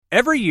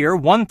Every year,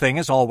 one thing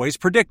is always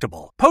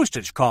predictable.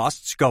 Postage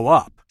costs go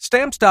up.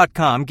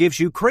 Stamps.com gives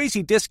you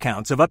crazy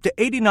discounts of up to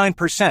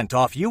 89%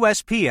 off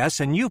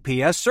USPS and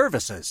UPS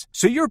services,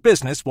 so your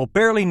business will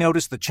barely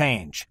notice the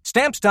change.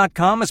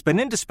 Stamps.com has been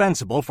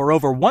indispensable for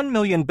over 1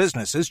 million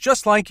businesses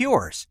just like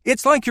yours.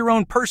 It's like your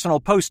own personal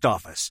post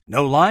office.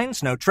 No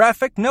lines, no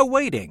traffic, no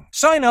waiting.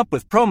 Sign up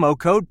with promo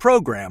code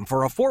PROGRAM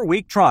for a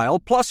 4-week trial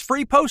plus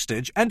free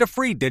postage and a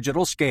free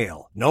digital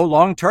scale. No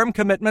long-term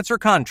commitments or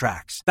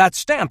contracts. That's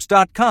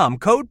Stamps.com,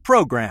 code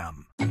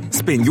PROGRAM.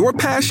 Spin your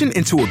passion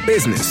into a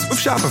business with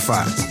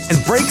Shopify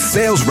and break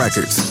sales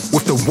records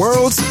with the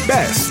world's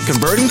best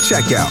converting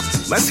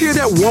checkout. Let's hear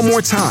that one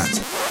more time.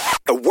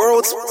 The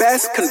world's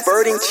best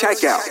converting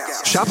checkout.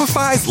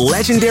 Shopify's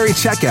legendary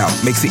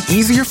checkout makes it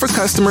easier for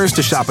customers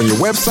to shop on your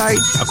website,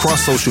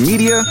 across social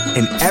media,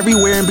 and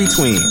everywhere in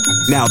between.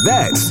 Now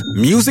that's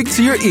music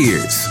to your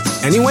ears.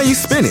 Any way you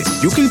spin it,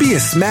 you can be a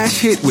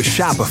smash hit with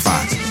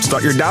Shopify.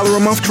 Start your $1 a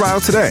month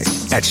trial today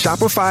at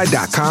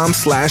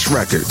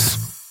shopify.com/records.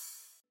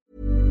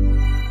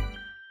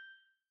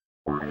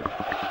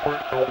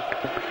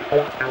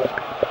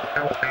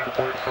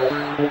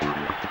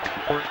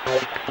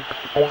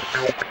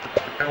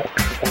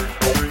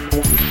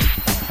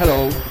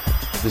 Hello,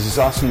 this is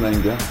Arsene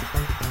Wenger.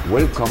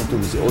 Welcome to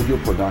this audio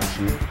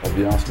production of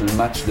the Arsenal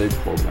Matchday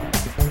program.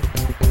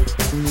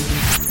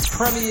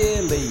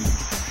 Premier League,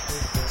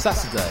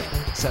 Saturday,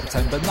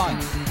 September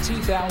 9th,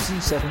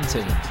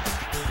 2017.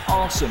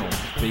 Arsenal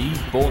v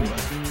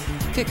Bournemouth.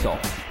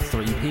 Kick-off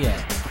 3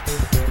 p.m.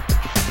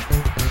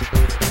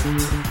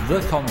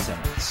 The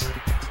contents.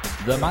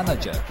 The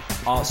manager,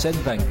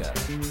 Arsene Wenger.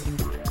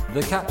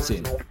 The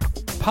captain,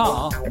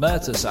 Per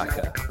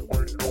Mertesacker.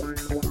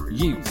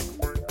 Youth.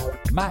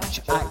 Match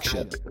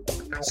action.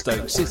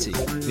 Stoke City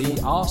v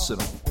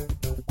Arsenal.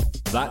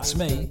 That's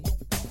me.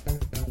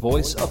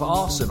 Voice of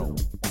Arsenal.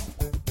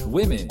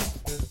 Women.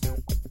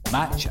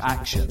 Match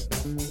action.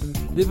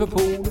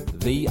 Liverpool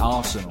v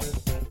Arsenal.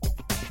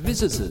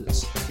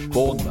 Visitors.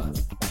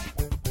 Bournemouth.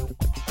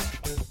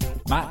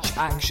 Match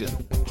action.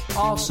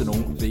 Arsenal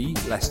v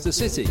Leicester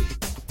City.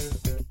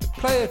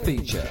 Player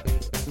feature.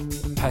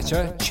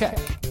 Petr Cech.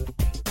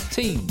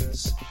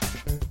 Teams.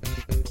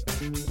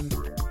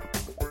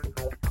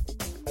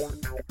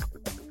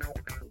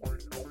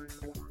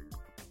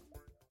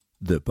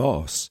 The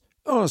boss,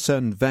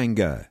 Arsene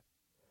Wenger.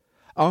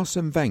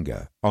 Arsene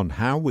Wenger on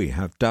how we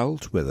have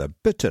dealt with a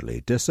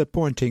bitterly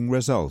disappointing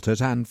result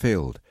at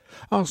Anfield.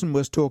 Arsene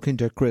was talking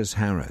to Chris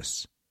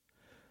Harris.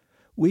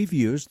 We've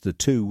used the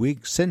 2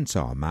 weeks since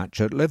our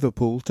match at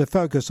Liverpool to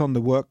focus on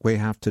the work we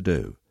have to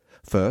do.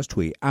 First,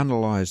 we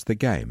analysed the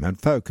game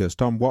and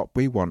focused on what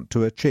we want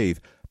to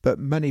achieve, but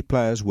many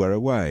players were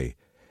away.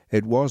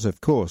 It was,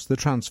 of course, the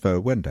transfer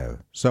window,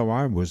 so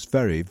I was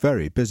very,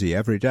 very busy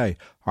every day.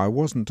 I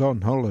wasn't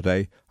on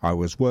holiday, I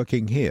was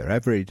working here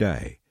every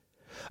day.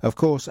 Of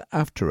course,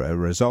 after a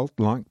result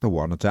like the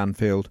one at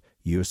Anfield,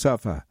 you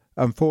suffer.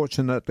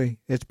 Unfortunately,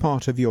 it's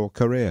part of your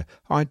career.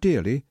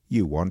 Ideally,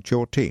 you want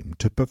your team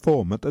to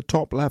perform at the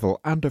top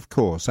level, and of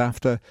course,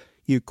 after,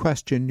 you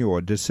question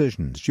your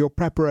decisions, your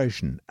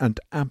preparation, and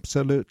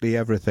absolutely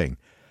everything.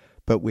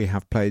 But we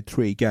have played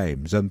 3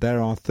 games, and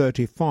there are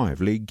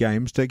 35 league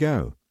games to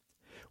go.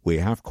 We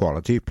have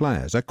quality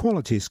players, a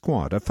quality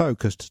squad, a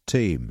focused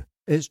team.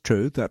 It's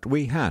true that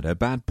we had a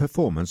bad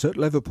performance at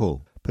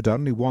Liverpool, but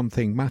only one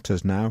thing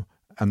matters now,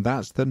 and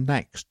that's the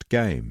next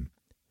game.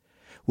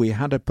 We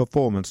had a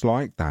performance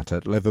like that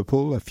at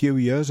Liverpool a few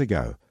years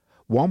ago.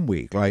 1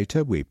 week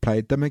later we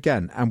played them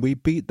again, and we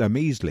beat them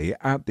easily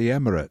at the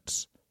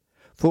Emirates.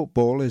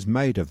 Football is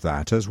made of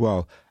that as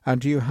well,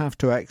 and you have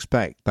to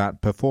expect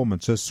that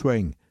performances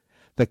swing.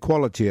 The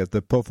quality of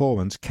the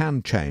performance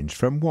can change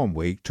from 1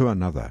 week to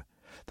another.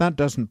 That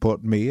doesn't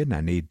put me in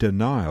any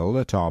denial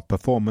that our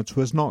performance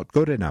was not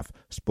good enough.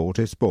 Sport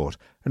is sport,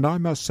 and I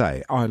must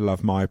say I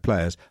love my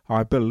players,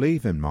 I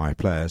believe in my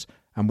players,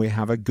 and we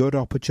have a good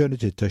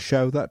opportunity to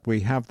show that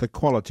we have the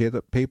quality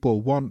that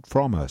people want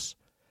from us.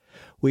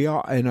 We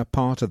are in a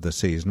part of the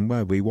season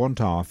where we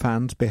want our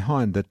fans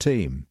behind the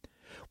team.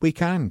 We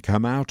can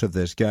come out of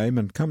this game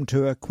and come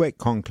to a quick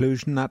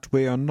conclusion that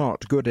we are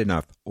not good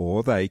enough,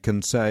 or they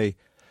can say,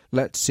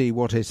 let's see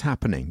what is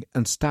happening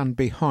and stand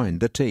behind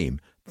the team.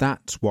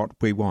 That's what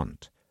we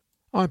want.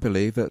 I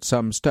believe at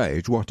some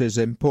stage what is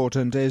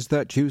important is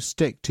that you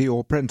stick to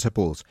your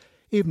principles,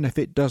 even if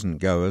it doesn't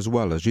go as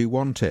well as you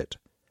want it.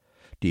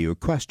 Do you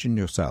question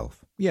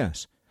yourself?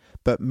 Yes,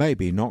 but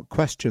maybe not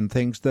question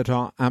things that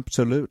are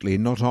absolutely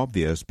not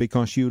obvious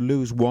because you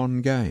lose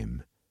one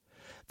game.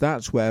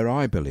 That's where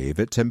I believe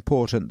it's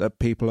important that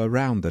people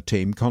around the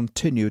team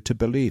continue to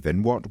believe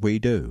in what we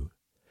do.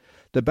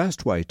 The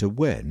best way to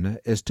win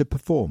is to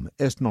perform.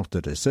 It's not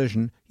a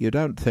decision. You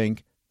don't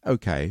think,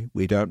 OK,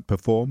 we don't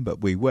perform,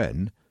 but we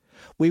win.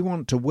 We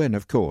want to win,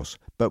 of course,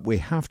 but we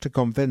have to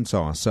convince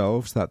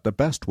ourselves that the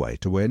best way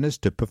to win is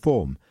to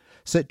perform.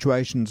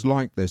 Situations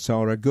like this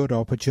are a good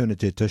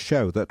opportunity to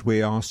show that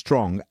we are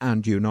strong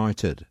and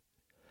united.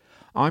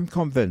 I'm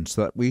convinced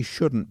that we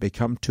shouldn't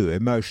become too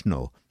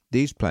emotional.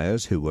 These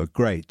players who were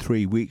great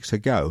 3 weeks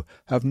ago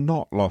have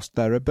not lost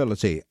their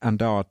ability,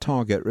 and our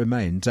target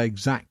remains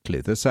exactly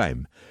the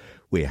same.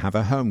 We have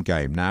a home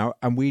game now,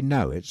 and we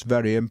know it's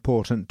very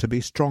important to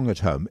be strong at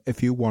home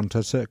if you want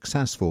a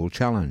successful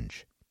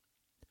challenge.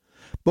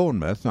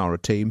 Bournemouth are a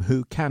team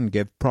who can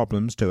give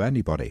problems to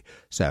anybody,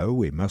 so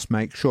we must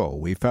make sure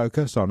we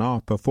focus on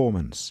our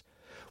performance.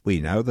 We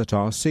know that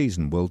our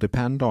season will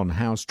depend on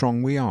how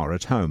strong we are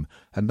at home,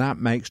 and that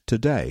makes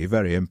today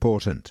very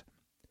important.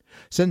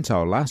 Since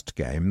our last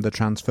game, the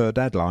transfer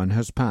deadline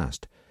has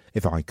passed.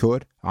 If I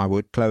could, I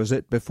would close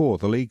it before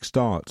the league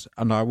starts,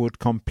 and I would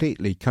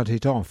completely cut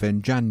it off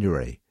in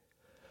January.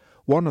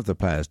 One of the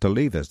players to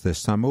leave us this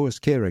summer was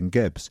Kieran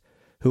Gibbs,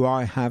 who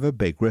I have a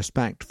big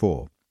respect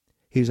for.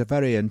 He's a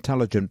very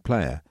intelligent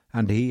player,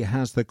 and he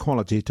has the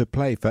quality to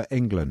play for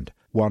England,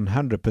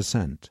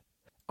 100%.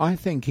 I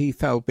think he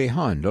fell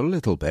behind a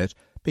little bit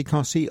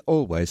because he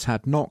always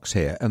had knocks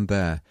here and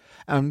there,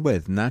 and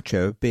with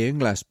Nacho being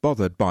less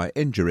bothered by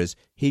injuries,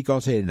 he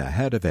got in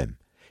ahead of him.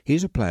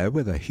 He's a player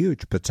with a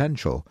huge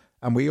potential,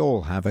 and we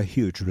all have a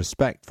huge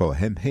respect for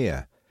him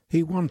here.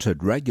 He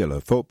wanted regular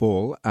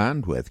football,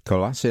 and with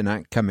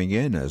Kolasinac coming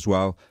in as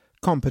well,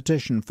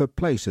 competition for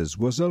places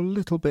was a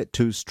little bit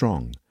too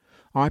strong.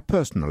 I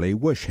personally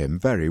wish him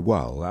very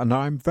well, and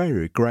I'm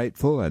very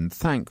grateful and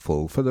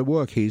thankful for the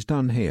work he's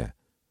done here.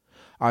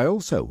 I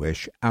also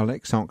wish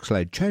Alex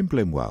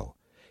Oxlade-Chamberlain well.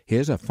 He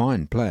is a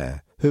fine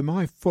player, whom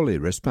I fully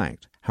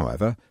respect.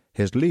 However,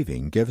 his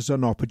leaving gives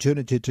an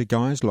opportunity to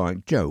guys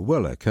like Joe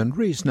Willock and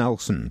Reece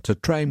Nelson to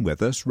train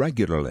with us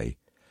regularly.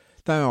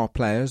 They are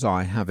players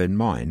I have in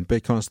mind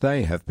because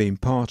they have been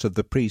part of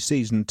the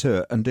pre-season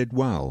tour and did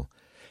well.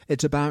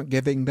 It's about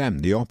giving them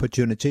the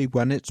opportunity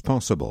when it's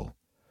possible.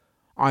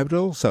 I would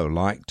also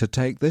like to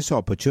take this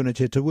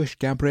opportunity to wish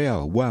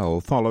Gabriel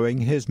well following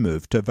his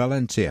move to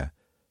Valencia.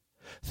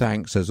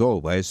 Thanks as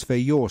always for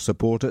your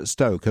support at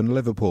Stoke and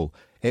Liverpool.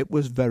 It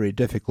was very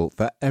difficult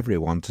for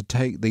everyone to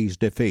take these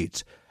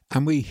defeats,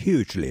 and we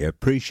hugely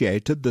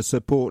appreciated the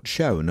support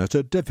shown at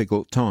a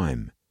difficult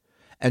time.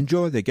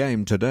 Enjoy the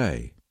game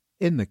today.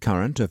 In the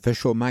current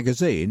official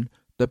magazine,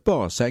 the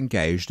boss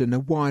engaged in a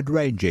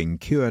wide-ranging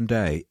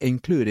Q&A,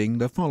 including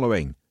the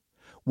following.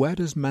 Where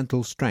does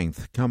mental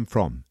strength come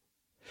from?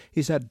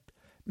 He said,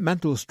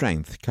 mental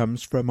strength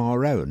comes from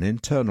our own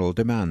internal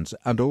demands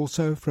and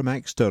also from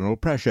external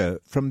pressure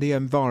from the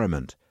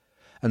environment.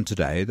 And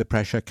today the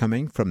pressure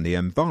coming from the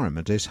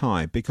environment is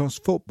high because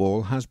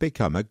football has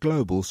become a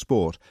global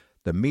sport.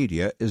 The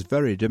media is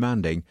very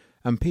demanding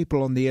and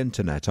people on the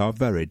internet are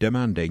very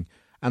demanding,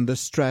 and the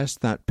stress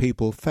that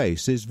people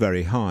face is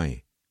very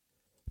high.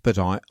 But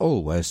I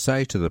always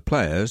say to the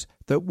players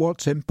that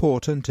what's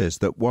important is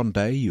that one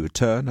day you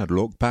turn and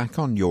look back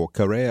on your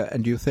career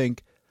and you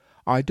think,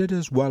 I did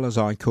as well as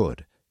I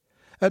could.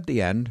 At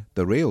the end,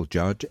 the real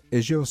judge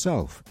is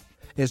yourself.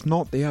 It's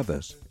not the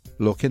others.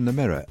 Look in the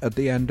mirror at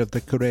the end of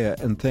the career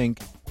and think,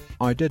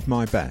 I did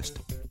my best.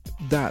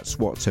 That's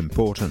what's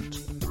important.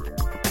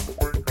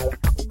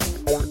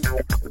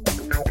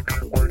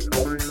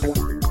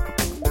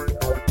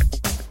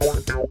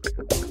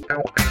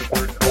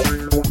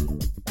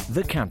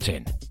 The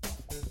Captain.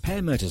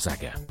 Per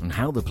Mertesacker and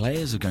how the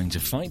players are going to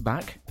fight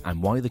back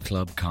and why the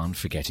club can't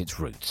forget its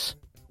roots.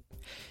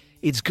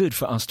 It's good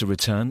for us to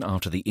return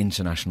after the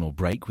international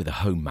break with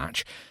a home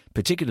match,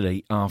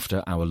 particularly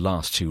after our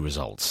last two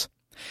results.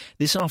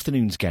 This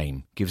afternoon's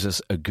game gives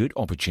us a good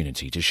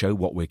opportunity to show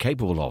what we're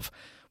capable of.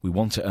 We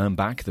want to earn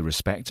back the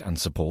respect and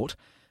support,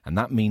 and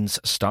that means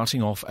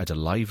starting off at a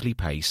lively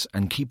pace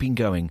and keeping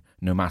going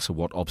no matter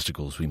what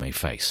obstacles we may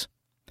face.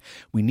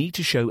 We need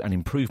to show an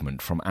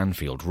improvement from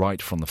Anfield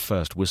right from the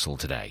first whistle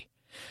today.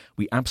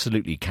 We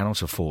absolutely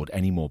cannot afford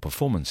any more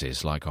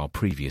performances like our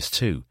previous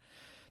two.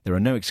 There are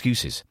no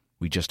excuses.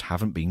 We just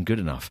haven't been good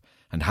enough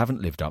and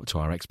haven't lived up to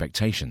our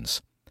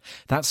expectations.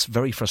 That's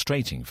very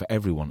frustrating for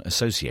everyone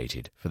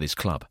associated for this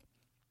club.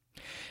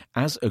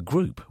 As a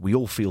group, we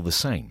all feel the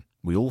same.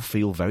 We all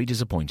feel very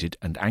disappointed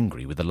and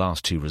angry with the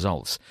last two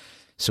results.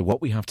 So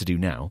what we have to do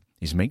now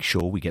is make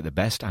sure we get the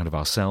best out of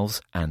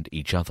ourselves and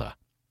each other.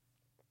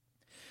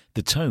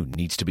 The tone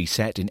needs to be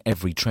set in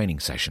every training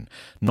session,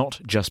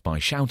 not just by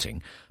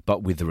shouting,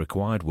 but with the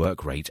required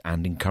work rate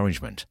and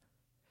encouragement.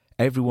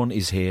 Everyone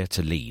is here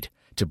to lead,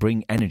 to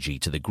bring energy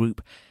to the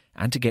group,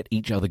 and to get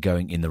each other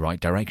going in the right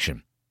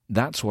direction.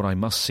 That's what I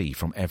must see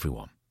from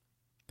everyone.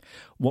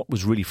 What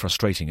was really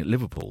frustrating at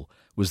Liverpool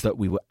was that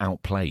we were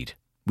outplayed.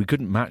 We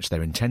couldn't match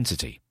their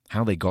intensity,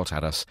 how they got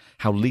at us,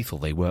 how lethal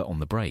they were on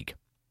the break.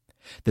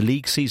 The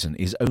league season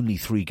is only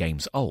 3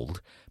 games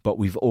old, but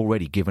we've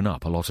already given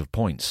up a lot of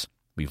points.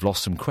 We've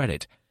lost some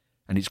credit,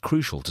 and it's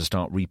crucial to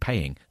start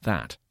repaying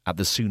that at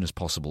the soonest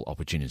possible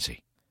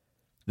opportunity.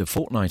 The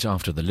fortnight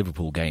after the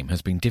Liverpool game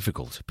has been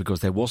difficult because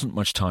there wasn't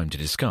much time to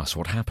discuss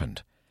what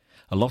happened.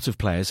 A lot of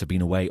players have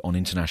been away on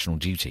international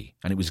duty,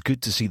 and it was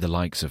good to see the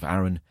likes of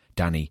Aaron,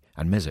 Danny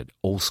and Mesut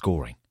all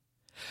scoring.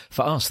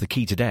 For us, the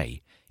key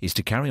today is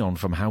to carry on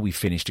from how we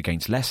finished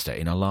against Leicester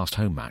in our last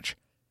home match.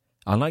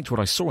 I liked what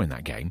I saw in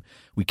that game.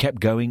 We kept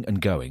going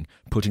and going,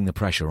 putting the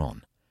pressure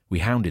on. We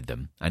hounded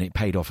them, and it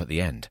paid off at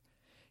the end.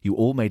 You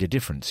all made a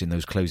difference in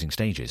those closing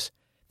stages.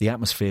 The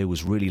atmosphere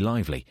was really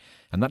lively,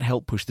 and that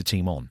helped push the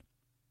team on.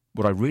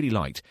 What I really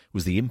liked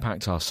was the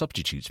impact our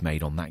substitutes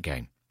made on that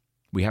game.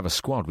 We have a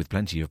squad with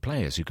plenty of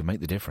players who can make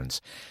the difference,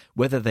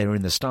 whether they're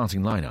in the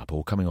starting lineup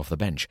or coming off the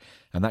bench,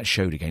 and that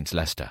showed against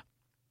Leicester.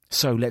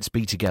 So let's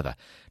be together.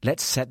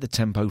 Let's set the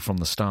tempo from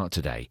the start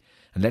today,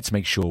 and let's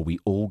make sure we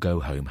all go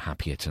home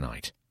happier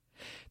tonight.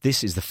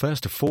 This is the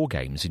first of 4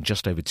 games in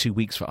just over 2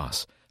 weeks for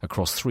us,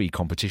 across 3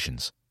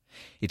 competitions.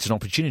 It's an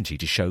opportunity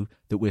to show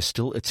that we're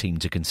still a team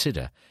to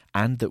consider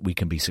and that we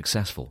can be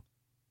successful.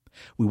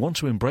 We want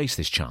to embrace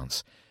this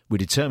chance. We're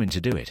determined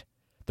to do it.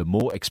 The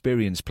more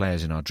experienced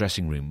players in our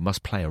dressing room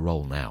must play a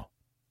role now.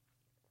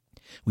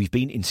 We've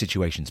been in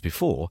situations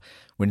before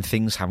when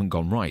things haven't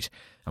gone right,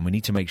 and we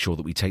need to make sure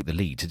that we take the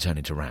lead to turn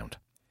it around.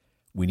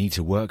 We need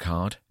to work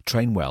hard,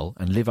 train well,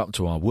 and live up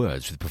to our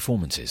words with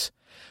performances.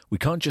 We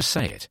can't just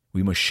say it,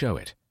 we must show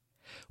it.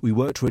 We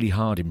worked really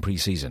hard in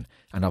pre-season,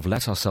 and I've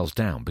let ourselves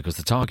down because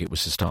the target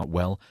was to start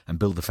well and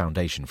build the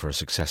foundation for a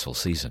successful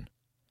season.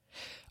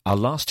 Our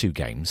last 2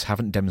 games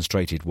haven't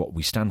demonstrated what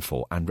we stand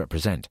for and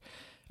represent,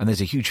 and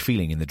there's a huge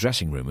feeling in the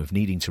dressing room of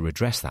needing to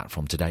redress that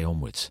from today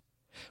onwards.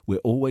 We're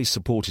always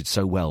supported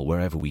so well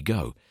wherever we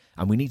go,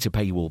 and we need to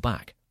pay you all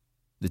back.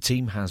 The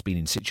team has been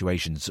in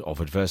situations of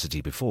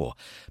adversity before,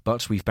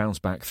 but we've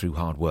bounced back through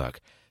hard work,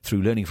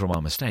 through learning from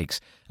our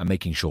mistakes and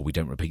making sure we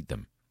don't repeat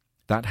them.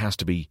 That has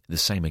to be the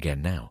same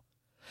again now.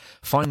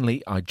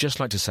 Finally, I'd just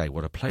like to say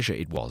what a pleasure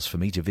it was for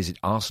me to visit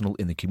Arsenal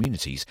in the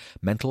Community's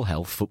mental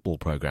health football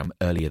programme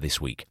earlier this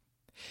week.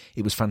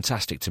 It was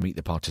fantastic to meet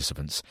the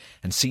participants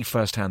and see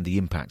firsthand the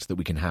impact that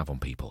we can have on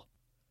people.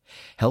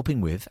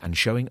 Helping with and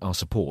showing our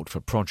support for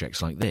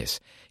projects like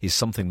this is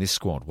something this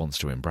squad wants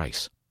to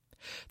embrace.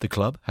 The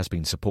club has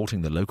been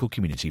supporting the local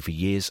community for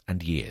years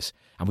and years,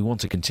 and we want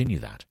to continue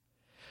that.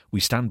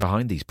 We stand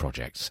behind these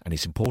projects, and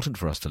it's important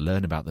for us to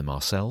learn about them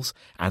ourselves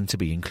and to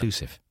be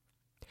inclusive.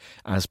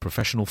 As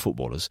professional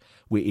footballers,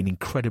 we're in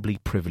incredibly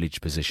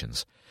privileged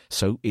positions,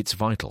 so it's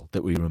vital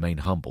that we remain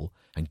humble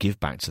and give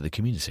back to the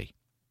community.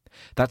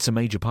 That's a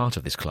major part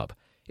of this club.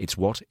 It's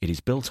what it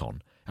is built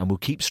on, and we'll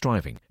keep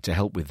striving to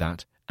help with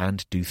that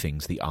and do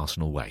things the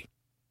Arsenal way.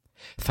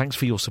 Thanks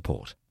for your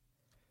support.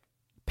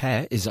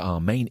 Per is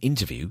our main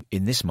interview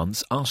in this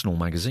month's Arsenal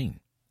magazine,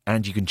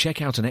 and you can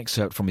check out an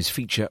excerpt from his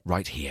feature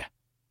right here.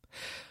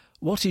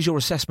 What is your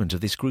assessment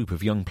of this group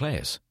of young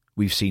players?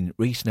 We've seen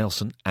Reece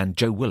Nelson and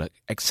Joe Willock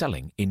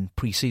excelling in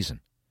pre-season.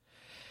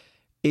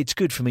 It's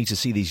good for me to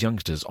see these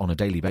youngsters on a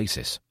daily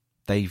basis.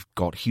 They've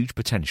got huge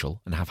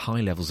potential and have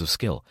high levels of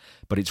skill,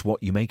 but it's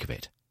what you make of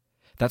it.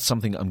 That's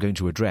something I'm going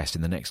to address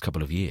in the next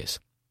couple of years.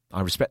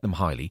 I respect them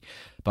highly,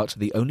 but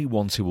the only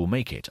ones who will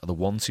make it are the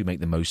ones who make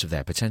the most of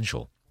their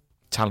potential.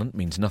 Talent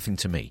means nothing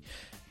to me.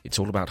 It's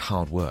all about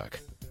hard work.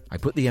 I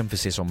put the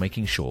emphasis on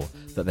making sure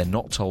that they're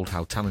not told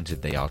how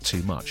talented they are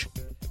too much.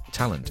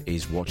 Talent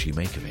is what you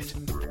make of it.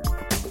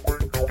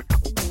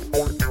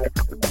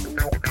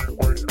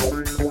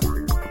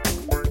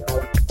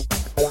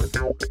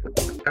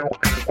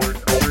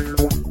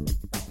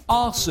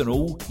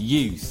 Arsenal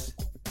Youth.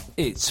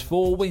 It's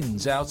 4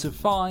 wins out of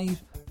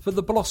 5 for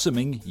the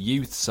blossoming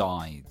youth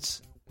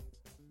sides.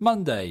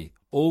 Monday,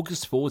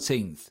 August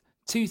 14th,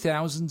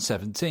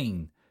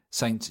 2017,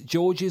 St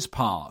George's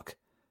Park.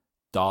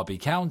 Derby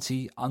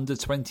County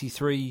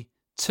under-23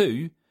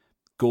 2,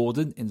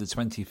 Gordon in the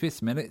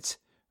 25th minute,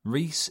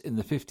 Reece in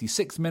the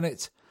 56th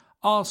minute,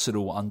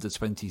 Arsenal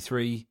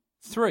under-23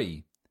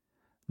 3,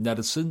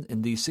 Nelson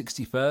in the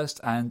 61st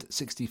and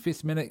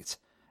 65th minute,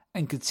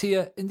 and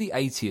Nketiah in the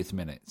 80th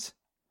minute.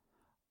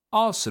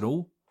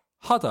 Arsenal,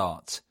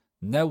 Huddart,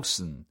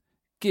 Nelson,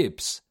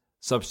 Gibbs,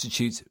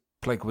 substitute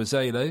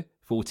Pleguezuelo,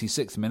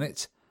 46th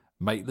minute,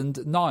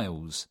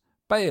 Maitland-Niles,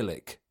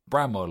 Bielik,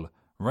 Bramwell,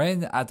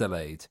 Ren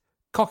Adelaide,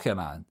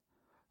 Coquelin,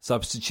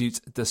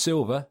 substitute Da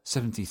Silva,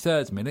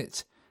 73rd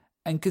minute,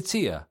 and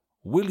Nketiah,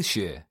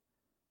 Wilshere,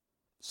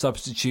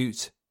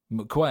 substitute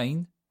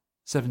McQuain,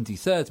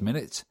 73rd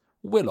minute,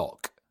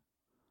 Willock.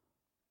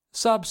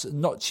 Subs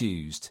not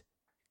used,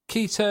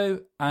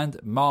 Keto and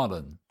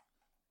Marlon.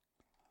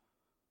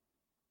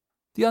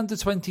 The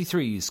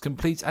under-23s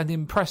complete an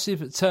impressive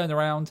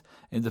turnaround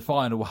in the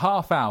final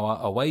half hour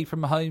away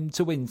from home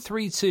to win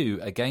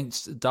 3-2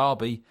 against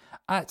Derby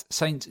at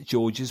St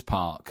George's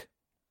Park.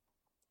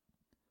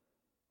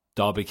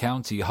 Derby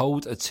County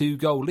hold a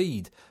 2-goal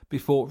lead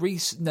before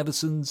Reece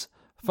Nelson's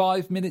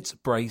 5-minute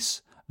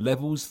brace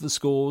levels the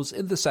scores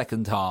in the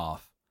second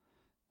half.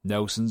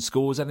 Nelson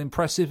scores an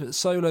impressive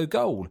solo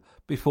goal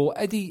before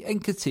Eddie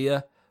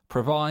Nketiah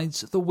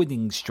provides the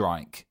winning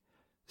strike.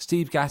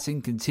 Steve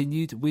Gatting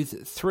continued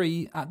with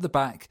 3 at the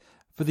back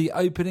for the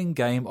opening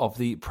game of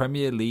the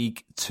Premier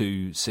League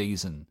 2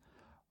 season.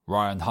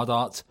 Ryan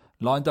Huddart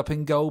lined up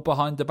in goal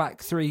behind the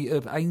back 3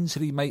 of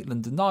Ainsley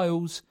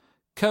Maitland-Niles,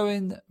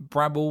 Cohen,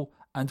 Bramwell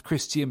and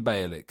Christian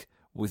Bielik,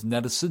 with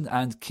Nelson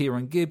and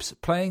Kieran Gibbs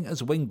playing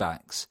as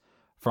wing-backs,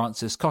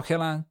 Francis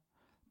Coquelin,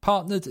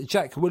 partnered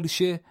Jack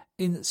Wilshere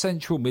in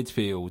central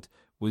midfield,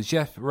 with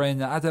Jeff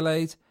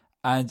Reina-Adelaide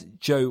and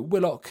Joe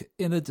Willock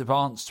in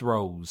advanced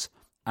roles,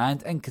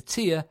 and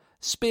Nketiah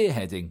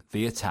spearheading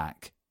the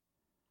attack.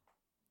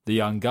 The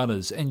young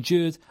Gunners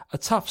endured a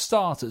tough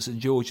start at St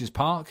George's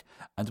Park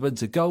and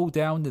went a goal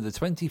down in the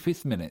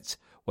 25th minute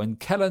when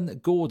Kellen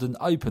Gordon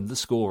opened the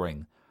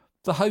scoring.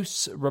 The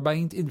hosts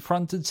remained in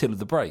front until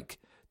the break,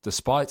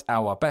 despite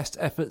our best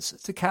efforts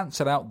to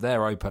cancel out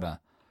their opener.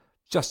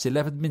 Just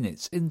 11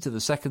 minutes into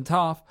the second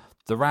half,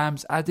 the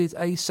Rams added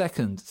a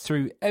second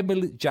through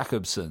Emil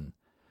Jacobson.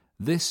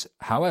 This,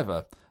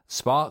 however,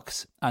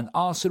 sparked an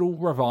Arsenal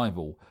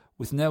revival,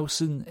 with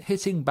Nelson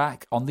hitting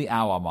back on the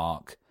hour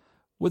mark.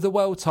 With a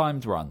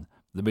well-timed run,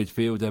 the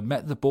midfielder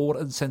met the ball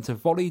and sent a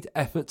volleyed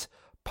effort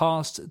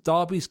past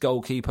Derby's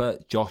goalkeeper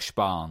Josh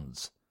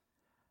Barnes.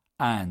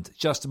 And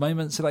just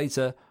moments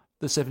later,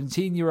 the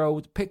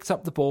 17-year-old picked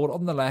up the ball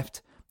on the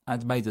left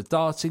and made a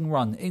darting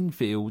run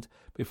infield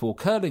before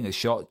curling a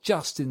shot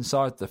just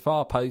inside the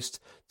far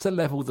post to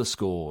level the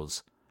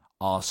scores.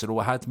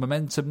 Arsenal had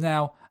momentum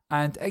now,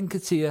 and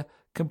Nketiah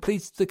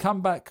completed the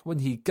comeback when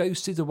he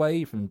ghosted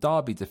away from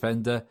Derby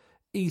defender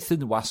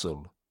Ethan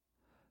Wassell,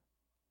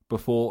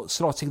 before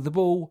slotting the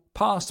ball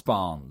past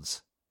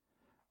Barnes.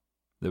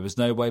 There was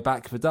no way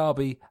back for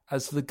Derby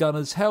as the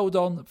Gunners held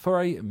on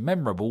for a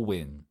memorable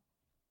win.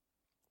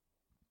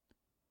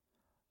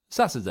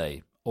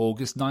 Saturday,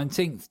 August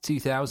 19th,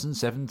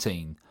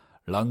 2017,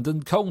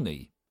 London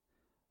Colney.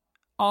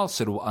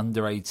 Arsenal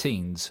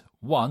under-18s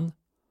 1,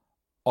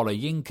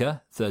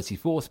 Olayinka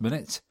 34th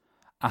minute,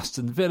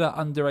 Aston Villa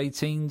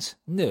under-18s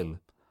 0,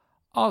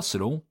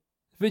 Arsenal,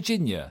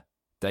 Virginia,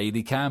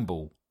 Daly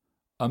Campbell,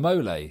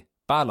 Amole,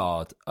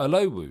 Ballard,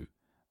 Olowu,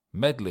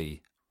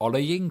 Medley,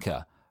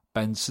 Olayinka,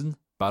 Benson,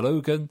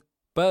 Balogun,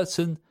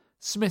 Burton,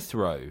 Smith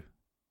Rowe.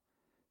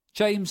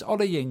 James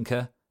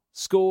Olayinka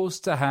scores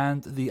to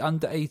hand the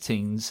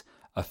under-18s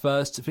a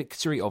first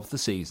victory of the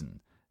season.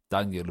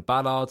 Daniel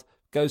Ballard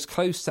goes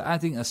close to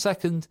adding a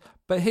second,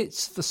 but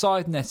hits the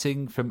side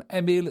netting from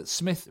Emil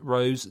Smith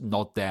Rowe's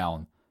nod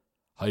down.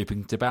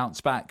 Hoping to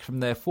bounce back from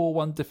their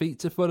 4-1 defeat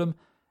to Fulham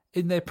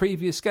in their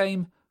previous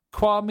game,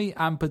 Kwame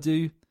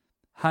Ampadu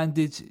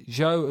handed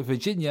Joe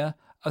Virginia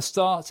a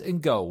start in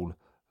goal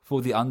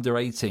for the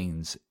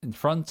under-18s in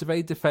front of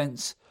a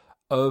defence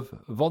of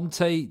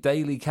Vontae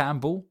Daly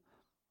Campbell,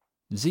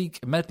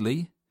 Zeke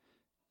Medley,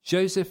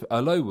 Joseph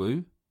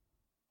Olowu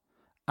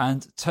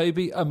and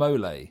Toby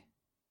Amole.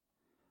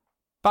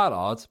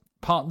 Ballard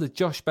partnered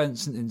Josh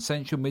Benson in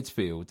central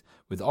midfield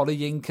with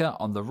Olayinka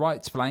on the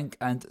right flank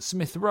and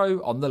Smith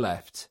Rowe on the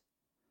left.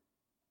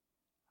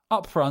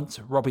 Up front,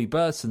 Robbie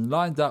Burton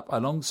lined up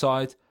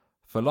alongside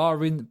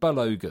Folarin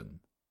Balogun.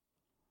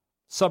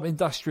 Some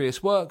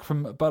industrious work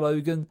from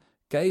Balogun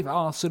gave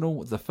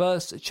Arsenal the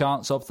first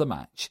chance of the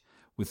match,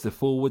 with the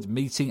forward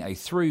meeting a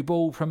through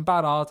ball from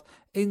Ballard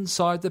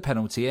inside the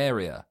penalty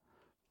area.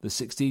 The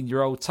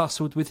 16-year-old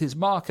tussled with his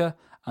marker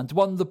and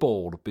won the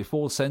ball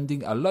before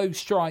sending a low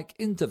strike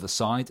into the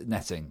side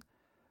netting.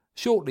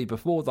 Shortly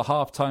before the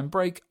half-time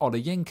break,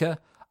 Olayinka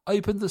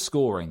opened the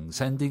scoring,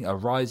 sending a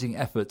rising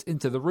effort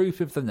into the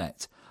roof of the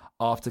net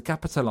after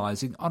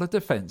capitalising on a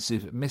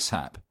defensive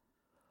mishap.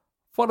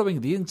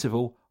 Following the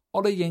interval,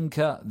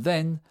 Olayinka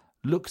then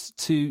looked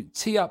to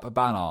tee up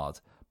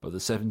Ballard, but the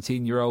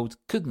 17-year-old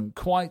couldn't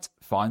quite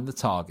find the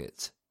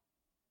target.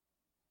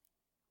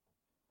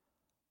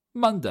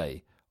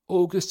 Monday,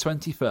 August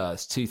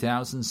 21st,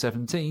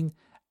 2017,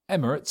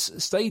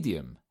 Emirates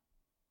Stadium.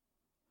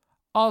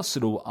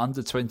 Arsenal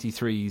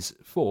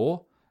under-23s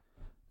 4,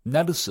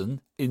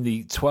 Nelson in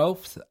the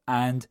 12th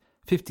and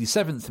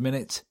 57th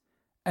minute,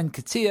 and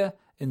Nketiah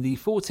in the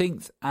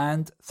 14th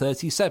and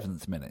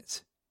 37th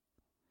minute.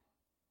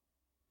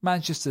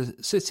 Manchester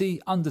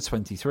City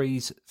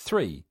under-23s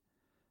 3,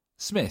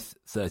 Smith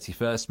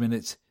 31st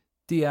minute,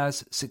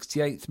 Diaz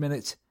 68th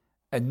minute,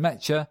 and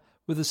Metcha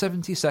with a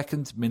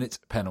 72nd minute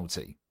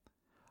penalty.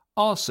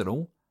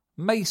 Arsenal,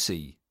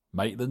 Macy,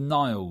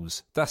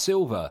 Maitland-Niles, Da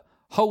Silva,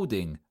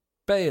 Holding,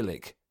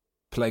 Bielik,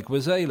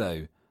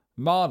 Pleguezuelo,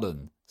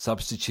 Marlon,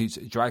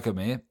 substitute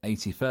Dragomir,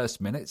 81st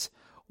minute,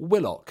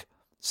 Willock,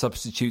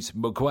 substitute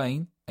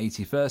McGuane,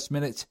 81st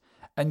minute,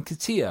 and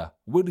Nketiah,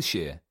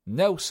 Wilshere,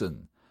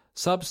 Nelson,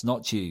 subs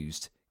not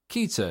used,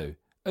 Quito,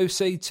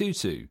 Osei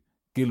Tutu,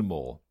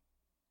 Gilmore.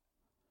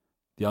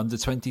 The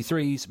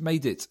under-23s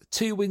made it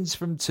 2 wins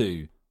from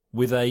 2,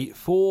 with a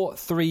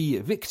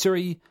 4-3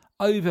 victory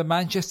over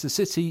Manchester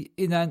City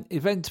in an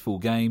eventful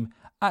game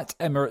at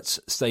Emirates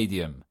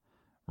Stadium.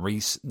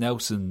 Reece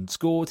Nelson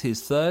scored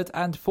his 3rd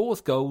and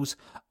 4th goals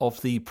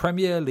of the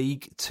Premier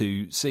League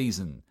 2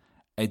 season.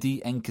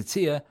 Eddie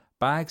Nketiah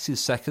bags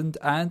his 2nd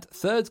and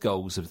 3rd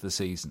goals of the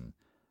season.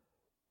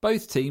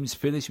 Both teams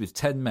finish with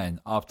 10 men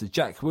after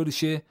Jack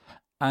Wilshere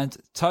and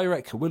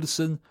Tyrek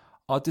Wilson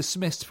are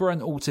dismissed for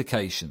an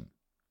altercation.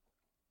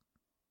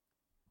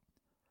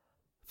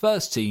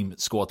 First team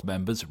squad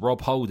members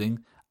Rob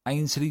Holding,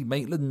 Ainsley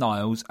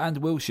Maitland-Niles and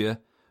Wilshere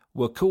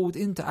were called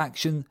into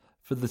action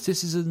for the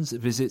Citizens'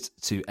 visit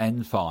to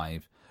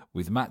N5,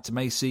 with Matt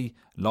Macey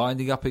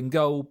lining up in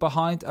goal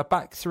behind a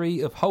back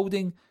three of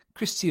Holding,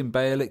 Christian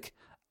Bielik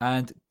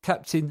and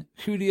captain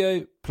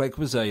Julio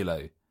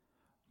Pleguezuelo.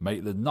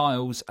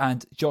 Maitland-Niles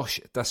and Josh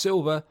Da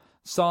Silva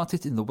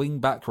started in the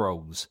wing-back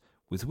roles,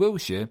 with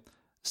Wilshere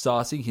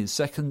starting his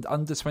second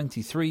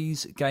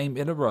under-23s game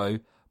in a row,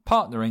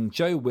 partnering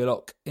Joe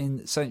Willock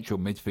in central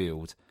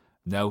midfield.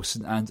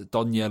 Nelson and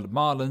Daniel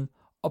Marlon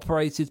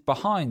operated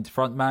behind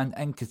frontman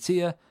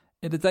Nketiah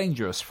in a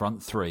dangerous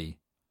front three.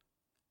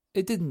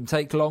 It didn't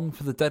take long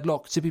for the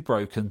deadlock to be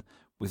broken,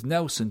 with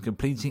Nelson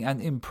completing an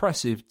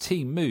impressive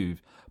team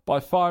move by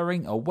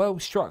firing a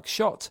well-struck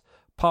shot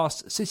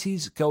past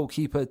City's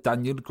goalkeeper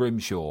Daniel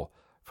Grimshaw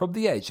from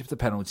the edge of the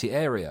penalty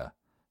area.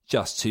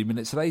 Just 2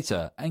 minutes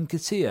later,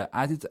 Nketiah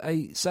added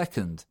a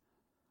second,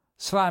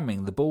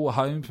 slamming the ball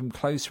home from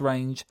close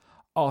range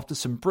after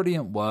some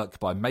brilliant work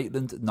by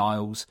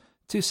Maitland-Niles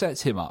to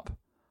set him up.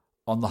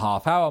 On the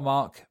half-hour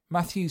mark,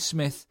 Matthew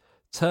Smith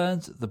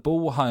turned the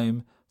ball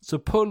home to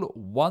pull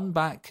one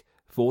back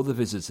for the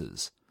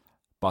visitors.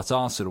 But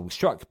Arsenal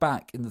struck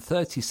back in the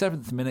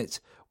 37th minute,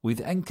 with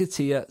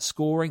Nketiah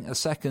scoring a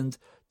second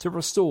to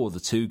restore the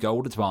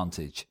 2-goal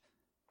advantage.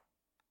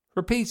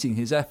 Repeating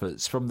his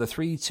efforts from the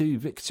 3-2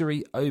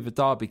 victory over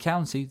Derby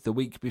County the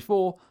week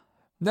before,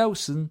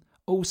 Nelson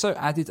also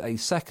added a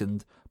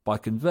second by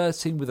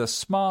converting with a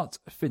smart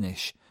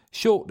finish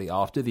shortly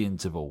after the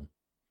interval.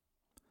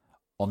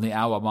 On the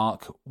hour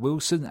mark,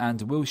 Wilson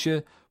and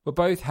Wilshere were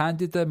both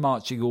handed their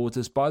marching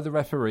orders by the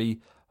referee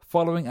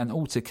following an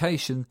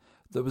altercation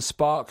that was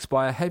sparked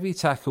by a heavy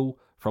tackle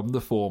from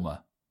the former.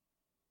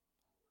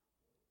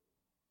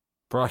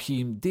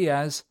 Brahim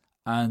Diaz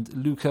and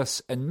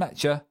Lucas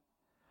Nmecha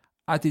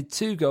added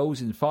 2 goals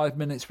in 5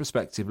 minutes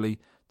respectively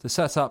to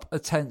set up a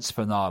tense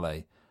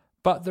finale,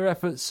 but their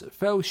efforts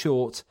fell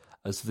short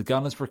as the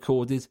Gunners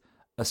recorded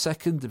a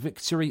second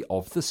victory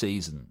of the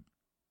season.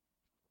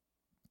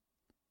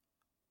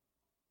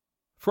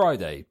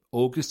 Friday,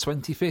 August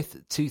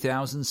 25th,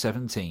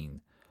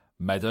 2017.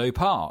 Meadow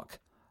Park.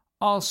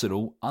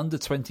 Arsenal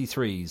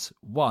under-23s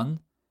 1,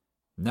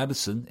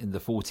 Nelson in the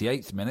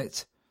 48th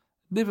minute.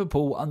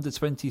 Liverpool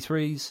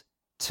under-23s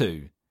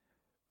 2,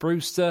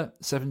 Brewster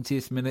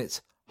 70th minute,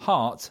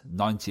 Hart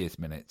 90th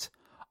minute.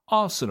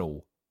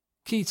 Arsenal,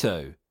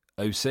 Quito,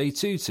 Osei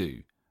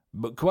Tutu,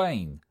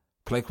 McGuane,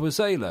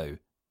 Pleguezuelo,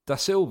 Da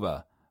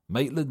Silva,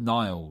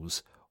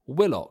 Maitland-Niles,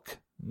 Willock,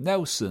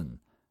 Nelson,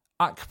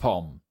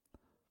 Akpom.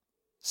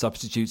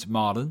 Substitute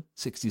Marlon,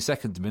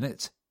 62nd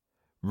minute.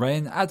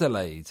 Ryan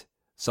Adelaide.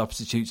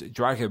 Substitute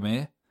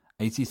Dragomir,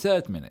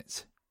 83rd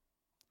minute.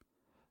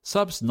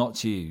 Subs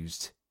not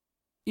used: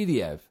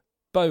 Iliev,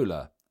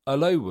 Bola,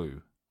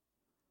 Olowu.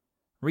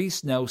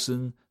 Reece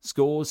Nelson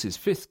scores his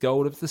 5th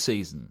goal of the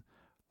season.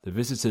 The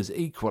visitors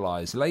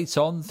equalise late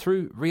on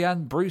through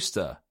Ryan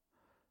Brewster.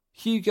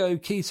 Hugo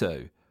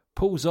Quito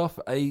pulls off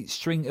a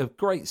string of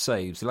great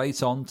saves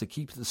late on to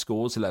keep the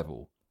scores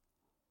level.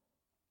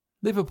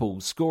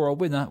 Liverpool score a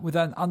winner with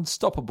an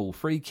unstoppable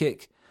free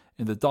kick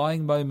in the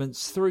dying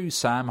moments through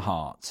Sam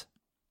Hart.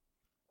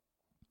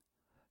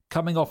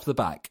 Coming off the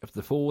back of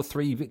the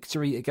 4-3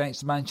 victory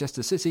against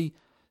Manchester City,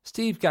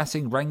 Steve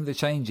Gatting rang the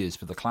changes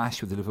for the clash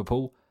with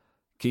Liverpool.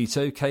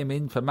 Quito came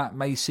in for Matt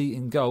Macey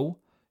in goal.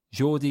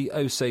 Jordi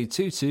Osei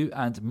Tutu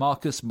and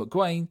Marcus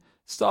McGuane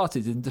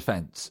started in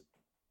defence,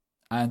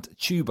 and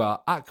Chuba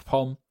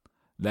Akpom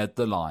led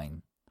the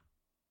line.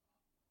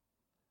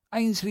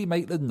 Ainsley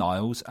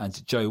Maitland-Niles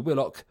and Joe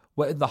Willock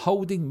were in the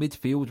holding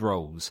midfield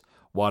roles,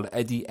 while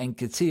Eddie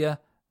Nketiah,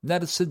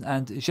 Nelson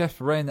and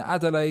Jeffrey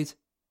Adelaide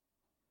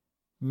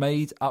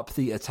made up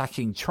the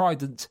attacking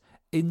trident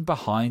in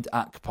behind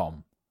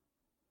Akpom.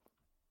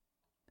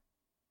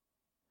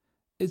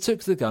 It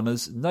took the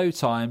Gunners no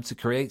time to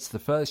create the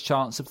first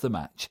chance of the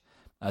match,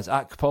 as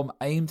Akpom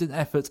aimed an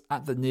effort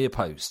at the near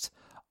post,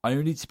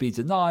 only to be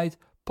denied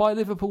by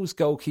Liverpool's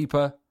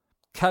goalkeeper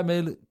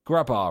Kamil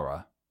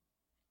Grabara.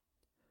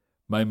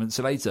 Moments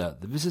later,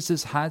 the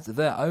visitors had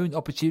their own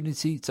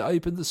opportunity to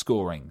open the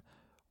scoring,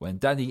 when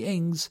Danny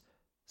Ings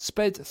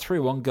sped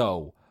through on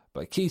goal,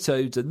 but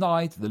Quito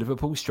denied the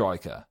Liverpool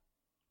striker.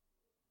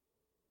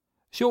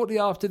 Shortly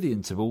after the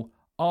interval,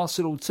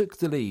 Arsenal took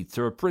the lead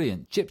through a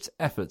brilliant chipped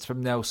effort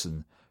from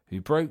Nelson,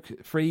 who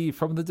broke free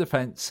from the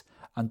defence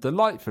and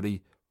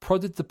delightfully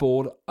prodded the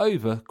ball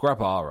over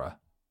Grabara.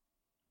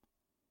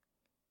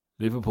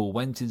 Liverpool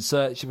went in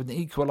search of an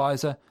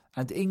equaliser,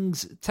 and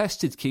Ings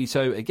tested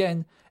Quito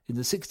again in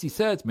the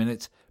 63rd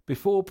minute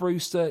before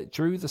Brewster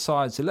drew the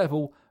sides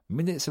level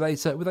minutes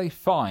later with a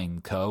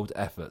fine curled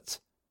effort.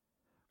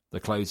 The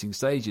closing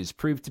stages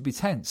proved to be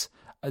tense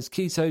as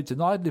Quito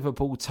denied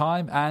Liverpool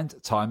time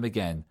and time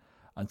again,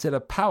 until a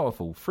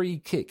powerful free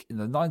kick in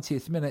the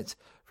 90th minute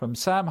from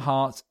Sam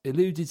Hart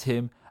eluded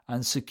him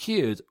and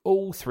secured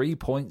all 3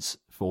 points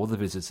for the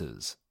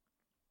visitors.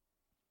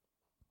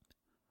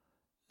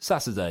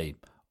 Saturday,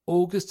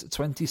 August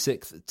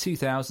 26,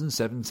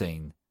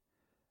 2017.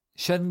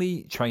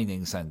 Shenley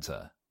Training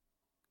Centre.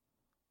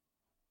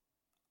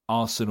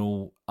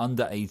 Arsenal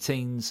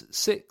under-18s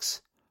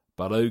 6,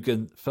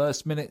 Balogun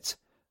 1st minute,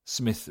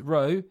 Smith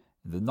Rowe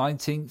in the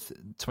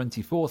 19th,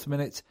 24th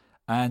minute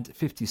and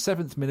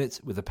 57th minute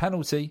with a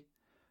penalty.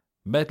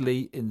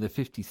 Medley in the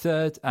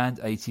 53rd and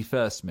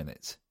 81st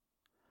minute.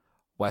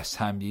 West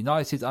Ham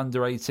United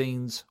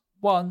under-18s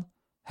 1,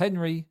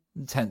 Henry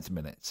 10th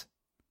minute.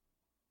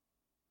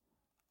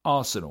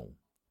 Arsenal,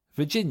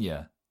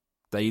 Virginia,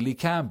 Daly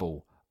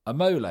Campbell,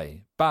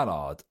 Amole,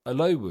 Ballard,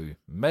 Olowu,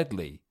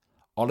 Medley,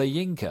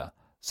 Oleyinka,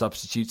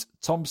 substitute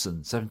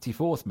Thompson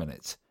 74th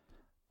minute.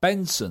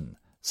 Benson,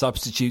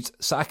 substitute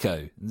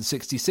Sacco in the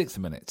 66th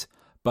minute.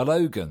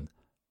 Balogun,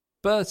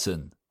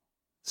 Burton,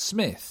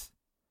 Smith.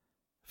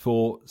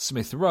 For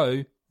Smith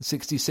Rowe,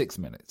 66th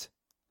minute.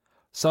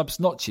 Subs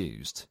not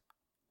used.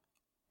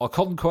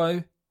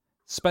 Okonkwo,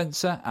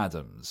 Spencer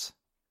Adams.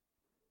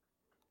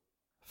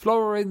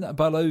 Florin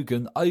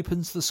Balogun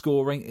opens the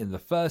scoring in the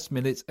first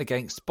minute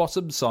against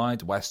bottom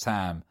side West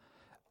Ham.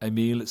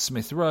 Emile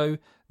Smith Rowe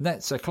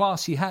nets a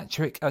classy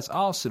hat-trick as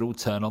Arsenal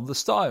turn on the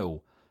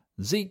style.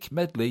 Zeke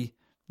Medley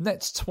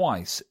nets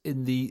twice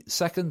in the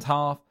second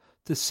half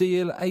to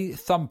seal a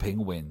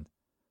thumping win.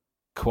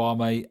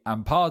 Kwame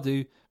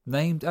Ampadu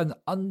named an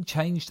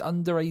unchanged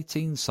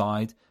under-18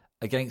 side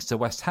against a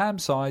West Ham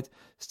side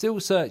still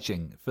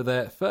searching for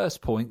their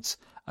first points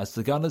as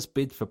the Gunners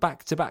bid for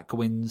back-to-back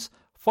wins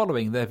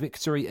following their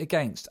victory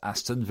against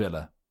Aston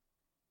Villa.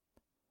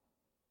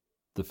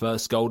 The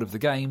first goal of the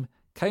game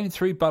came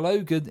through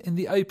Balogun in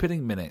the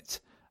opening minute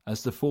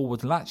as the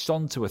forward latched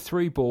onto a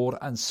through ball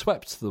and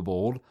swept the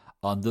ball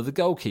under the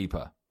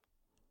goalkeeper.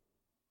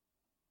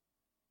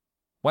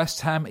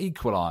 West Ham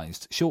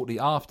equalised shortly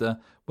after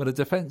when a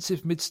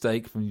defensive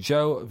mistake from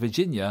Joe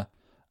Virginia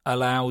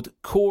allowed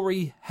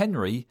Corey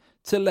Henry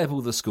to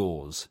level the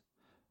scores.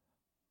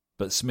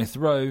 But Smith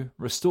Rowe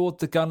restored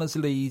the Gunners'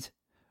 lead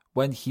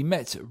when he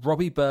met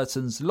Robbie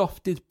Burton's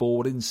lofted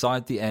ball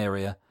inside the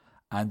area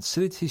and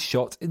slid his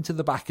shot into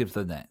the back of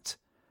the net.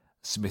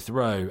 Smith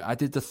Rowe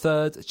added the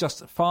third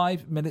just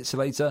 5 minutes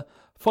later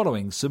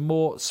following some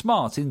more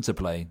smart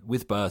interplay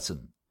with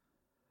Burton.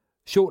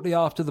 Shortly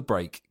after the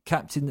break,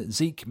 captain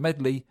Zeke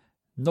Medley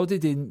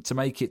nodded in to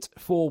make it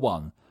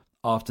 4-1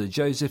 after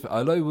Joseph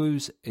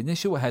Olowu's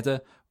initial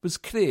header was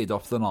cleared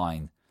off the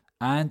line,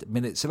 and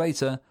minutes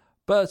later,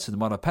 Burton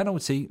won a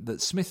penalty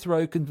that Smith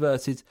Rowe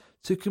converted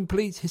to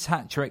complete his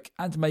hat-trick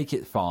and make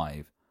it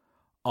 5.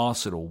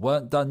 Arsenal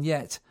weren't done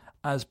yet,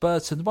 as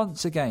Burton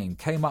once again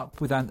came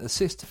up with an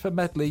assist for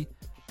Medley,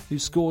 who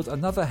scored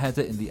another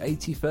header in the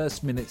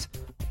 81st minute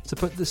to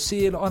put the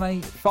seal on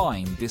a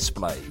fine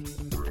display.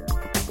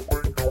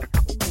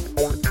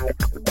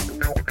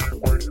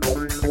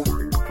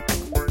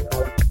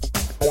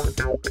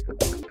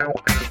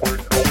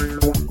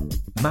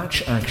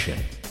 Match action.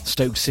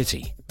 Stoke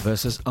City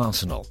versus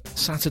Arsenal.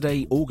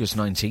 Saturday, August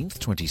 19th,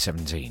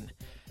 2017.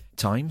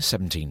 Time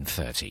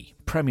 17:30.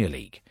 Premier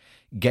League.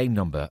 Game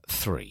number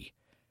 3.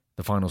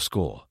 The final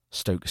score,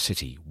 Stoke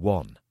City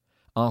 1,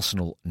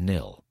 Arsenal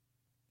 0.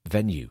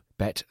 Venue,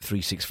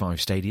 Bet365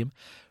 Stadium.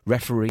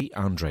 Referee,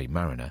 Andre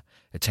Mariner.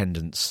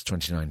 Attendance,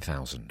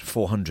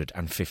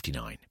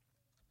 29,459.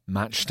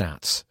 Match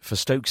stats for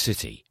Stoke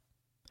City.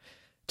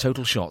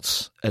 Total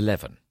shots,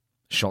 11.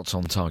 Shots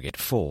on target,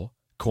 4.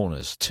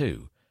 Corners,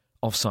 2.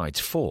 Offsides,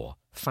 4.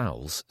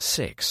 Fouls,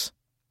 6.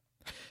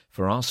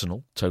 For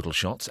Arsenal, total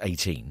shots,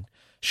 18.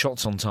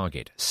 Shots on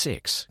target,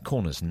 6.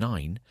 Corners,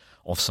 9.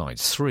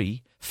 Offsides,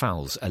 3.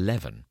 Fouls,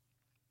 11.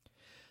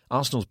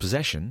 Arsenal's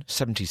possession,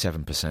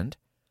 77%.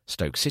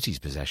 Stoke City's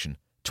possession,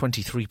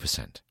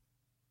 23%.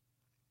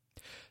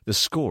 The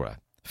scorer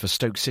for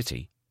Stoke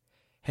City,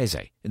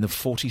 Heze in the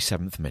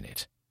 47th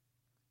minute.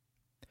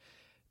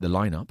 The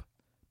lineup,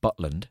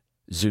 Butland,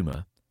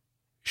 Zuma,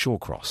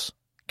 Shawcross,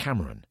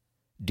 Cameron,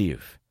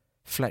 Diouf,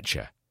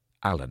 Fletcher,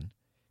 Allen,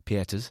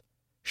 Pieters,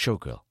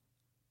 Schökel,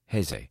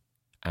 Heze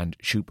and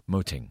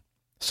Choupo-Moting.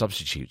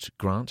 Substitutes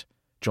Grant,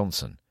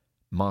 Johnson,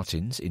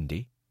 Martins,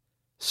 Indy,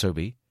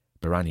 Sobi,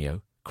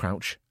 Baranio,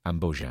 Crouch and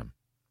Bojam.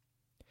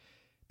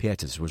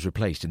 Pieters was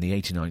replaced in the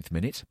 89th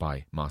minute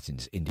by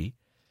Martins, Indy.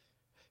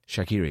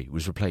 Shaqiri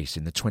was replaced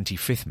in the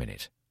 25th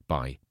minute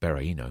by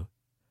Berahino.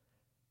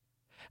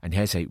 And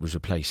Heze was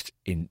replaced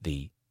in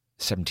the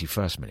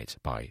 71st minute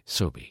by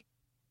Sobi.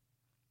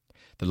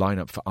 The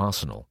lineup for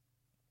Arsenal: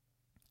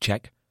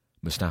 Cech,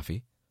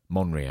 Mustafi,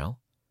 Monreal,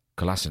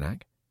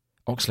 Kolasinac,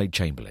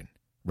 Oxlade-Chamberlain,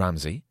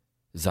 Ramsey,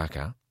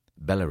 Xhaka,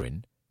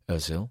 Bellerin,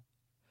 Özil,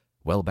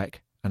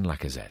 Welbeck and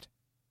Lacazette.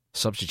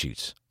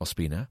 Substitutes: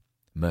 Ospina,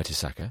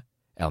 Mertesacker,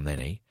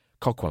 Elneny,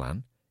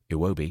 Coquelin,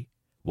 Iwobi,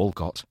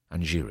 Walcott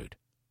and Giroud.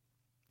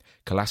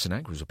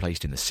 Kolasinac was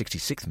replaced in the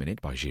 66th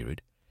minute by Giroud.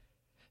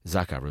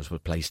 Xhaka was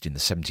replaced in the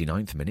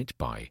 79th minute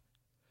by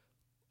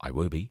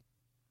Iwobi.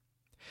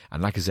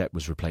 And Lacazette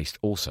was replaced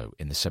also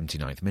in the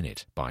 79th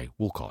minute by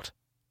Walcott.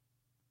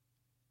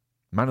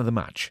 Man of the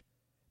match,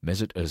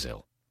 Mesut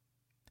Özil.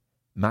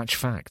 Match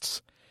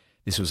facts.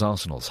 This was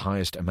Arsenal's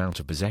highest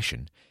amount of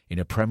possession in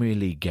a Premier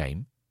League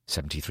game,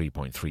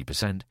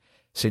 73.3%,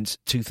 since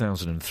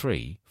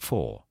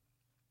 2003-04.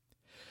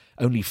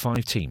 Only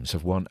 5 teams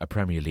have won a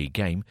Premier League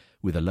game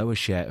with a lower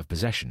share of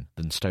possession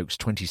than Stoke's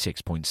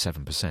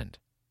 26.7%.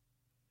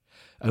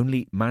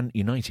 Only Man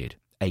United,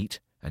 8,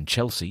 and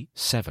Chelsea,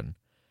 7,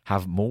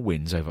 have more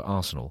wins over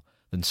Arsenal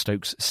than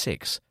Stoke's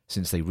 6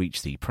 since they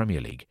reached the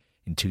Premier League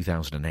in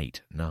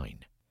 2008-09.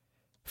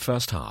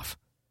 First half.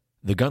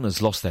 The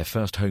Gunners lost their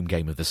first home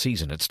game of the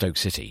season at Stoke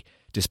City,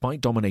 despite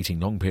dominating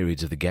long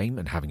periods of the game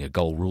and having a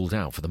goal ruled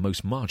out for the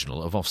most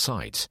marginal of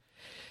offsides.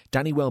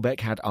 Danny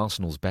Welbeck had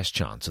Arsenal's best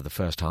chance of the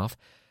first half,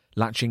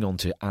 latching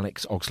onto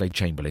Alex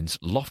Oxlade-Chamberlain's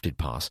lofted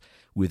pass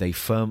with a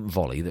firm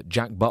volley that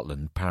Jack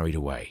Butland parried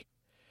away.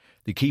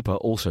 The keeper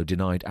also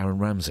denied Aaron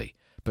Ramsey,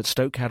 but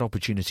Stoke had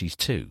opportunities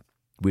too,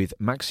 with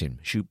Maxim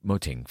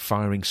Choupo-Moting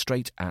firing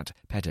straight at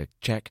Petr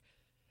Cech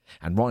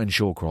and Ryan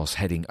Shawcross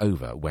heading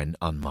over when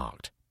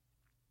unmarked.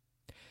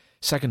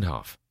 Second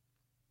half.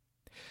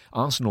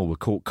 Arsenal were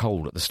caught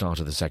cold at the start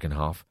of the second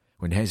half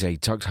when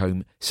Heze tucked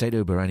home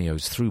Saido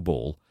Barranio's through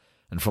ball,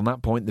 and from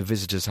that point the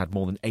visitors had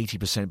more than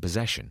 80%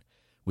 possession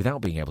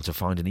without being able to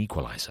find an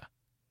equaliser.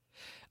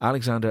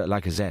 Alexander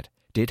Lacazette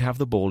did have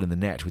the ball in the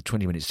net with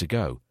 20 minutes to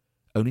go,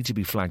 only to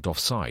be flagged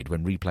offside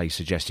when replay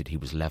suggested he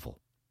was level.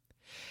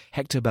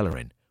 Hector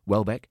Bellerin,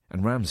 Welbeck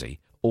and Ramsey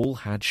all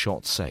had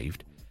shots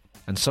saved,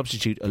 and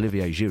substitute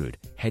Olivier Giroud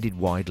headed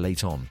wide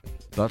late on,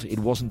 but it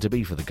wasn't to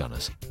be for the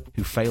Gunners,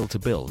 who failed to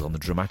build on the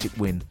dramatic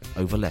win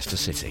over Leicester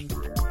City.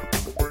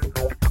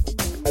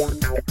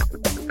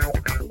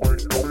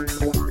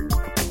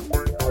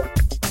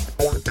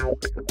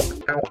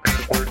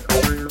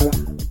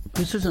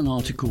 This is an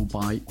article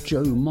by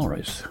Joe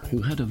Morris,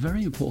 who had a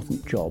very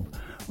important job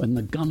when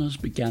the Gunners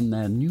began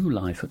their new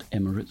life at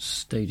Emirates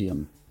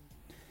Stadium.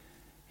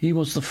 He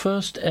was the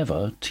first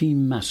ever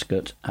team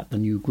mascot at the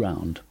new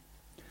ground.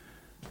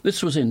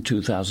 This was in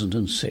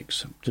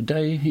 2006.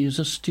 Today he is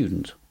a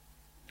student,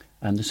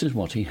 and this is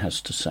what he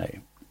has to say.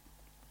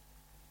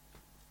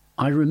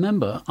 I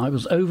remember I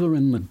was over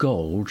in the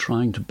goal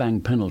trying to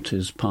bang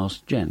penalties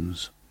past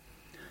Jens.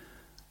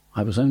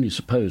 I was only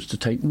supposed to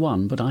take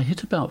 1, but I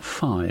hit about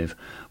 5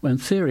 when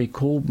Theory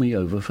called me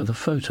over for the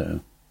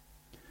photo.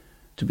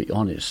 To be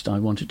honest, I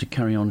wanted to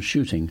carry on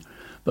shooting,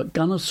 but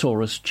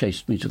Gunnosaurus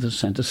chased me to the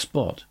centre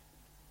spot.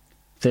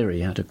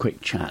 Theory had a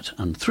quick chat,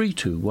 and 3,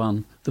 2,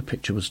 1, the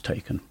picture was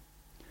taken.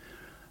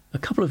 A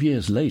couple of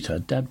years later,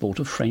 Dad bought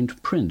a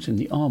framed print in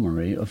the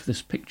armoury of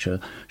this picture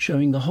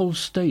showing the whole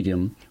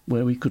stadium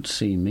where we could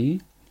see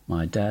me,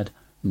 my dad,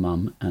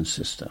 mum and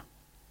sister.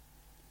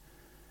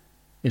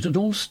 It had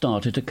all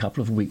started a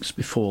couple of weeks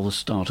before the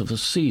start of the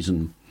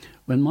season,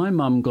 when my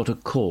mum got a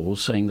call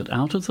saying that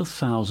out of the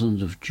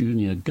thousands of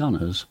junior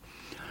Gunners,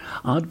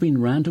 I'd been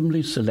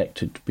randomly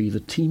selected to be the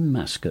team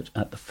mascot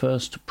at the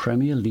first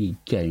Premier League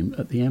game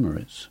at the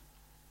Emirates.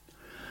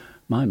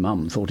 My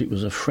mum thought it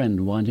was a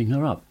friend winding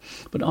her up,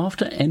 but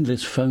after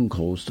endless phone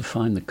calls to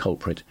find the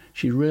culprit,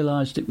 she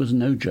realised it was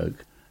no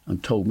joke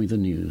and told me the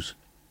news.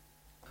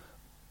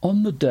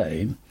 On the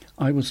day,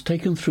 I was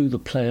taken through the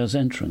players'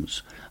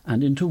 entrance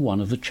and into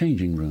one of the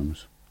changing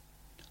rooms.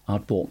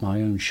 I'd bought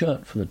my own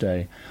shirt for the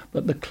day,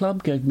 but the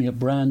club gave me a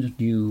brand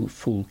new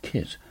full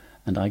kit,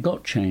 and I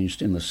got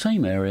changed in the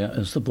same area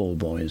as the ball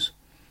boys.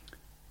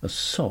 The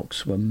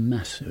socks were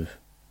massive.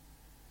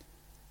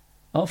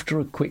 After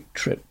a quick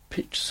trip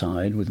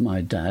pitch-side with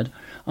my dad,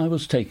 I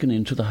was taken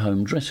into the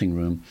home dressing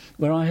room,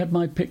 where I had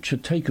my picture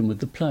taken with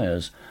the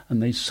players,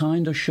 and they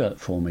signed a shirt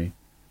for me.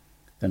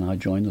 Then I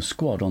joined the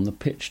squad on the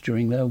pitch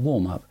during their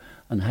warm-up,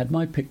 and had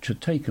my picture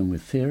taken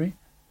with Theory,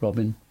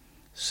 Robin,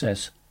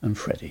 Cess and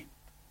Freddie.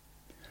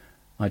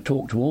 I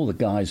talked to all the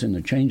guys in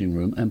the changing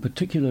room and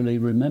particularly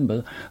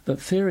remember that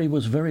Theory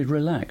was very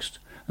relaxed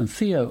and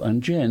Theo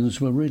and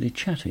Jens were really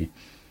chatty.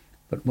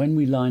 But when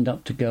we lined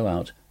up to go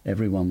out,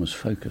 everyone was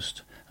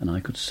focused and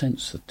I could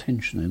sense the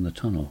tension in the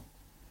tunnel.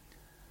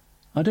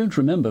 I don't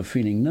remember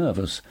feeling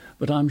nervous,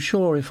 but I'm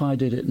sure if I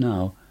did it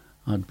now,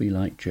 I'd be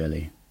like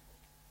jelly.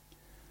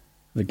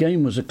 The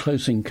game was a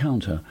close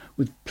encounter,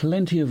 with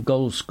plenty of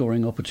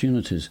goal-scoring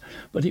opportunities,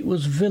 but it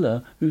was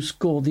Villa who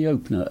scored the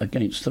opener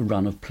against the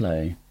run of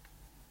play.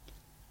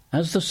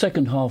 As the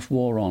second half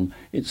wore on,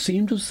 it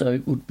seemed as though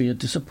it would be a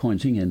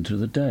disappointing end to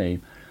the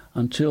day,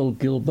 until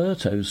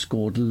Gilberto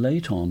scored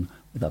late on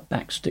with a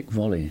backstick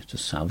volley to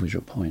salvage a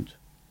point.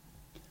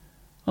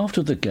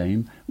 After the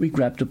game, we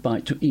grabbed a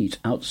bite to eat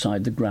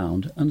outside the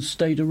ground and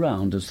stayed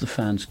around as the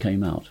fans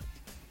came out.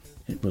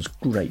 It was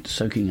great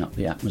soaking up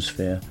the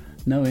atmosphere,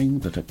 knowing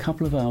that a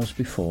couple of hours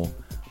before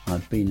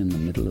I'd been in the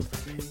middle of the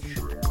pitch.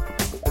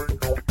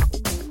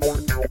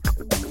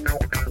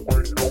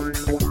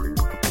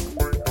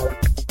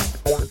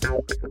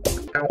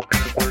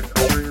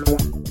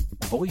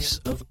 Voice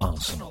of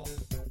Arsenal.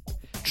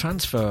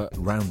 Transfer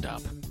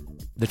Roundup.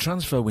 The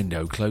transfer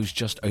window closed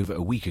just over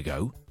a week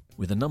ago,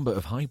 with a number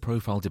of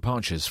high-profile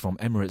departures from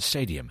Emirates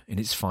Stadium in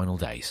its final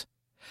days.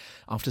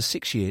 After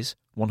 6 years,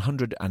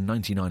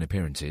 199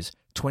 appearances,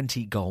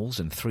 20 goals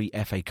and 3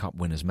 FA Cup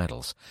winners'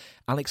 medals,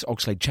 Alex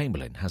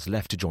Oxlade-Chamberlain has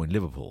left to join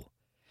Liverpool.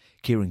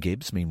 Kieran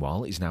Gibbs,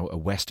 meanwhile, is now a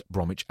West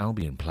Bromwich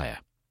Albion player.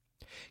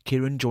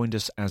 Kieran joined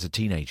us as a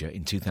teenager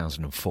in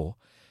 2004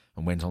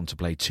 and went on to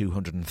play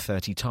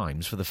 230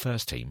 times for the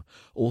first team,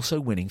 also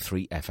winning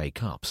 3 FA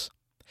Cups.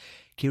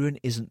 Kieran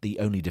isn't the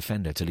only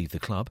defender to leave the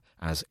club,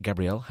 as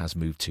Gabriel has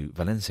moved to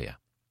Valencia.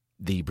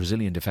 The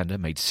Brazilian defender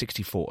made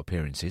 64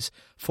 appearances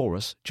for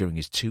us during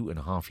his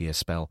 2.5-year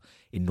spell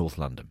in North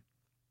London.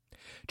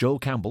 Joel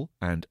Campbell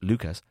and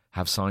Lucas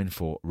have signed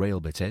for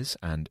Real Betis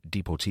and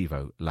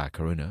Deportivo La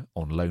Coruña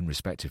on loan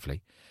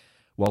respectively,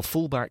 while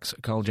fullbacks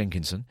Carl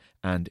Jenkinson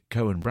and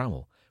Cohen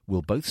Bramwell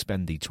will both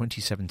spend the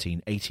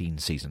 2017-18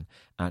 season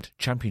at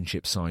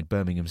Championship side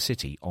Birmingham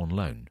City on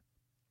loan.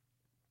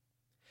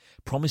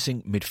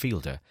 Promising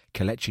midfielder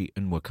Kelechi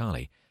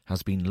Nwakali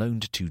has been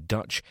loaned to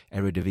Dutch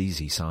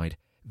Eredivisie side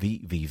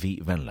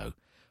VVV Venlo,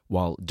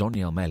 while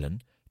Doniel Malen,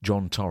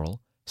 John Torrell,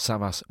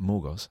 Savas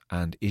Morgos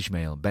and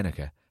Ismail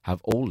Beneke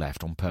have all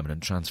left on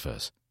permanent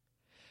transfers.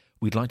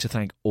 We'd like to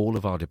thank all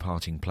of our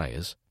departing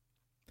players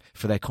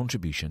for their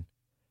contribution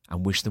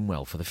and wish them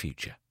well for the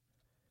future.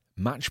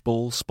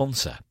 Matchball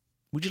sponsor.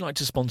 Would you like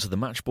to sponsor the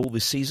Matchball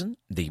this season?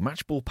 The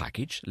Matchball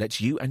package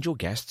lets you and your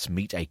guests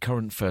meet a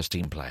current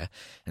first-team player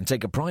and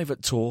take a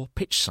private tour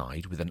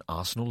pitch-side with an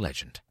Arsenal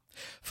legend.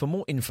 For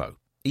more info,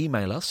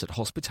 email us at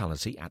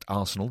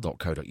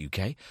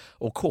hospitality@arsenal.co.uk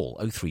or call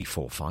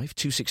 0345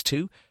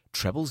 262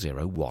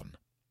 0001.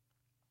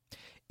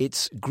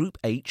 It's Group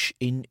H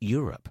in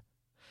Europe.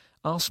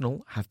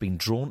 Arsenal have been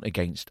drawn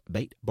against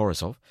Bate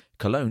Borisov,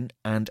 Cologne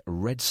and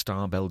Red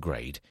Star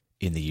Belgrade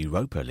in the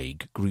Europa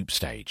League group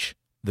stage.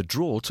 The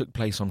draw took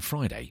place on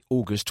Friday,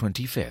 August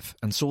 25th,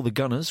 and saw the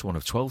Gunners, one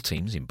of 12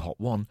 teams in Pot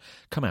 1,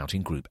 come out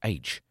in Group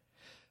H.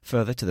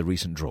 Further to the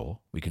recent draw,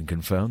 we can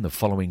confirm the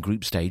following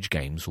group stage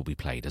games will be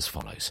played as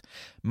follows.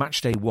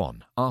 Matchday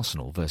 1,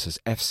 Arsenal vs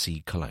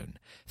FC Cologne,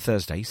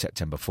 Thursday,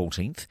 September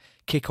 14th,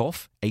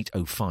 kick-off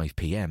 8:05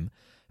 p.m,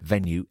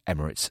 venue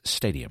Emirates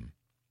Stadium.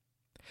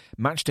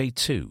 Matchday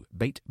 2,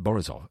 Bate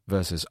Borisov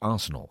vs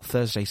Arsenal,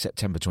 Thursday,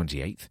 September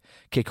 28th,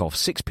 kick-off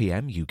 6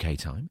 p.m. UK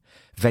time,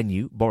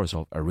 venue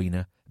Borisov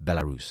Arena,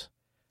 Belarus.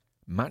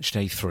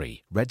 Matchday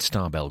 3, Red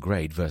Star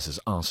Belgrade vs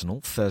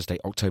Arsenal, Thursday,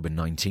 October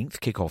 19th,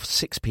 kick-off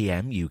 6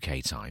 p.m.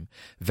 UK time,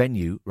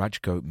 venue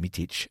Rajko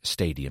Mitic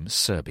Stadium,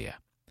 Serbia.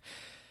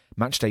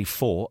 Matchday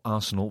 4,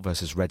 Arsenal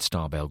vs Red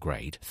Star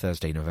Belgrade,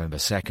 Thursday, November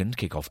 2nd,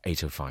 kick-off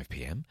 8:05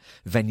 p.m,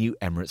 venue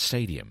Emirates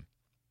Stadium.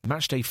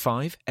 Matchday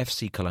 5,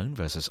 FC Cologne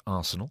vs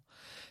Arsenal,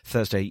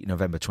 Thursday,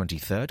 November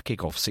 23rd,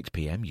 kick-off 6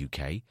 p.m.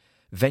 UK,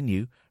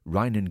 venue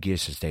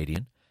Rhein-Gierse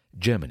Stadium,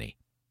 Germany.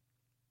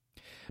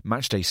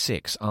 Matchday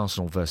 6,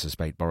 Arsenal vs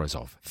Bate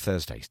Borisov,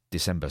 Thursday,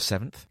 December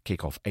 7th,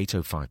 kick-off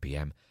 8:05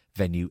 p.m,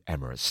 venue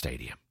Emirates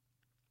Stadium.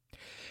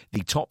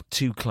 The top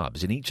 2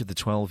 clubs in each of the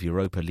 12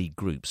 Europa League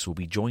groups will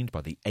be joined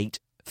by the 8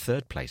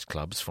 third-place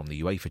clubs from the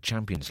UEFA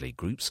Champions League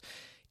groups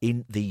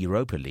in the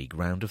Europa League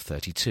round of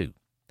 32.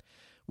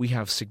 We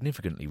have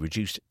significantly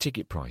reduced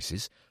ticket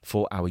prices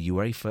for our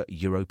UEFA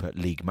Europa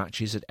League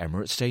matches at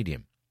Emirates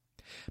Stadium.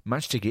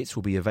 Match tickets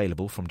will be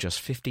available from just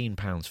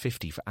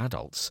 £15.50 for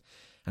adults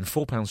and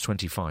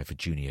 £4.25 for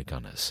junior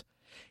gunners.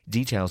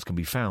 Details can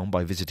be found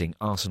by visiting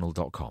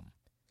arsenal.com.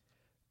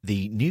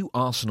 The new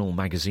Arsenal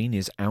magazine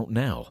is out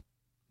now.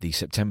 The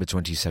September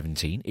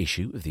 2017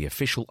 issue of the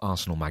official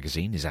Arsenal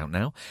magazine is out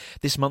now.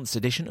 This month's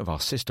edition of our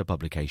sister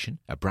publication,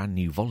 a brand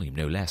new volume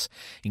no less,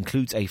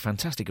 includes a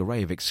fantastic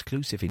array of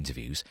exclusive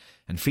interviews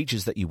and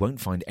features that you won't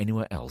find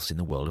anywhere else in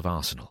the world of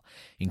Arsenal,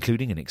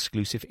 including an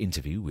exclusive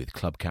interview with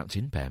club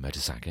captain Per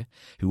Mertesacker,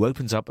 who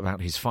opens up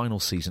about his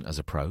final season as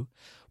a pro,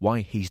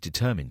 why he's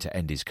determined to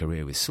end his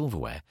career with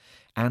silverware,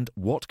 and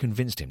what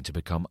convinced him to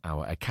become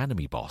our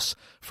academy boss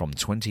from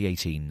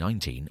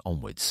 2018-19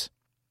 onwards.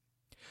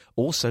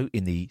 Also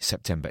in the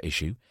September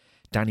issue,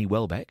 Danny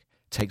Welbeck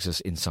takes us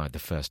inside the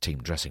first team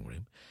dressing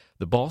room,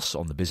 the boss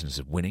on the business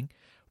of winning,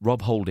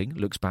 Rob Holding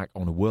looks back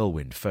on a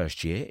whirlwind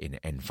first year in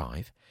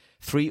N5,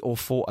 3 or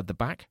 4 at the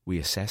back we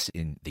assess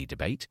in the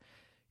debate,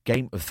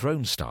 Game of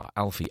Thrones star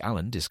Alfie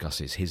Allen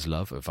discusses his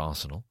love of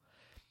Arsenal,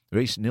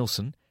 Reece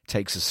Nilsson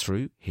takes us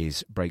through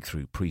his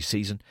breakthrough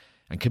pre-season,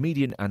 and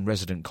comedian and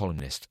resident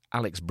columnist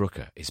Alex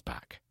Brooker is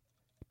back.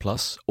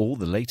 Plus, all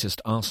the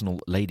latest Arsenal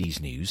ladies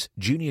news,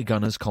 junior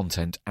gunners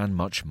content and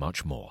much,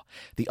 much more.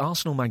 The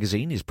Arsenal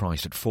magazine is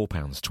priced at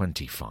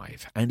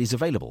 £4.25 and is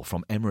available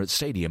from Emirates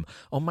Stadium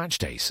on match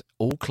days,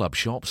 all club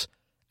shops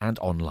and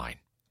online.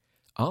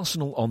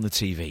 Arsenal on the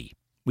TV.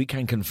 We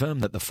can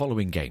confirm that the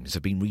following games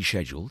have been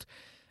rescheduled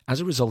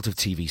as a result of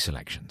TV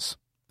selections.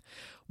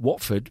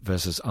 Watford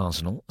vs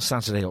Arsenal,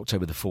 Saturday,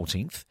 October the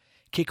 14th.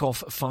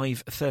 Kick-off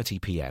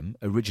 5:30 p.m,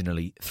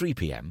 originally 3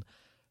 p.m,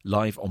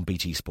 live on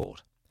BT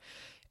Sport.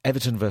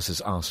 Everton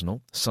vs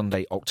Arsenal,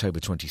 Sunday, October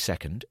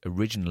 22nd,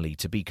 originally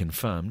to be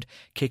confirmed,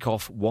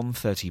 kick-off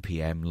 1:30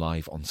 p.m,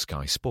 live on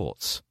Sky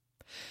Sports.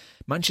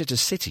 Manchester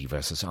City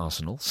vs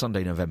Arsenal,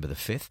 Sunday, November the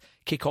 5th,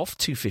 kick-off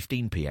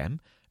 2:15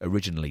 p.m,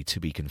 originally to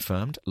be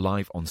confirmed,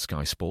 live on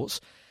Sky Sports.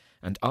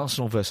 And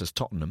Arsenal vs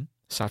Tottenham,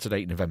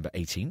 Saturday, November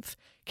 18th,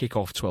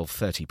 kick-off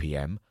 12:30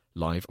 p.m,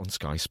 live on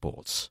Sky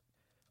Sports.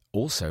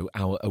 Also,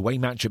 our away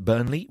match at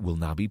Burnley will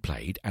now be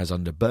played as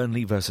under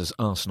Burnley versus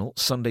Arsenal,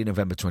 Sunday,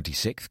 November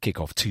 26th,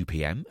 kick-off 2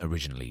 p.m,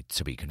 originally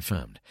to be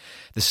confirmed.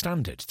 The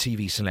standard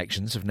TV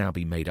selections have now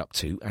been made up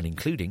to and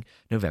including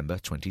November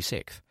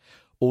 26th.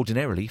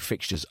 Ordinarily,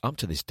 fixtures up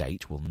to this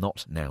date will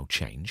not now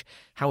change.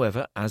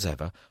 However, as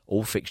ever,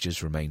 all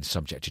fixtures remain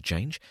subject to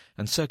change,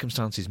 and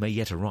circumstances may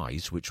yet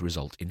arise which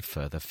result in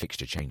further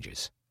fixture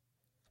changes.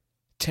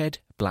 Ted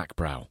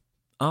Blackbrow.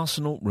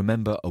 Arsenal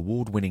remember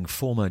award-winning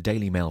former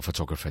Daily Mail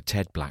photographer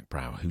Ted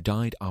Blackbrow, who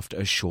died after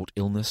a short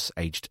illness,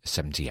 aged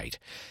 78.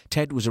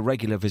 Ted was a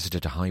regular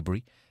visitor to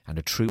Highbury and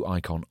a true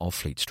icon of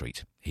Fleet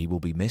Street. He will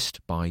be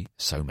missed by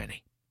so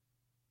many.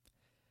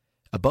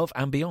 Above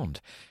and beyond.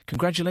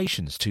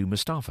 Congratulations to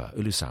Mustafa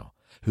Ulusau,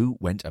 who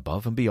went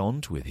above and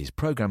beyond with his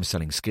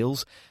programme-selling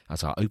skills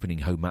at our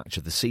opening home match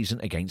of the season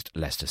against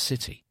Leicester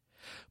City.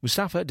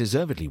 Mustafa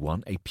deservedly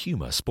won a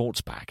Puma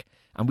sports bag,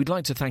 and we'd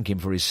like to thank him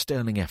for his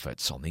sterling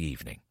efforts on the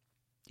evening.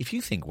 If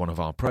you think one of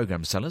our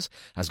programme sellers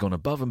has gone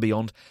above and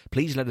beyond,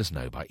 please let us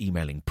know by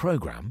emailing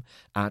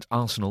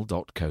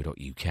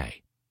programme@arsenal.co.uk.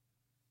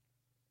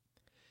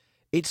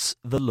 It's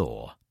the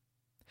law.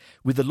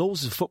 With the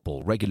laws of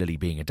football regularly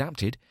being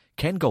adapted,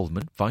 Ken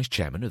Goldman,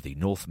 Vice-Chairman of the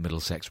North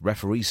Middlesex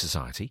Referees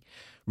Society,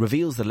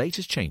 reveals the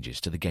latest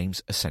changes to the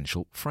game's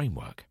essential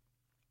framework.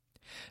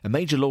 A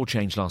major law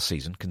change last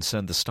season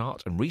concerned the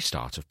start and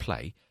restart of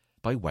play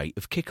by way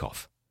of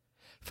kick-off.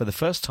 For the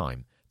first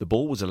time, the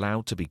ball was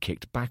allowed to be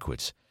kicked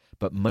backwards,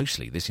 but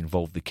mostly this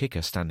involved the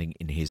kicker standing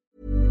in his...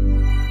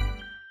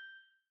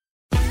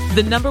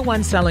 The number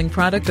one selling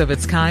product of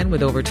its kind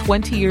with over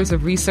 20 years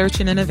of research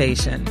and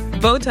innovation.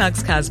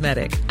 Botox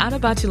Cosmetic, out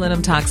of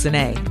botulinum toxin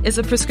A, is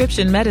a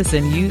prescription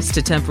medicine used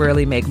to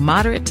temporarily make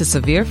moderate to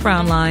severe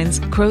frown lines,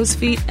 crow's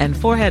feet, and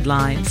forehead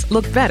lines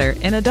look better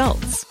in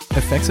adults.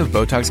 Effects of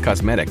Botox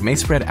Cosmetic may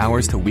spread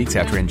hours to weeks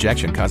after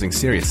injection, causing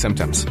serious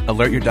symptoms.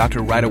 Alert your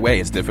doctor right away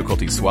as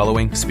difficulty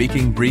swallowing,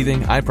 speaking,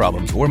 breathing, eye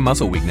problems, or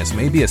muscle weakness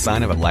may be a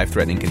sign of a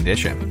life-threatening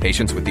condition.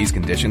 Patients with these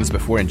conditions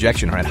before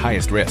injection are at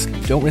highest risk.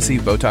 Don't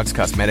receive Botox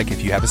Cosmetic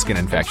if you have a skin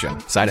infection.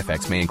 Side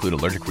effects may include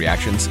allergic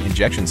reactions,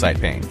 injection site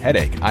pain,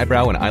 headache,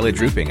 eyebrow and eyelid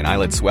drooping, and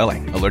eyelid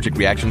swelling. Allergic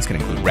reactions can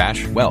include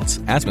rash,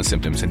 welts, asthma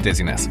symptoms, and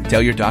dizziness.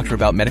 Tell your doctor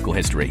about medical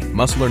history,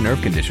 muscle or nerve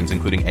conditions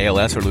including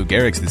ALS or Lou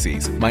Gehrig's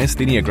disease,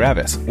 myasthenia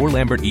gravis, or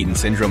Lambert-Eaton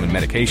syndrome and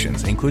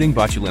medications, including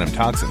botulinum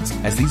toxins,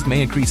 as these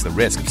may increase the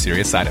risk of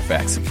serious side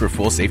effects. For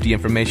full safety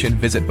information,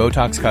 visit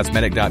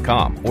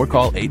BotoxCosmetic.com or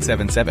call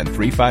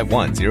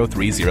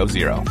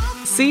 877-351-0300.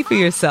 See for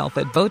yourself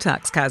at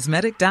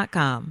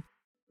BotoxCosmetic.com.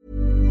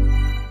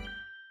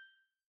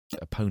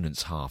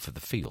 Opponent's half of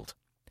the field.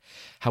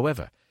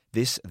 However,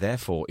 this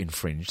therefore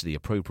infringed the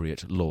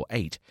appropriate Law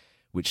 8,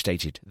 which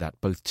stated that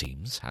both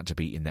teams had to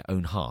be in their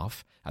own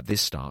half at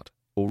this start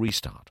or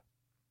restart.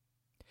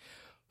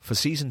 For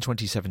season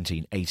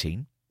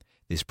 2017-18,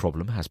 this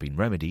problem has been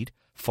remedied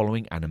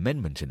following an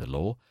amendment in the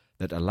law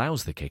that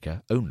allows the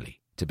kicker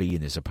only to be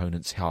in his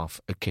opponent's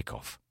half at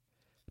kick-off.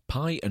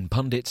 Pie and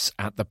Pundits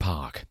at the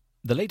Park.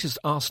 The latest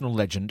Arsenal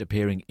legend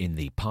appearing in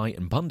the Pie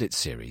and Pundits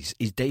series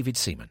is David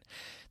Seaman.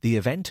 The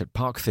event at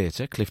Park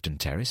Theatre, Clifton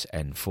Terrace,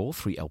 N4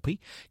 3LP,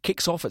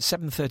 kicks off at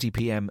 7:30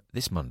 p.m.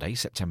 this Monday,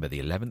 September the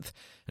 11th,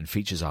 and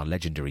features our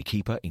legendary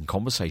keeper in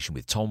conversation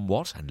with Tom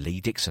Watt and Lee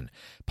Dixon,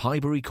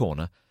 Piebury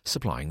Corner,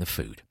 supplying the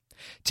food.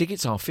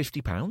 Tickets are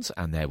 £50,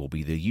 and there will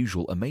be the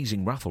usual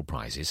amazing raffle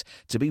prizes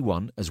to be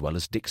won, as well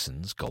as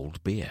Dixon's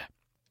Gold Beer.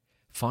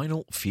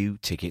 Final few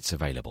tickets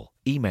available.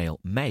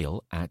 Email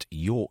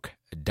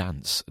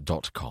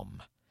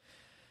mail@yorkdance.com.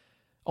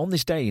 On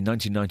this day in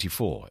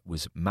 1994, it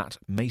was Matt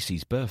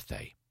Macy's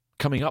birthday.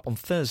 Coming up on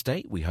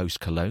Thursday, we host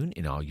Cologne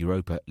in our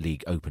Europa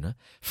League opener.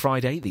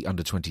 Friday, the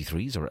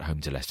under-23s are at home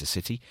to Leicester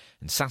City.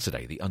 And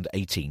Saturday, the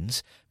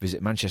under-18s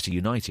visit Manchester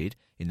United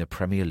in the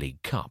Premier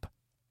League Cup.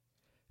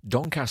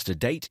 Doncaster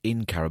date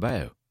in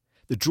Carabao.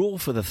 The draw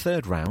for the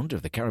third round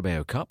of the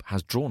Carabao Cup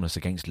has drawn us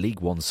against League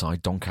One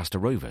side Doncaster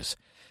Rovers.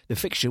 The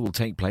fixture will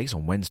take place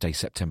on Wednesday,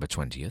 September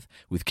 20th,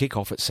 with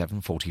kick-off at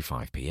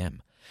 7:45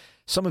 p.m.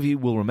 Some of you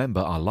will remember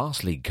our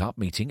last League Cup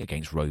meeting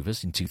against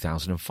Rovers in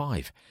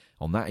 2005.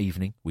 On that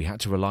evening, we had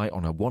to rely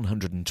on a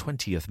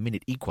 120th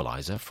minute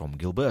equaliser from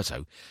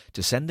Gilberto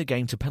to send the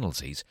game to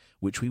penalties,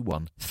 which we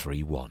won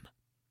 3-1.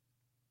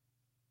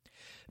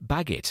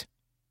 Bag it.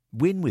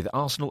 Win with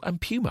Arsenal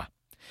and Puma.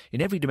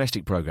 In every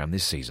domestic programme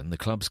this season, the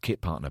club's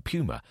kit partner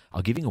Puma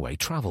are giving away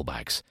travel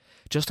bags.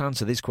 Just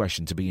answer this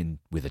question to be in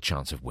with a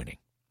chance of winning.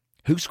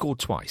 Who scored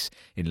twice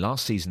in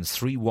last season's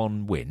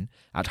 3-1 win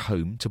at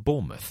home to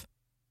Bournemouth?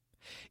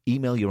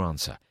 Email your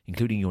answer,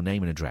 including your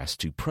name and address,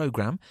 to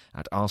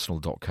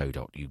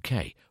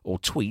programme@arsenal.co.uk or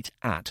tweet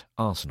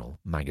 @Arsenal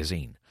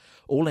Magazine.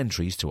 All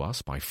entries to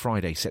us by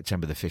Friday,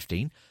 September the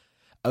 15th.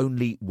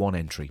 Only one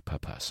entry per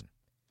person.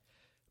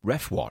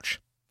 Ref Watch.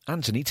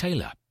 Anthony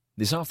Taylor.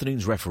 This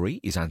afternoon's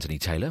referee is Anthony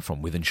Taylor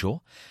from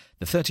Wythenshawe.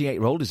 The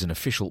 38-year-old is an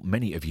official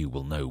many of you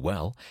will know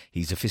well.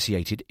 He's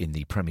officiated in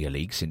the Premier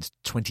League since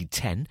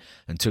 2010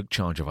 and took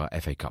charge of our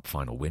FA Cup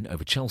final win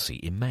over Chelsea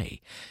in May.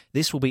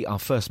 This will be our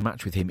first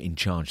match with him in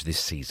charge this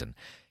season.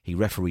 He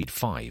refereed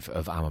 5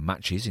 of our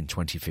matches in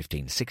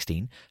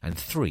 2015-16 and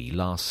 3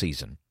 last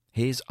season.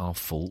 Here's our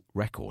full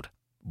record.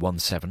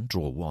 1-7,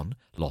 draw 1,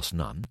 lost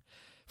none.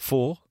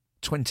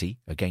 4-20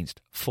 against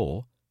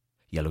 4,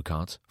 yellow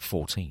cards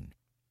 14.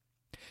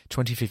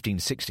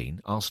 2015-16,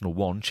 Arsenal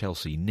 1,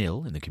 Chelsea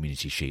 0 in the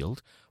Community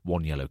Shield,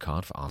 1 yellow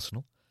card for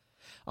Arsenal.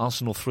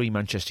 Arsenal 3,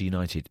 Manchester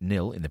United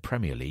 0 in the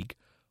Premier League,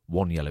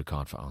 1 yellow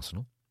card for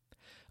Arsenal.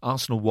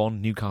 Arsenal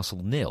 1,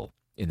 Newcastle 0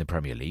 in the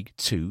Premier League,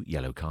 2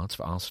 yellow cards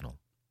for Arsenal.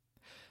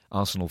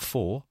 Arsenal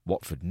 4,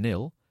 Watford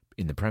 0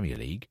 in the Premier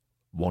League,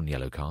 1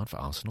 yellow card for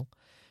Arsenal.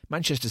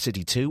 Manchester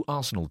City 2,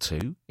 Arsenal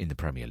 2 in the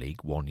Premier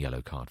League, 1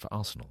 yellow card for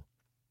Arsenal.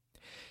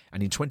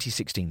 And in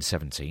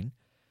 2016-17,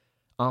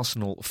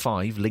 Arsenal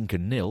 5,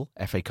 Lincoln 0,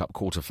 FA Cup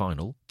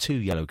quarter-final, 2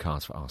 yellow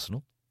cards for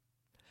Arsenal.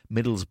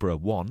 Middlesbrough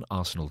 1,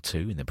 Arsenal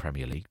 2 in the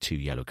Premier League, 2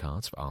 yellow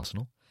cards for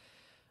Arsenal.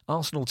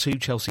 Arsenal 2,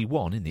 Chelsea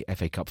 1 in the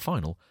FA Cup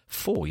final,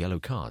 4 yellow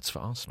cards for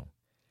Arsenal.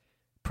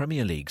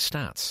 Premier League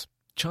stats.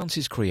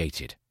 Chances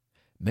created.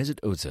 Mesut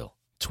Ozil,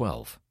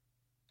 12.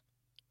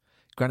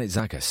 Granit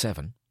Xhaka,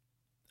 7.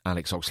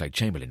 Alex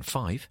Oxlade-Chamberlain,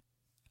 5.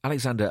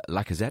 Alexander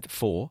Lacazette,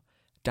 4.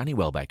 Danny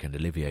Welbeck and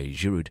Olivier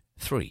Giroud,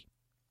 3.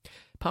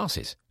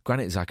 Passes.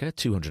 Granit Xhaka,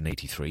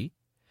 283.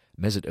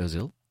 Mesut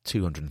Ozil,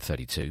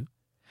 232.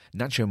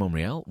 Nacho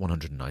Monreal,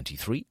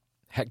 193.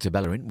 Hector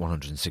Bellerin,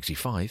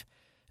 165.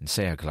 And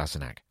Sead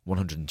Kolasinac,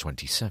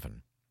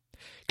 127.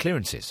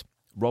 Clearances.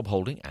 Rob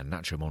Holding and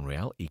Nacho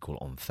Monreal equal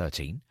on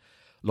 13.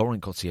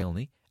 Laurent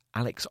Koscielny,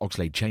 Alex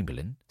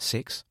Oxlade-Chamberlain,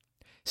 6.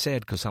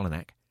 Sead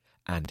Kolasinac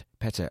and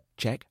Petr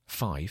Cech,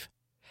 5.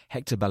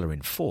 Hector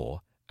Bellerin,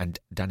 4. And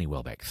Danny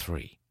Welbeck,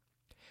 3.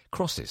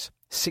 Crosses.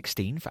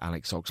 16 for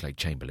Alex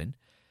Oxlade-Chamberlain.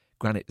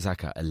 Granit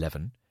Xhaka,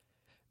 11.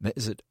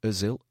 Mesut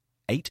Ozil,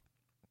 8.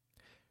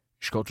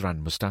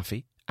 Shkodran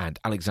Mustafi and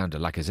Alexander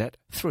Lacazette,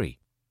 3.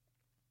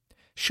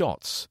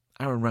 Shots.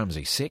 Aaron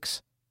Ramsey,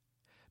 6.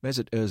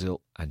 Mesut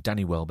Ozil and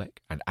Danny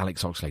Welbeck and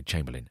Alex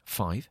Oxlade-Chamberlain,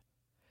 5.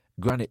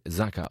 Granit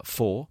Xhaka,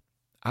 4.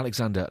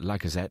 Alexander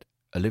Lacazette,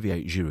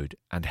 Olivier Giroud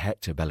and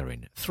Hector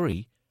Bellerin,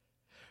 3.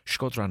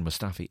 Shkodran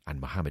Mustafi and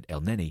Mohamed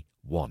Elneny,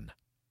 1.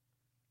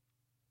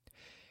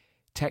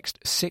 Text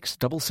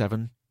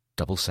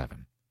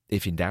 67777.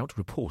 If in doubt,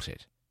 report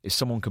it. If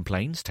someone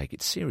complains, take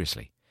it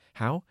seriously.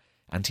 How?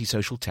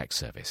 Antisocial Text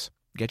Service.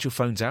 Get your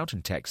phones out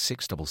and text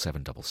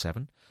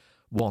 67777.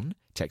 1.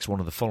 Text one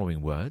of the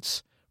following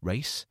words: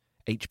 race,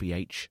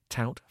 HBH,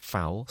 tout,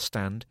 foul,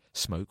 stand,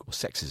 smoke or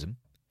sexism.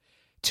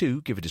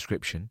 2. Give a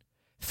description.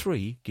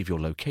 3. Give your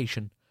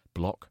location,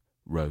 block,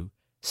 row,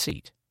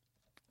 seat.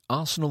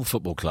 Arsenal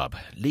Football Club.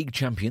 League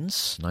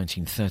champions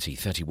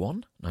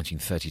 1930-31,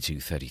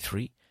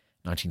 1932-33,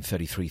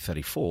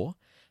 1933-34,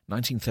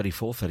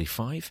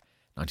 1934-35,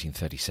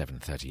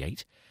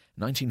 1937-38,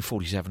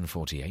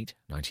 1947-48,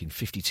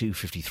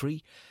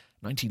 1952-53,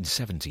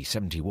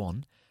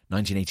 1970-71,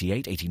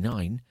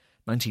 1988-89,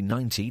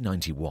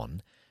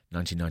 1990-91,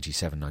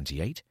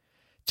 1997-98,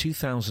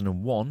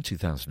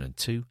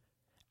 2001-2002,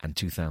 and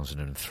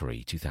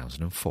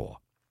 2003-2004.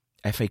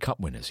 FA Cup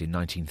winners in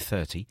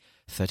 1930,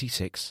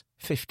 36,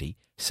 50,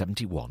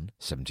 71,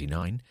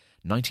 79,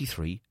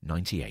 93,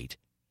 98,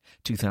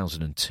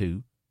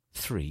 2002,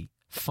 3,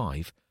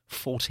 5,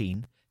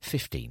 14,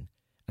 15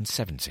 and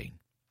 17.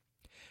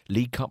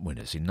 League Cup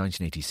winners in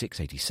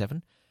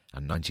 1986-87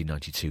 and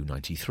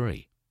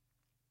 1992-93.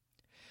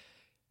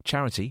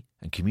 Charity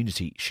and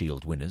Community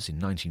Shield winners in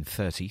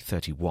 1930,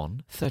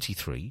 31,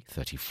 33,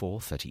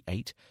 34,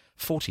 38,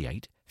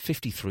 48,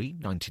 53,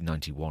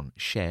 1991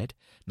 shared,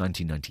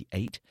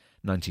 1998,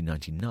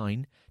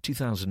 1999,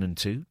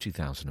 2002,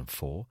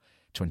 2004,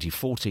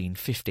 2014,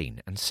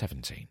 15 and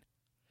 17.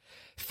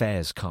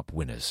 Fairs Cup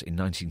winners in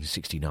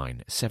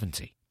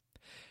 1969-70.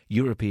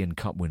 European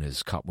Cup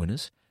winners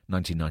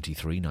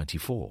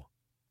 1993-94.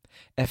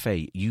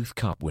 FA Youth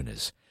Cup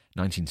winners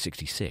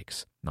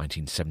 1966,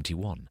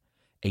 1971,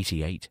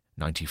 88,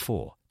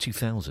 94,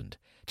 2000,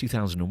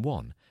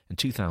 2001 and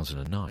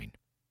 2009.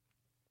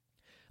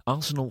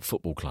 Arsenal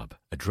Football Club.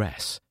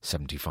 Address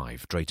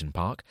 75 Drayton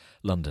Park,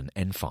 London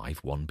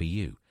N5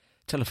 1BU.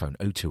 Telephone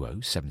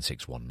 020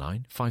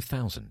 7619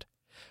 5000.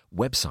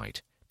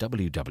 Website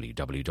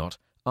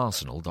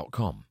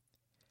www.arsenal.com.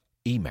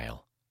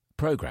 Email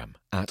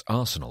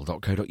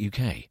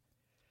programme@arsenal.co.uk.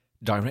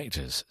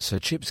 Directors Sir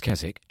Chips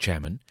Keswick,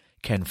 Chairman,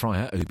 Ken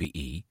Fryer,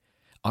 OBE,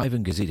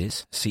 Ivan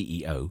Gazidis,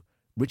 CEO,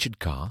 Richard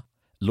Carr,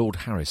 Lord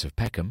Harris of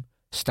Peckham,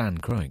 Stan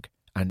Kroenk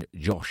and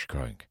Josh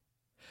Kroenk.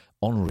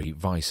 Honorary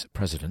Vice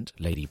President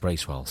Lady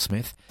Bracewell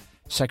Smith,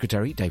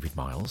 Secretary David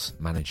Miles,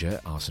 Manager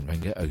Arsene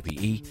Wenger,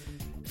 OBE,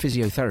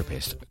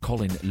 Physiotherapist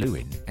Colin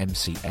Lewin,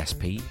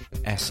 MCSP,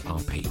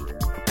 SRP.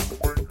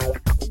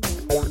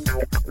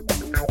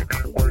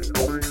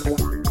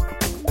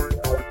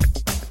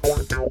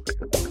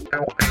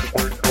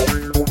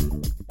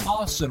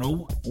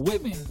 Arsenal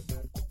women.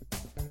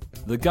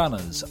 The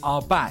Gunners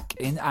are back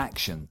in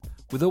action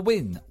with a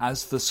win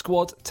as the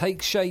squad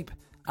takes shape,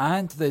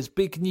 and there's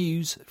big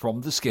news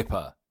from the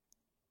skipper.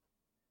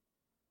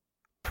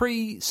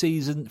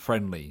 Pre-season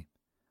friendly.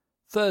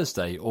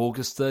 Thursday,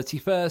 August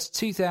 31st,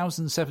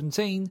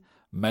 2017,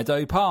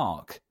 Meadow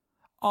Park.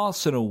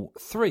 Arsenal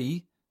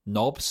 3,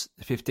 Nobbs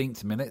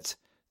 15th minute,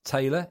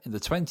 Taylor in the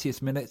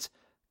 20th minute,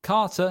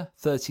 Carter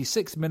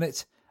 36th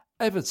minute,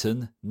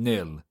 Everton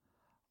 0.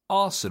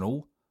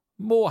 Arsenal,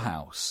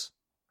 Morehouse.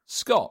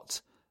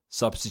 Scott,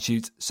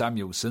 substitute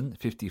Samuelson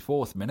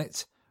 54th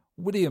minute,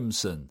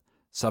 Williamson,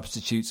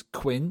 substitute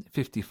Quinn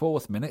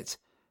 54th minute,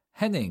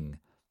 Henning,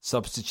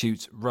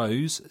 substitute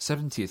Rose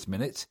 70th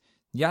minute,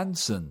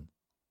 Janssen.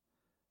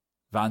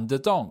 Van der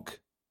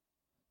Donk.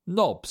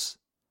 Nobbs,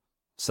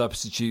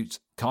 substitute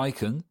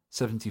Kaiken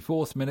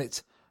 74th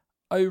minute,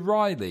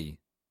 O'Reilly.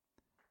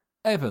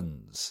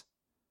 Evans.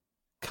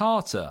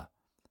 Carter,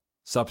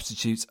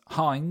 substitute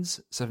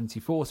Hines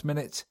 74th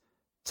minute,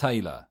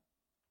 Taylor.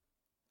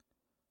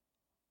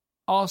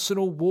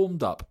 Arsenal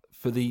warmed up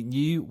for the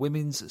new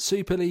Women's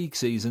Super League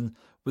season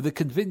with a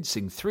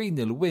convincing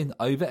 3-0 win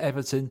over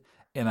Everton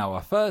in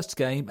our first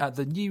game at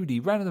the newly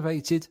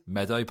renovated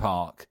Meadow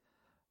Park.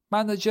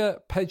 Manager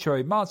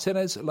Pedro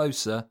Martinez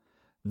Losa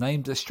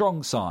named a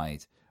strong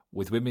side,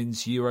 with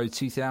Women's Euro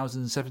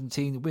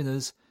 2017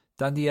 winners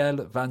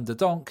Danielle van der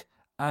Donk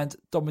and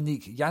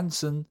Dominique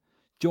Janssen,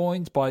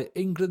 joined by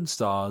England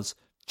stars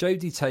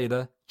Jodie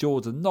Taylor,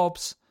 Jordan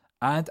Nobbs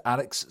and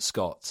Alex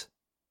Scott.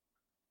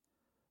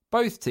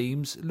 Both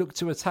teams looked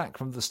to attack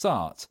from the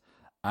start,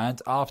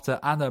 and after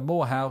Anna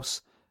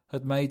Morehouse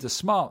had made a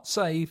smart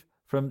save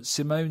from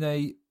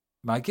Simone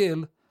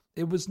McGill,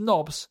 it was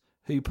Nobbs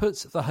who put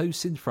the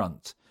hosts in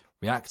front,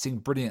 reacting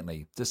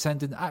brilliantly to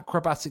send an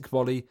acrobatic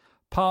volley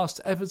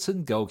past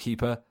Everton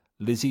goalkeeper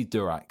Lizzie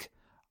Durack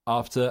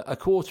after a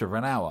quarter of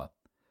an hour.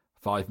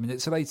 5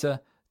 minutes later,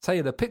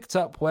 Taylor picked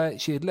up where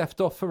she had left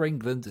off for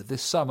England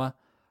this summer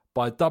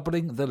by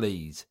doubling the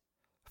lead,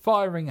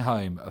 firing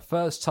home a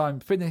first-time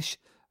finish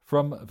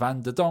from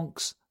Van der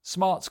Donk's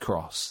smart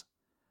cross.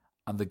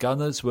 And the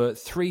Gunners were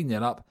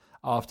 3-0 up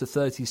after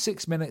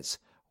 36 minutes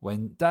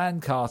when Dan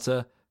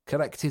Carter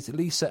collected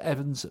Lisa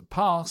Evans'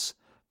 pass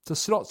to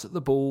slot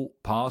the ball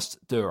past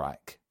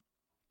Durack.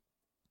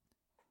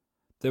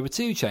 There were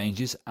 2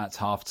 changes at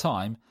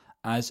half-time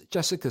as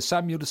Jessica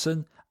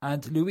Samuelson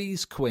and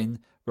Louise Quinn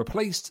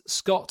replaced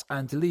Scott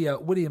and Leah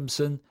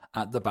Williamson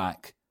at the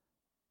back.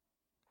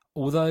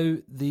 Although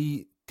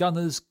the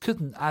Gunners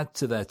couldn't add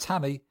to their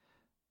tally,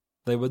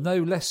 they were no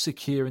less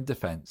secure in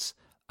defence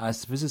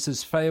as the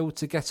visitors failed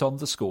to get on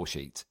the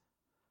scoresheet.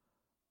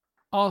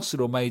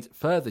 Arsenal made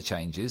further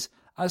changes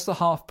as the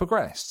half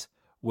progressed,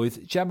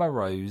 with Gemma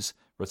Rose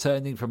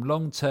returning from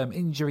long-term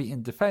injury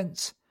in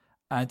defence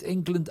and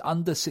England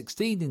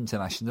under-16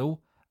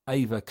 international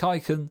Ava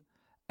Kaiken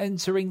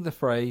entering the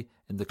fray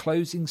in the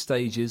closing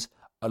stages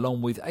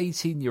along with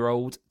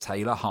 18-year-old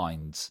Taylor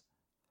Hines.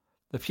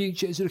 The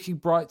future is looking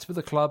bright for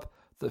the club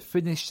that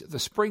finished the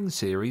spring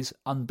series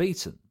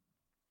unbeaten.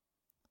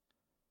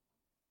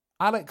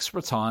 Alex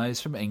retires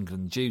from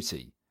England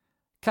duty.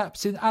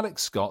 Captain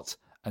Alex Scott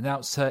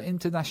announced her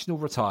international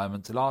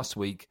retirement last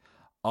week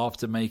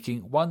after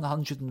making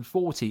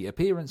 140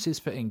 appearances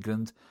for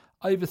England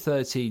over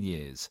 13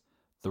 years.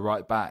 The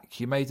right-back,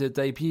 who made her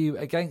debut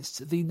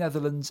against the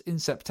Netherlands in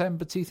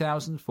September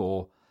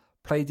 2004,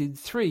 played in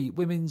 3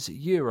 Women's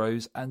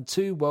Euros and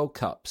 2 World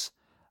Cups,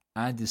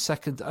 and is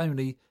second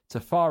only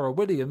to Farah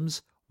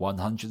Williams'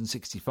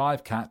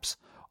 165 caps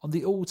on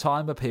the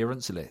all-time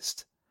appearance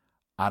list.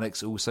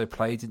 Alex also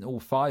played in all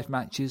 5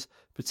 matches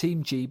for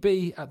Team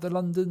GB at the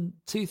London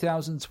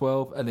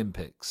 2012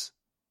 Olympics.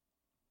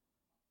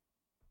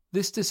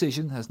 This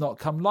decision has not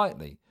come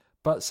lightly,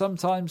 but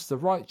sometimes the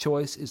right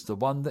choice is the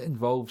one that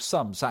involves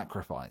some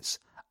sacrifice,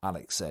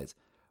 Alex said.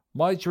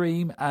 My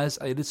dream as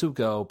a little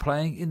girl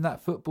playing in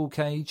that football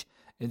cage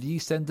in the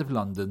East End of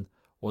London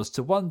was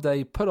to one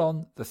day put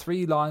on the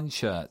 3-line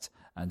shirt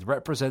and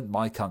represent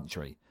my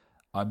country.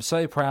 I'm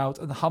so proud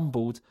and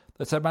humbled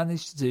that I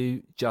managed to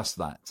do just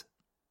that.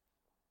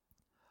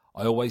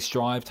 I always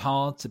strived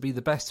hard to be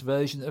the best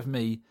version of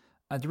me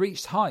and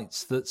reached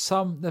heights that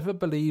some never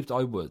believed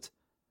I would.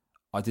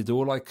 I did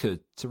all I could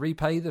to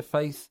repay the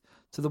faith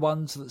to the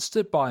ones that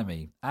stood by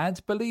me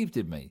and believed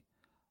in me.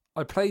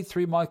 I played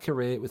through my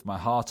career with my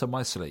heart on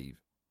my sleeve.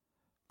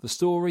 The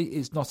story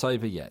is not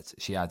over yet,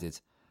 she added.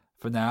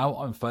 For now,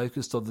 I'm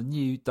focused on the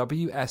new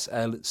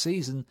WSL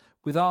season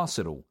with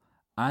Arsenal,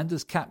 and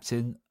as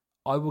captain,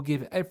 I will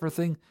give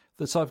everything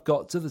that I've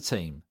got to the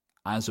team,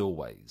 as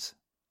always.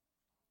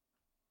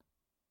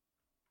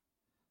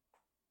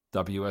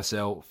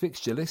 WSL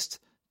fixture list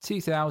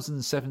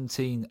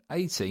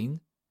 2017-18.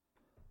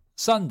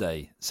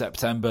 Sunday,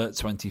 September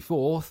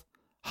 24th,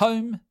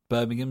 home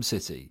Birmingham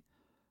City.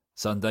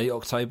 Sunday,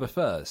 October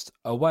 1st,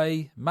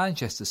 away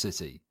Manchester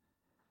City.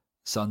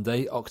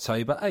 Sunday,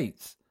 October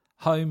 8th,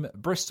 home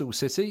Bristol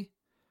City.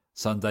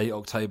 Sunday,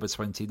 October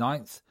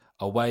 29th,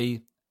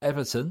 away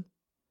Everton.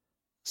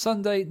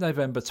 Sunday,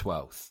 November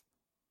 12th.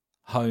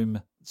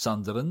 Home,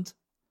 Sunderland.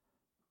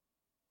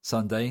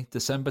 Sunday,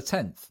 December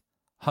 10th.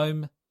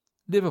 Home,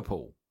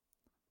 Liverpool.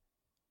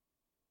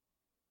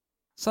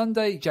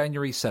 Sunday,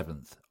 January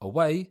 7th.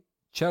 Away,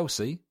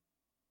 Chelsea.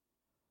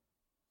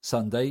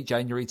 Sunday,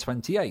 January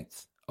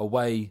 28th.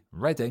 Away,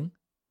 Reading.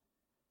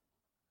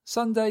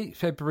 Sunday,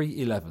 February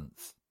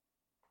 11th.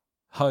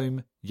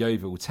 Home,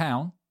 Yeovil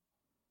Town.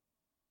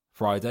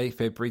 Friday,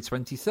 February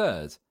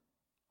 23rd.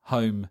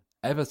 Home,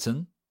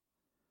 Everton.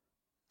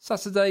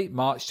 Saturday,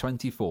 March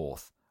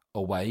 24th.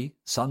 Away,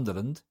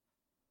 Sunderland.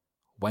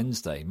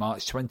 Wednesday,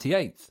 March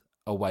 28th.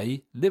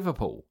 Away,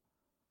 Liverpool.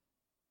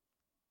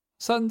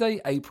 Sunday,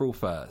 April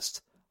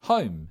 1st.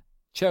 Home,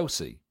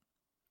 Chelsea.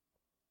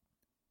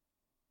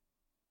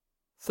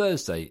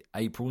 Thursday,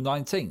 April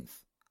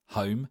 19th.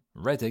 Home,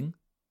 Reading.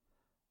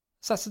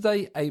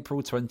 Saturday,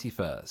 April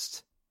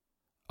 21st.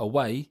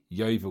 Away,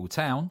 Yeovil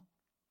Town.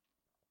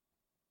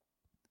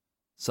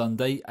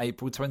 Sunday,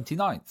 April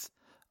 29th.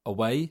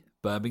 Away,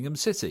 Birmingham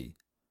City.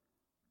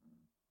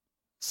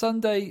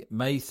 Sunday,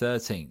 May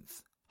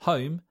 13th.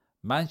 Home,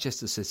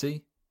 Manchester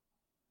City.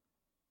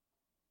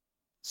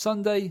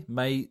 Sunday,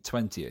 May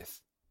 20th.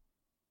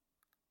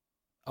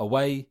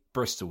 Away,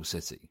 Bristol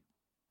City.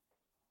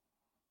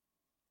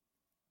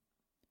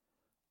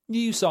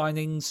 New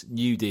signings,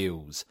 new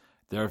deals.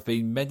 There have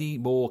been many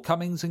more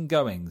comings and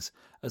goings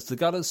as the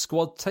Gunners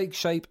squad takes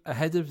shape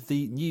ahead of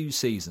the new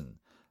season.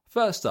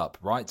 First up,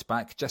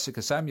 right-back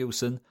Jessica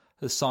Samuelsson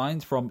has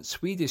signed from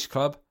Swedish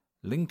club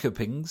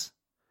Linköpings.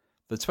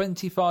 The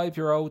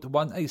 25-year-old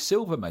won a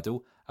silver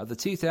medal at the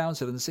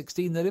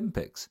 2016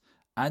 Olympics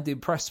and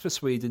impressed for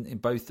Sweden in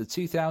both the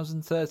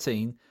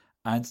 2013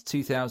 and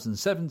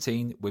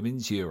 2017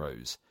 Women's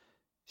Euros.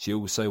 She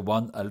also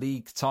won a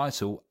league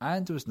title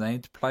and was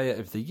named Player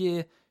of the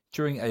Year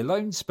during a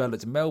loan spell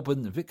at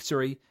Melbourne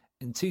Victory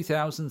in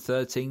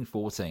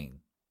 2013-14.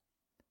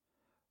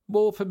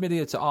 More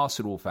familiar to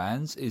Arsenal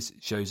fans is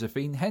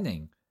Josephine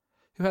Henning,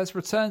 who has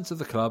returned to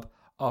the club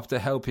after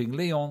helping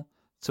Lyon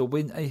to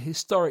win a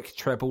historic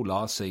treble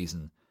last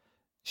season.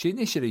 She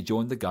initially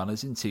joined the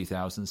Gunners in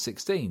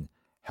 2016,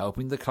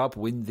 helping the club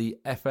win the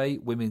FA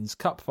Women's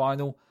Cup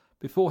final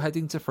before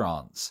heading to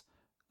France.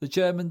 The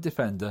German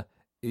defender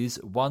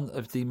is one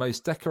of the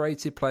most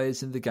decorated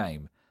players in the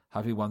game,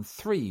 having won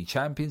 3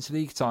 Champions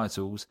League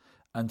titles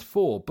and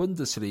 4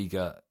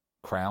 Bundesliga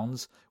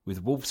crowns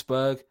with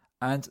Wolfsburg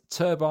and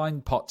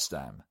Turbine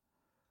Potsdam,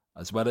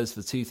 as well as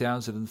the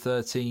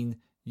 2013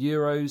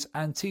 Euros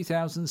and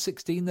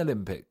 2016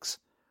 Olympics.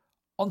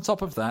 On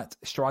top of that,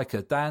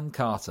 striker Dan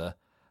Carter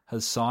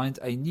has signed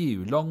a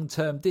new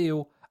long-term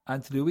deal,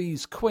 and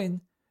Louise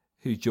Quinn,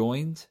 who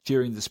joined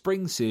during the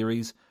spring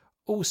series,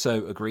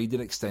 also agreed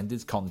an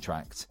extended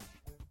contract.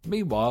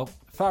 Meanwhile,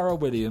 Farrah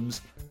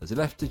Williams has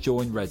left to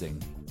join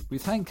Reading. We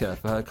thank her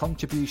for her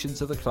contribution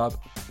to the club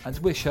and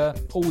wish her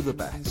all the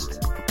best.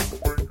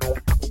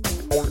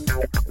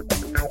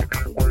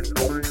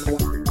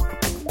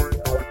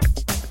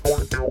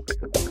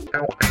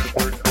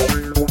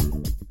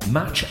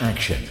 Match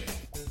action.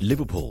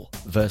 Liverpool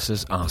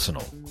versus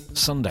Arsenal.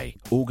 Sunday,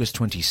 August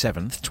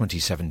 27th,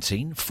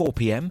 2017, 4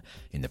 p.m.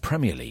 in the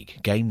Premier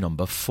League, game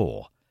number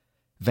 4.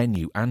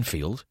 Venue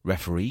Anfield,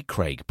 referee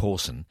Craig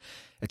Pawson.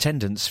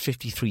 Attendance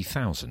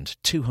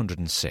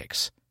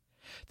 53,206.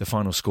 The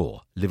final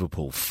score,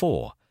 Liverpool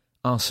 4,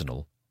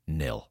 Arsenal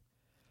 0.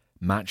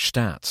 Match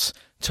stats.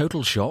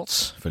 Total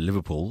shots for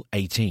Liverpool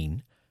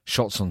 18,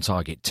 shots on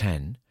target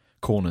 10,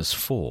 corners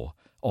 4,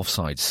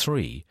 offsides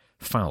 3,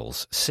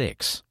 fouls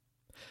 6.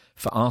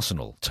 For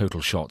Arsenal,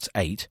 total shots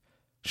 8,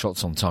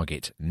 shots on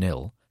target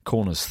 0,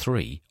 corners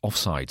 3,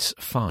 offsides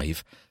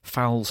 5,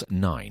 fouls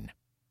 9.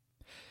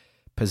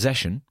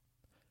 Possession.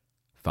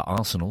 For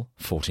Arsenal,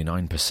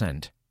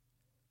 49%.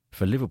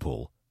 For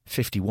Liverpool,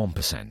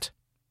 51%.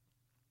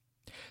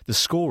 The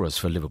scorers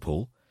for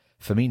Liverpool,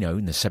 Firmino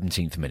in the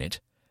 17th minute,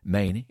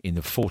 Main in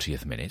the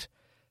 40th minute,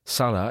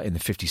 Salah in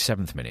the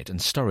 57th minute and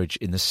Sturridge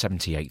in the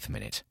 78th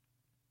minute.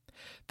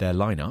 Their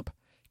lineup,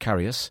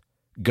 Karius,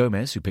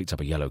 Gomez, who picked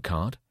up a yellow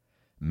card,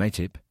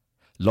 Matip,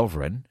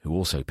 Lovren, who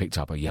also picked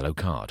up a yellow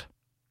card.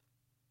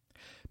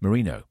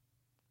 Merino,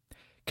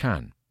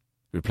 Can,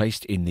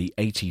 replaced in the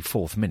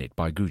 84th minute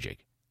by Gujic,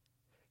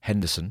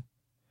 Henderson,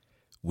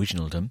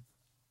 Wijnaldum,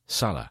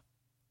 Salah,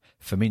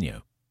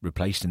 Firmino,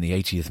 replaced in the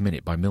 80th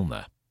minute by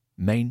Milner,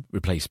 Main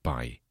replaced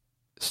by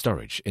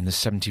Sturridge in the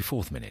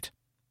 74th minute.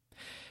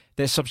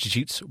 Their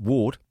substitutes,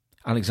 Ward,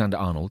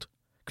 Alexander-Arnold,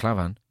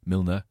 Klavan,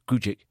 Milner,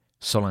 Gujic,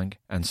 Solanke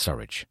and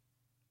Sturridge.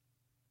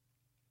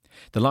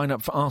 The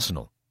lineup for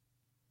Arsenal.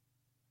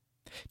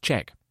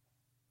 Cech,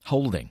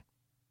 Holding,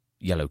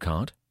 yellow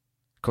card,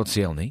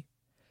 Koscielny,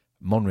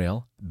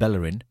 Monreal,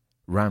 Bellerin,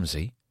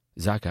 Ramsey,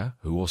 Xhaka,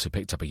 who also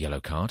picked up a yellow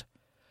card,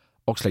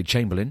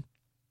 Oxlade-Chamberlain,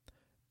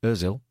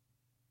 Ozil,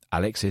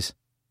 Alexis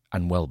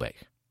and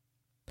Welbeck.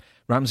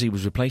 Ramsey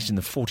was replaced in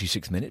the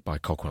 46th minute by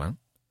Coquelin.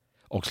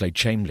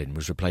 Oxlade-Chamberlain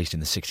was replaced in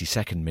the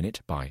 62nd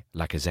minute by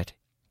Lacazette.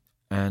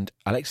 And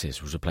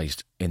Alexis was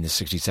replaced in the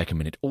 62nd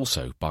minute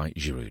also by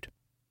Giroud.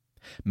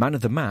 Man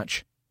of the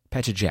match,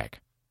 Petr Cech.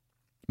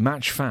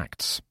 Match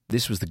facts.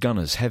 This was the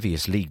Gunners'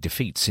 heaviest league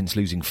defeat since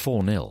losing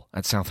 4-0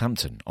 at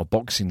Southampton on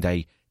Boxing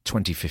Day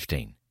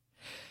 2015.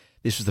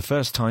 This was the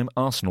first time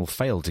Arsenal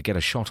failed to get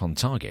a shot on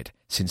target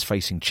since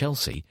facing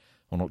Chelsea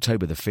on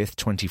October the 5th,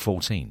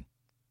 2014.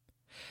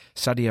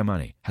 Sadio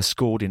Mane has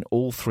scored in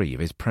all 3 of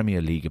his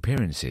Premier League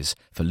appearances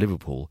for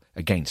Liverpool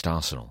against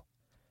Arsenal.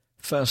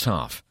 First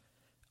half.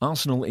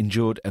 Arsenal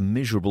endured a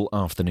miserable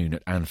afternoon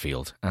at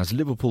Anfield as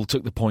Liverpool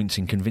took the points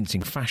in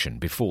convincing fashion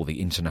before the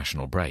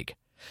international break.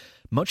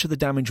 Much of the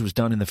damage was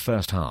done in the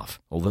first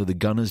half, although the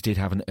Gunners did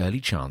have an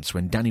early chance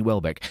when Danny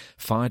Welbeck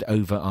fired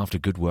over after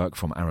good work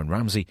from Aaron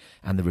Ramsey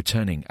and the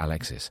returning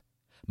Alexis.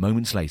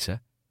 Moments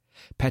later,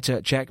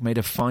 Petr Cech made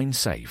a fine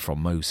save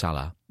from Mo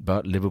Salah,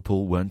 but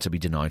Liverpool weren't to be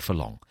denied for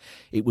long.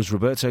 It was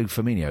Roberto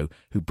Firmino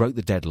who broke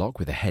the deadlock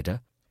with a header,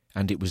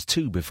 and it was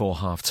 2 before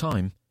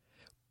half-time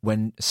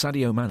when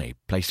Sadio Mane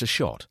placed a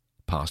shot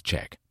past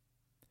Cech.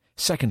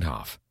 Second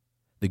half.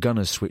 The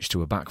Gunners switched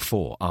to a back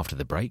 4 after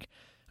the break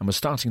and were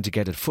starting to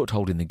get a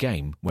foothold in the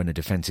game when a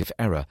defensive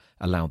error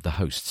allowed the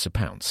hosts a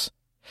pounce.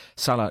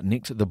 Salah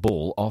nicked the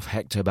ball off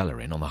Hector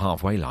Bellerin on the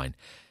halfway line,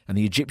 and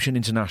the Egyptian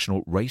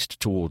international raced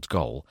towards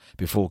goal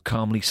before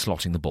calmly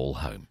slotting the ball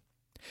home.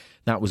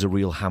 That was a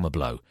real hammer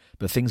blow,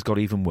 but things got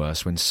even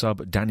worse when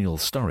sub Daniel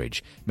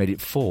Sturridge made it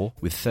 4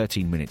 with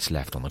 13 minutes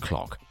left on the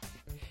clock.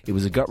 It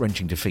was a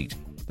gut-wrenching defeat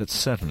that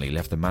certainly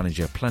left the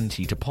manager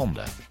plenty to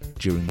ponder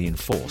during the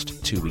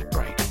enforced 2-week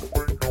break.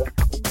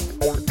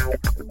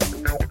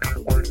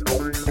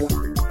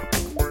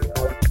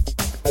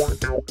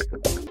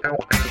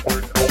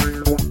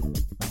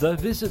 The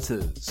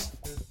visitors.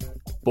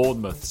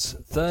 Bournemouth's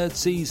 3rd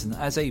season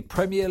as a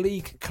Premier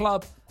League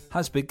club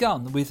has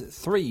begun with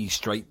 3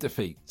 straight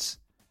defeats.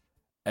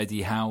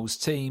 Eddie Howe's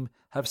team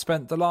have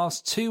spent the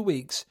last 2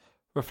 weeks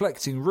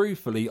reflecting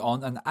ruefully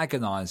on an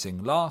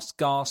agonising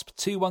last-gasp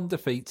 2-1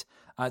 defeat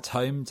at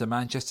home to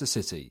Manchester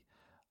City,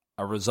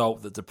 a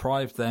result that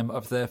deprived them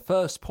of their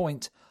first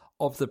point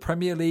of the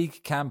Premier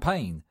League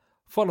campaign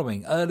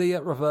following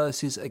earlier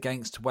reverses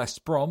against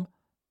West Brom,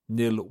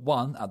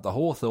 0-1 at the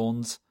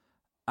Hawthorns,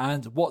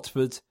 and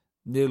Watford,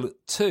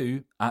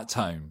 0-2 at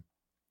home.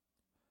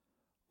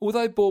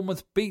 Although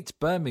Bournemouth beat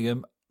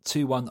Birmingham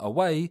 2-1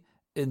 away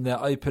in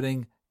their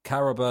opening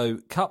Carabao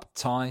Cup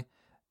tie,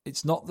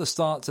 it's not the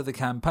start to the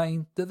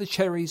campaign that the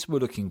Cherries were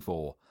looking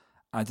for,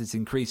 and it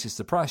increases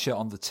the pressure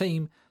on the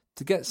team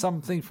to get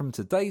something from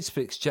today's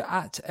fixture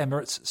at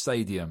Emirates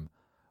Stadium,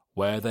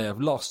 where they have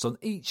lost on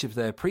each of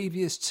their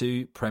previous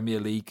 2 Premier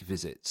League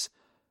visits,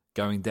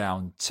 going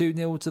down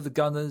 2-0 to the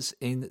Gunners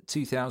in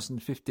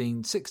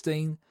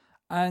 2015-16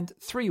 and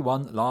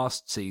 3-1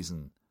 last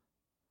season.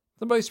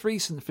 The most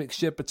recent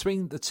fixture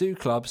between the 2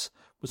 clubs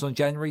was on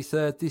January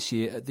 3rd this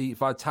year at the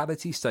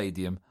Vitality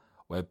Stadium,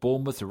 where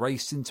Bournemouth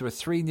raced into a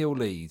 3-0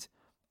 lead,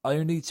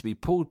 only to be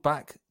pulled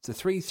back to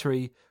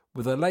 3-3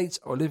 with a late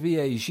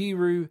Olivier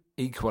Giroud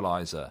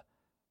equaliser.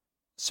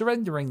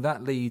 Surrendering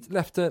that lead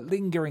left a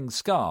lingering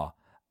scar,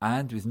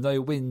 and with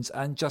no wins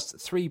and just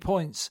 3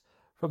 points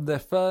from their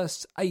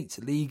first 8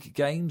 league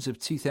games of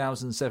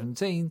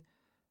 2017,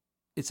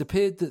 it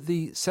appeared that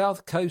the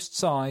South Coast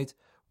side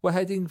were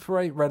heading for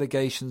a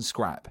relegation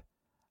scrap.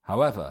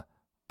 However,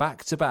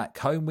 back-to-back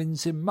home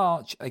wins in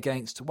March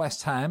against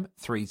West Ham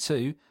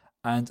 3-2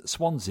 and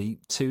Swansea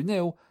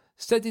 2-0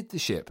 steadied the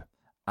ship,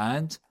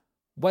 and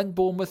when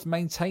Bournemouth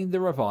maintained the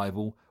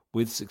revival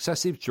with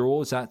successive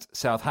draws at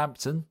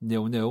Southampton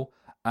 0-0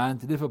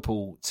 and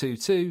Liverpool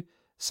 2-2,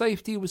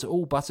 safety was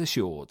all but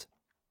assured.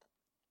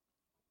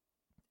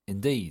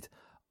 Indeed,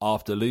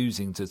 after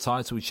losing to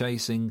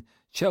title-chasing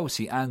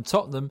Chelsea and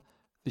Tottenham,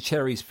 the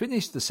Cherries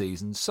finished the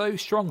season so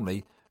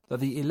strongly that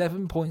the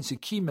 11 points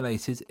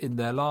accumulated in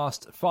their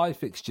last 5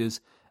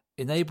 fixtures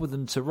enabled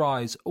them to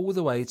rise all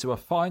the way to a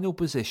final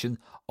position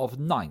of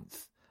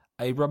 9th,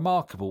 a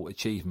remarkable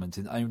achievement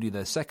in only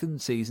their 2nd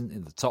season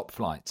in the top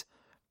flight,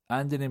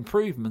 and an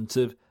improvement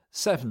of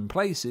 7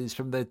 places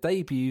from their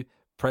debut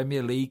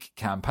Premier League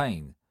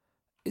campaign.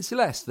 It's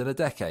less than a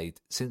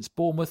decade since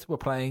Bournemouth were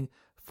playing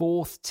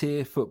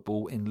 4th-tier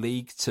football in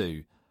League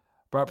 2,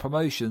 but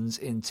promotions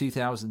in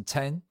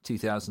 2010,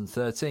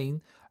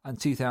 2013 and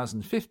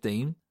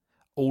 2015,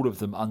 all of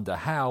them under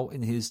Howe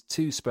in his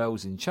 2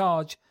 spells in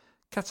charge,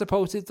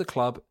 catapulted the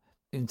club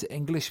into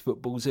English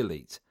football's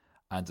elite,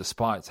 and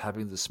despite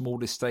having the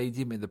smallest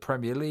stadium in the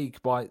Premier League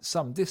by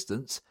some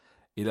distance,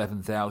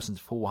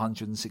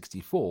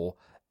 11,464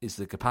 is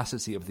the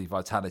capacity of the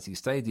Vitality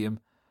Stadium,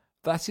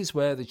 that is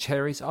where the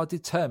Cherries are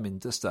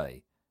determined to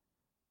stay.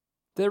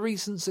 Their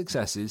recent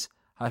successes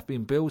have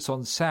been built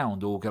on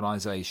sound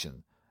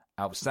organisation,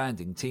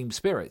 outstanding team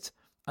spirit,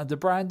 and a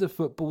brand of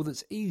football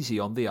that's easy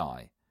on the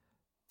eye.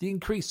 The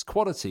increased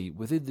quality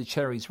within the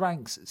Cherries'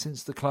 ranks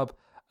since the club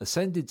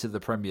ascended to the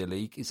Premier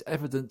League is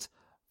evident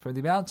from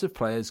the amount of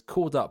players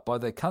called up by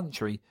their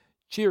country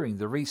during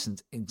the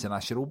recent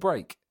international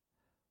break.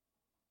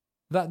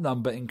 That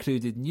number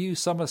included new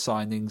summer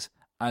signings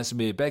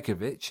Asmir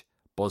Begovic,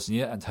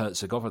 Bosnia and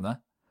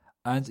Herzegovina,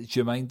 and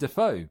Jermaine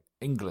Defoe,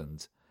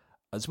 England,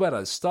 as well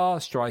as star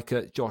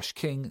striker Josh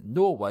King,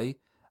 Norway,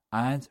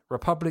 and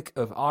Republic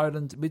of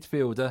Ireland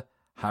midfielder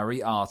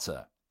Harry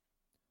Arter.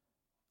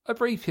 A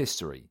brief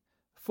history.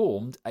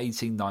 Formed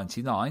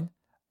 1899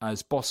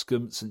 as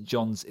Boscombe St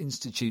John's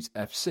Institute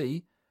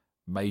FC,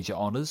 major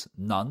honours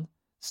none,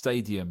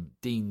 stadium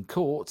Dean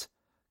Court,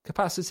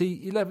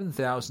 capacity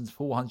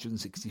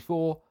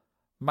 11,464,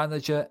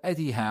 manager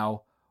Eddie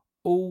Howe,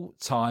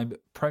 all-time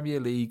Premier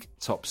League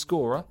top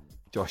scorer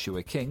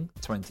Joshua King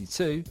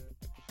 22,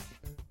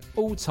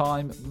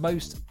 all-time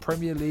most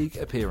Premier League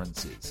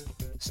appearances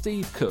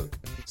Steve Cook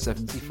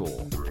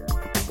 74.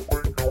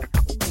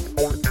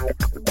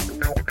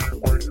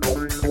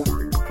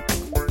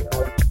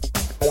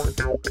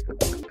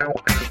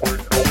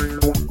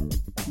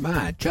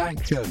 Match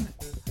action.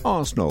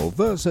 Arsenal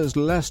versus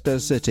Leicester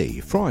City,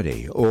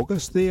 Friday,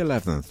 August the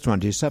 11th,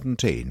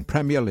 2017,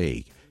 Premier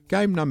League,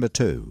 game number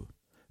 2.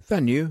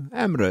 Venue,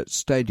 Emirates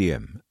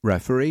Stadium.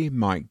 Referee,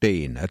 Mike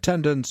Dean.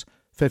 Attendance,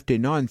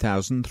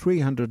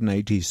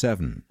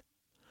 59,387.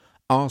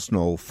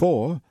 Arsenal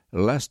 4,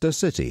 Leicester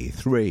City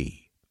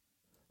 3.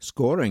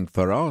 Scoring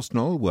for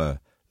Arsenal were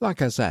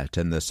Lacazette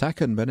in the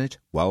 2nd minute,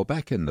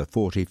 Welbeck in the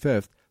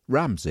 45th,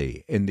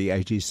 Ramsey in the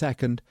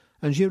 82nd,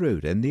 and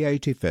Giroud in the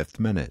 85th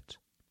minute.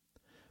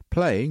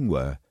 Playing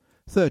were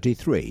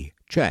 33,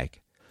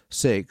 Cech,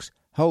 6,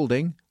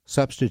 Holding,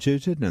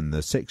 substituted in the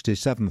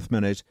 67th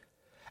minute,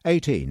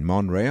 18,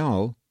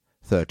 Monreal,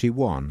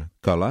 31,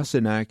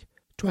 Kolasinac,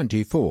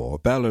 24,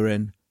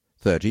 Bellerin,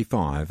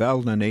 35,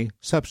 Elneny,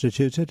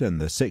 substituted in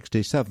the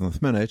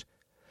 67th minute,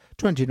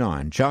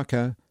 29,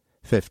 Xhaka,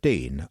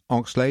 15,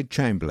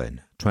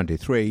 Oxlade-Chamberlain,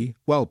 23,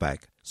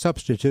 Welbeck,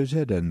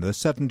 substituted in the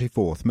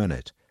 74th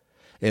minute,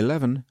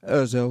 11,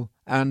 Ozil,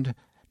 and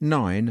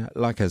 9,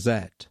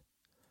 Lacazette.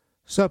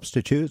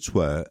 Substitutes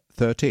were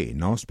 13,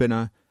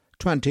 Ospina,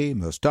 20,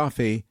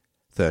 Mustafi,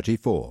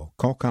 34,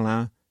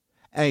 Coquelin,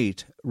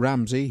 8,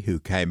 Ramsey, who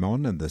came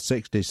on in the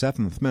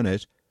 67th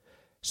minute,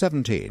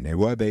 17,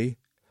 Iwobi,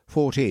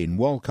 14,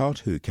 Walcott,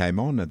 who came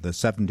on in the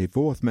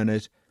 74th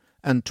minute,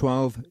 and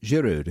 12,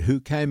 Giroud, who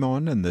came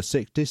on in the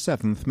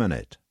 67th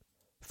minute.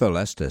 For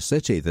Leicester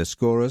City, the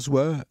scorers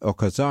were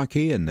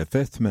Okazaki in the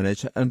 5th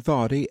minute and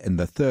Vardy in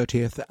the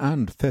 30th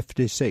and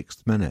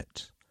 56th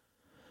minute.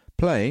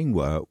 Playing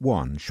were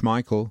 1,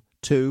 Schmeichel,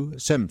 2,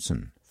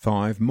 Simpson,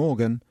 5,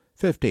 Morgan,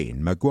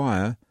 15,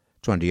 Maguire,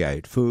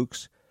 28,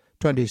 Fuchs,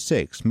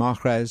 26,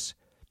 Mahrez,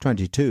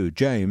 22,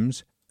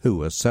 James, who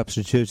was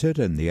substituted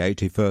in the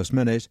 81st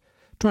minute,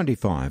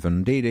 25,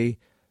 Ndidi,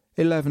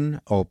 11,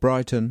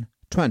 Albrighton,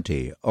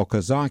 20,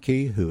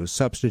 Okazaki, who was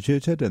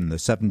substituted in the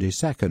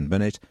 72nd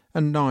minute,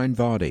 and 9,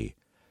 Vardy.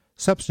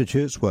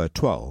 Substitutes were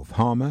 12,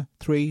 Harmer,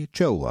 3,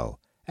 Chilwell,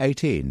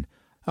 18,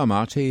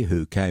 Amati,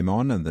 who came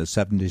on in the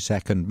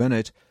 72nd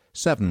minute,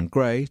 7,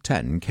 Gray,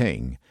 10,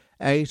 King,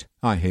 8,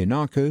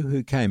 Ahinaku,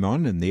 who came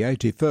on in the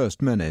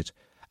 81st minute,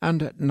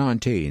 and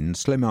 19,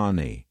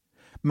 Slimani.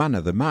 Man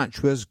of the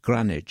match was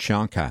Granit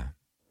Xhaka.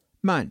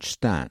 Match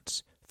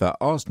stats. For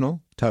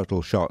Arsenal,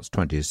 total shots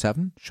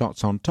 27,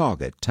 shots on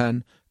target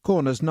 10,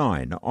 corners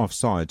 9,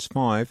 offsides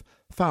 5,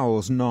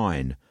 fouls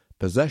 9,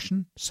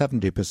 possession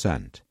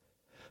 70%.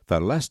 For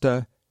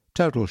Leicester,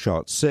 total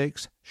shots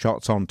 6,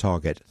 shots on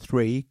target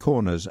 3,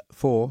 corners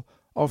 4,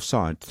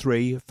 offside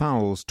 3,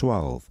 fouls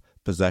 12,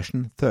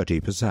 possession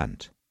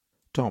 30%.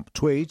 Top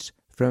tweets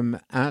from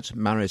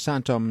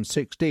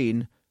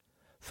 @Marisantom16.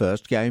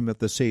 First game of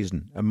the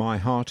season, and my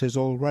heart is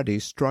already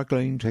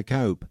struggling to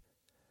cope.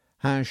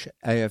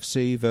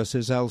 #AFC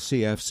versus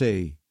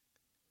LCFC.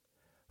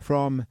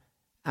 From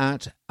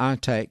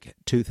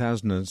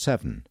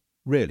 @ITEC2007.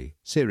 Really,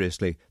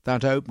 seriously,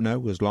 that opener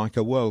was like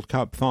a World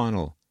Cup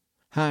final.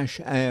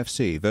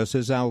 #AFC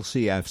versus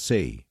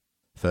LCFC.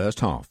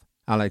 First half.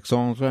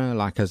 Alexandre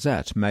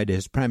Lacazette made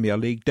his Premier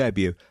League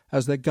debut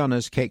as the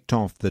Gunners kicked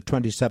off the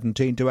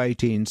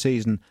 2017-18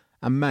 season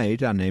and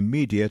made an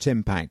immediate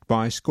impact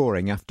by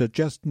scoring after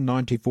just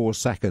 94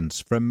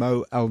 seconds from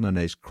Mo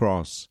Elneny's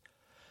cross.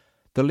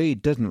 The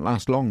lead didn't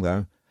last long,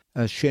 though,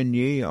 as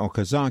Shinji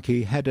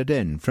Okazaki headed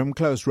in from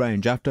close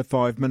range after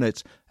 5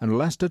 minutes, and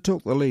Leicester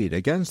took the lead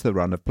against the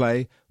run of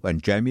play when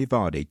Jamie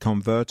Vardy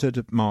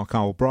converted Mark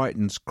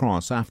Albrighton's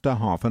cross after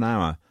half an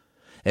hour.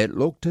 It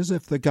looked as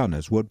if the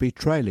Gunners would be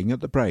trailing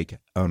at the break,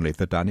 only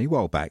for Danny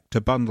Welbeck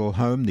to bundle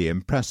home the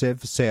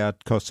impressive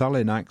Sead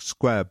Kosalinak's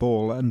square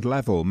ball and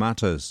level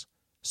matters.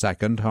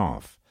 Second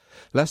half.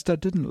 Leicester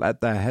didn't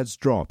let their heads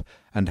drop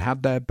and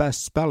had their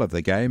best spell of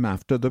the game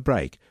after the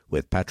break,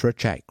 with Petr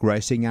Cech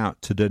racing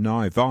out to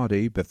deny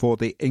Vardy before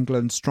the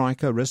England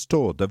striker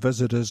restored the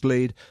visitors'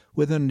 lead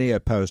with a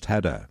near-post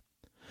header.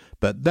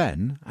 But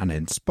then an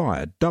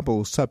inspired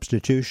double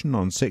substitution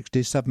on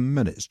 67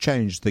 minutes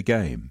changed the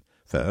game.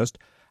 First,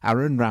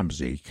 Aaron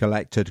Ramsey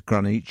collected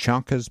Granit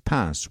Xhaka's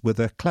pass with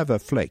a clever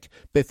flick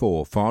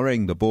before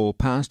firing the ball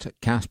past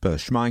Kasper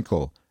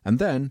Schmeichel, and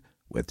then,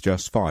 with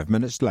just 5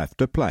 minutes left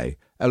to play,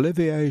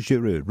 Olivier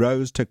Giroud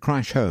rose to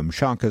crash home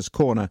Xhaka's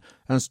corner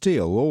and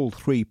steal all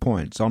 3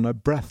 points on a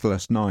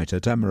breathless night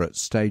at Emirates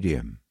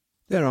Stadium.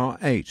 There are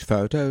 8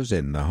 photos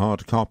in the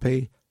hard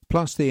copy.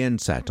 plus the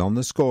inset on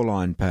the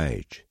scoreline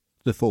page.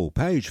 The full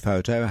page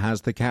photo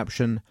has the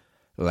caption,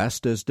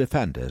 "Leicester's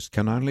defenders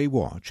can only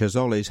watch as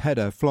Ollie's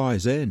header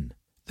flies in."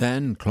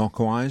 Then,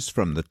 clockwise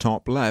from the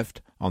top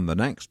left, on the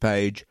next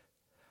page,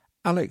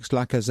 Alex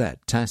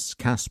Lacazette tests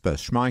Kasper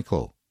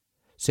Schmeichel.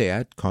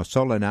 Sead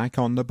Kossolinak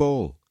on the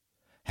ball.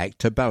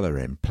 Hector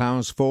Bellerin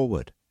ploughs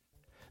forward.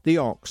 The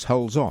Ox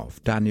holds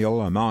off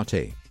Daniel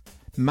Amati.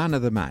 Man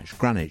of the match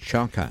Granit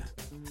Xhaka.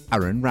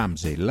 Aaron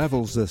Ramsey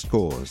levels the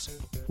scores.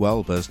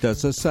 Welbers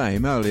does the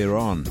same earlier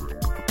on.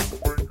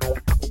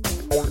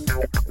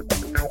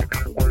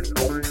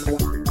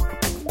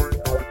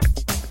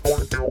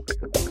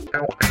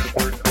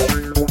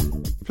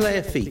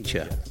 Player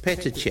feature,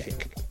 Petr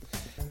Cech.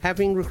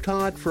 Having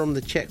retired from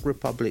the Czech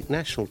Republic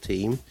national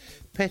team,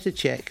 Petr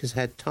Cech has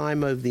had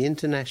time over the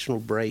international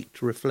break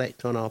to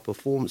reflect on our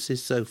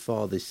performances so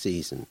far this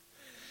season.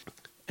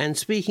 And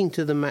speaking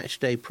to the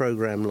Matchday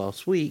programme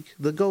last week,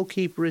 the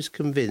goalkeeper is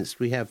convinced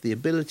we have the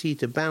ability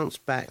to bounce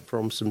back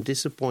from some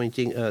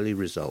disappointing early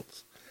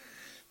results.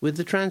 With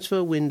the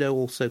transfer window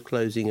also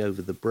closing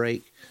over the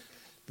break,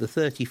 the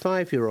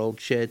 35-year-old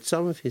shared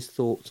some of his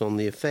thoughts on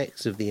the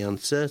effects of the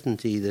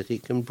uncertainty that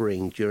it can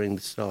bring during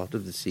the start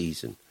of the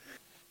season,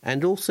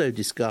 and also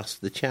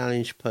discussed the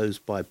challenge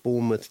posed by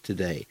Bournemouth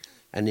today,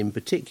 and in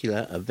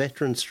particular a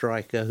veteran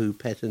striker who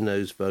Petr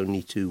knows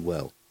only too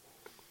well.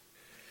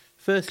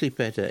 Firstly,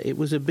 Petr, it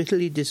was a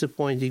bitterly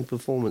disappointing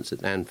performance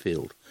at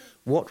Anfield.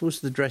 What was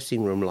the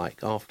dressing room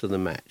like after the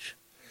match?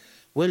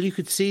 Well, you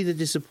could see the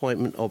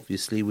disappointment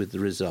obviously with the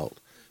result,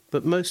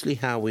 but mostly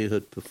how we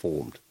had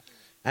performed.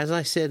 As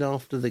I said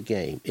after the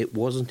game, it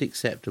wasn't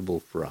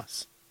acceptable for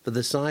us, for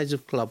the size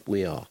of club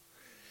we are.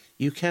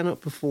 You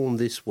cannot perform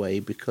this way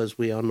because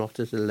we are not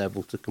at a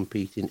level to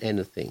compete in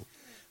anything,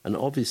 and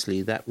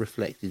obviously that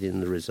reflected in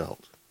the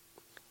result.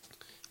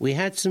 We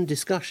had some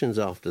discussions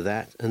after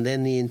that, and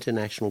then the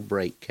international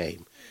break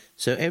came,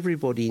 so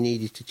everybody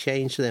needed to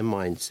change their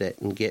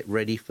mindset and get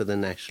ready for the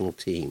national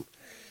team.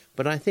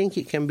 But I think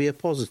it can be a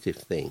positive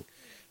thing,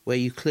 where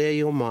you clear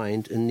your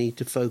mind and need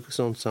to focus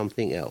on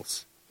something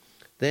else.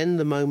 Then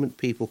the moment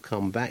people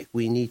come back,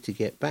 we need to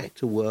get back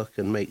to work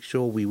and make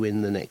sure we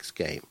win the next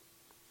game.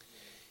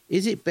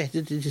 Is it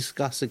better to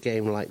discuss a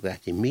game like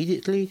that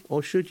immediately,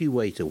 or should you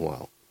wait a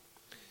while?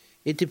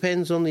 It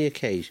depends on the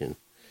occasion.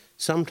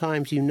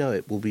 Sometimes you know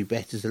it will be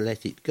better to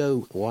let it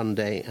go one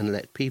day and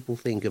let people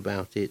think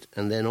about it,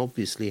 and then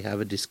obviously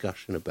have a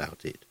discussion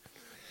about it.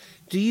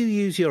 Do you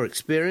use your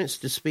experience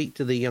to speak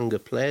to the younger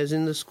players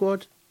in the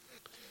squad?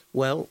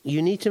 Well,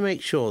 you need to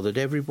make sure that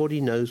everybody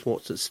knows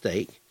what's at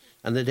stake,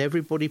 and that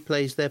everybody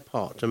plays their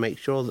part to make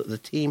sure that the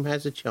team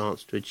has a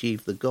chance to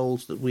achieve the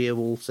goals that we have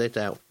all set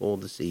out for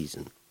the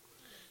season.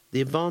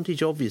 The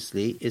advantage,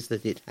 obviously, is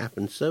that it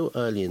happened so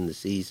early in the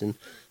season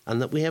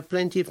and that we have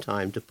plenty of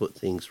time to put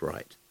things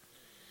right.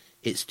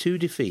 It's 2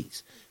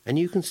 defeats, and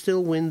you can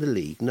still win the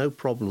league, no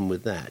problem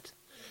with that.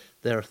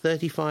 There are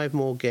 35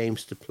 more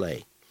games to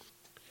play.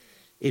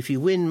 If you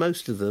win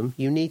most of them,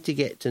 you need to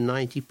get to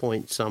 90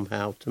 points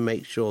somehow to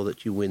make sure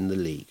that you win the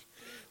league.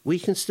 We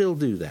can still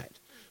do that.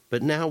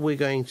 But now we're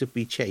going to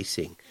be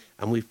chasing,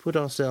 and we've put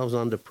ourselves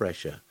under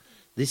pressure.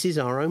 This is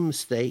our own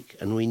mistake,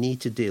 and we need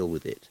to deal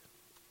with it.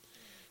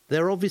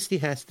 There obviously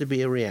has to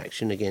be a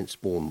reaction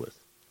against Bournemouth.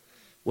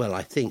 Well,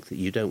 I think that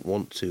you don't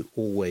want to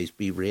always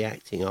be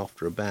reacting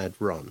after a bad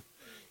run.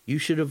 You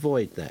should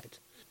avoid that.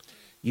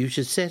 You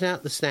should set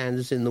out the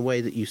standards in the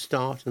way that you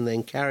start and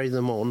then carry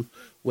them on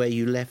where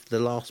you left the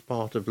last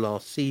part of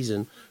last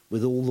season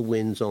with all the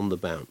wins on the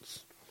bounce.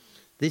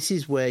 This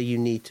is where you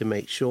need to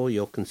make sure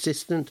you're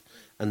consistent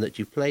and that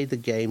you play the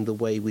game the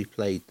way we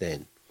played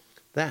then.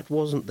 That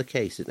wasn't the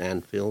case at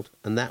Anfield,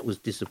 and that was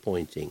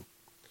disappointing.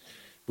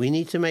 We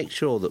need to make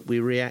sure that we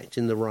react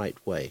in the right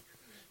way,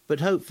 but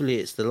hopefully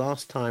it's the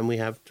last time we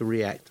have to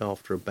react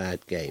after a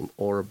bad game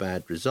or a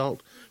bad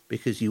result,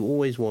 because you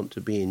always want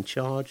to be in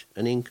charge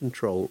and in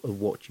control of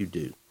what you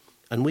do,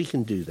 and we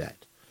can do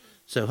that.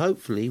 So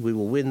hopefully we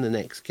will win the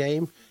next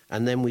game,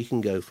 and then we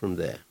can go from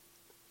there.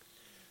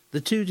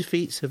 The 2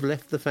 defeats have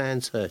left the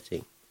fans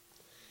hurting.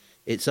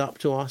 It's up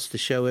to us to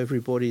show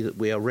everybody that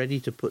we are ready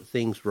to put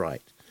things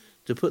right,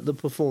 to put the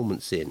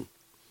performance in.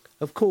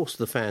 Of course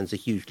the fans are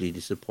hugely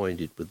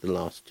disappointed with the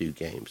last 2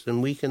 games,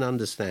 and we can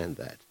understand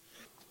that.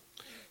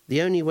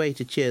 The only way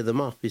to cheer them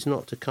up is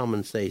not to come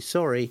and say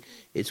sorry,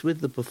 it's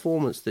with the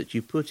performance that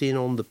you put in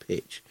on the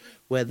pitch,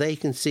 where they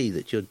can see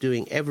that you're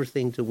doing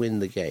everything to win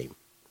the game.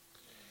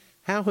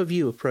 How have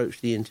you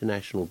approached the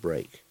international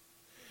break?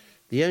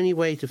 The only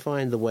way to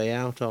find the way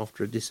out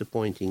after a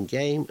disappointing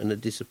game and a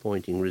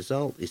disappointing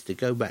result is to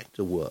go back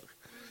to work.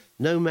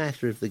 No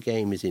matter if the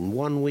game is in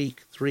 1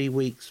 week, 3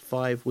 weeks,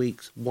 5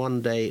 weeks,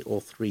 1 day or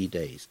 3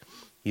 days.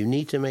 You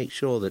need to make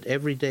sure that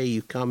every day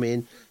you come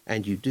in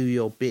and you do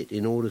your bit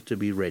in order to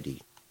be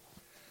ready.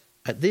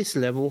 At this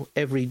level,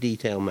 every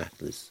detail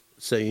matters.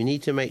 So you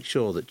need to make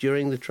sure that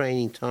during the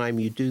training time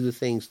you do the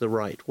things the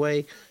right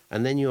way,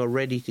 and then you are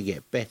ready to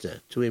get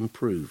better, to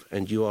improve,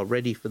 and you are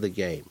ready for the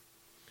game.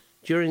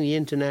 During the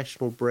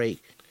international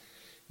break,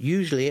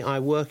 Usually I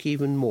work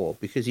even more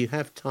because you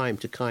have time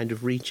to kind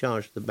of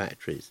recharge the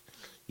batteries.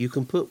 You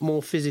can put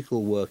more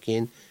physical work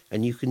in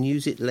and you can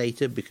use it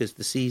later because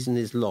the season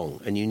is long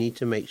and you need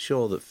to make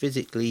sure that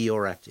physically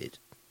you're at it.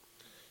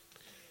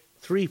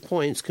 3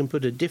 points can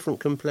put a different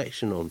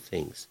complexion on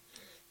things.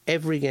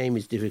 Every game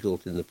is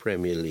difficult in the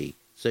Premier League,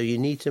 so you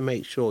need to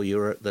make sure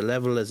you're at the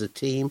level as a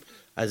team,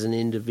 as an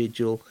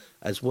individual,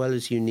 as well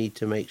as you need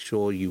to make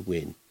sure you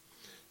win.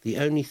 The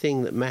only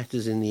thing that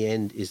matters in the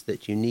end is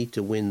that you need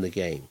to win the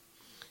game.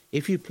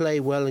 If you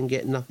play well and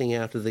get nothing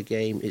out of the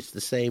game, it's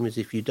the same as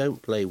if you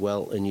don't play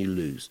well and you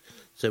lose.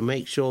 So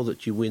make sure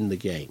that you win the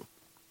game.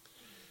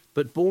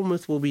 But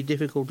Bournemouth will be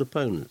difficult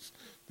opponents.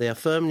 They are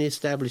firmly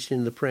established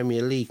in the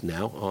Premier League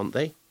now, aren't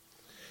they?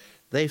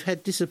 They've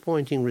had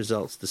disappointing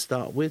results to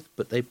start with,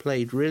 but they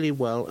played really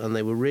well and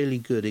they were really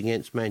good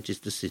against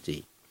Manchester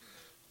City.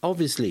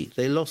 Obviously,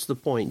 they lost the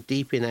point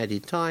deep in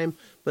added time,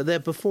 but their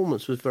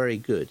performance was very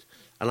good,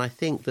 and I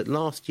think that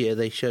last year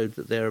they showed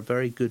that they're a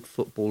very good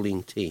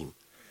footballing team.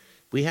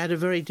 We had a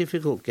very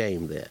difficult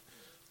game there.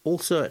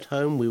 Also at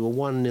home we were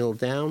 1-0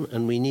 down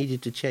and we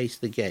needed to chase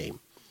the game.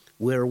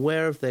 We're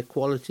aware of their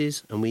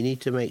qualities and we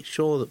need to make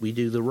sure that we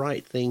do the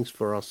right things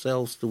for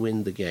ourselves to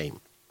win the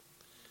game.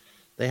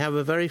 They have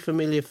a very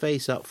familiar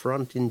face up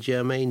front in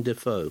Jermaine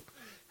Defoe.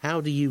 How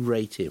do you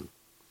rate him?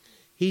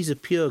 He's a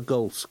pure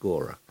goal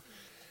scorer.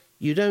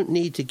 You don't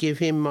need to give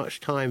him much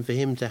time for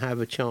him to have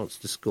a chance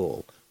to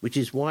score, which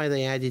is why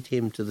they added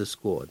him to the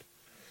squad.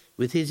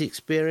 With his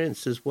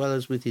experience as well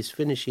as with his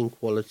finishing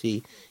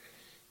quality,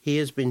 he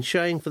has been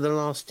showing for the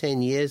last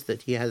 10 years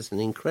that he has an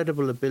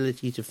incredible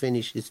ability to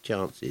finish his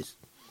chances.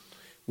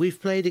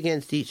 We've played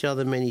against each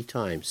other many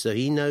times, so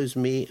he knows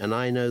me and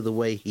I know the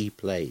way he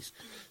plays.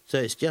 So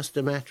it's just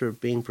a matter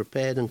of being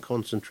prepared and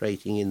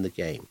concentrating in the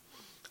game.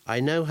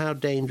 I know how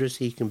dangerous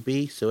he can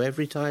be, so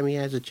every time he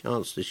has a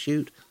chance to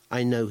shoot,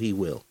 I know he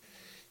will.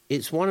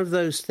 It's one of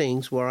those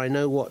things where I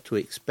know what to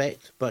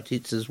expect, but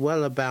it's as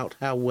well about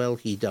how well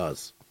he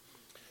does.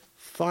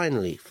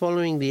 Finally,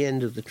 following the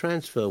end of the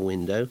transfer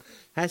window,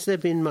 has there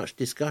been much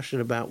discussion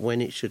about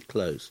when it should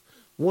close?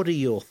 What are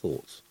your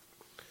thoughts?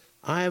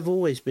 I have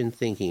always been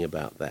thinking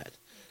about that.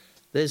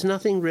 There's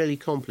nothing really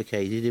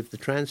complicated if the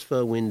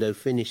transfer window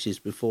finishes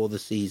before the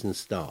season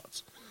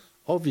starts.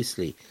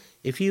 Obviously,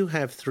 if you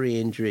have 3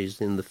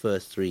 injuries in the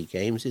first 3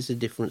 games, it's a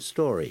different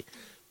story.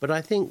 But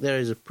I think there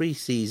is a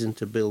pre-season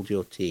to build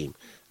your team,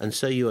 and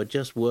so you are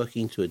just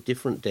working to a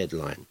different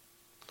deadline.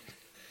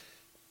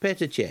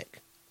 Petr Cech,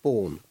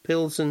 born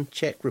Pilsen,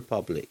 Czech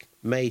Republic,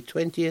 May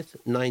 20th,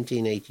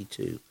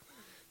 1982.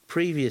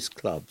 Previous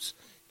clubs: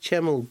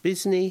 Chemel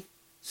Bizny,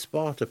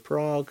 Sparta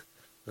Prague,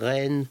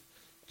 Rennes,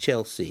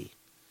 Chelsea.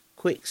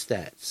 Quick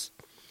stats.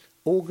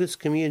 August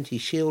Community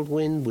Shield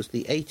win was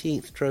the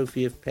 18th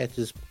trophy of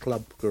Petr's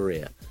club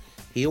career.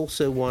 He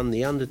also won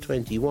the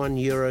Under-21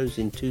 Euros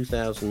in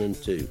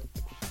 2002.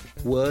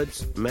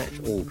 Words: Matt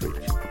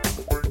Aldridge.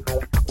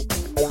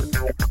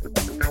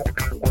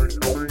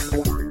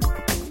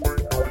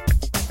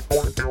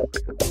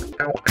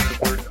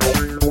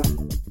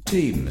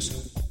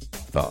 Teams.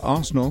 For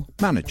Arsenal,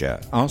 manager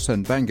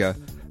Arsene Wenger,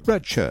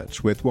 red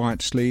shirts with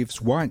white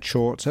sleeves, white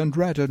shorts and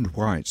red and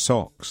white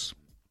socks.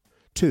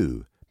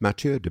 2.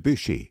 Mathieu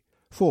Debuchy.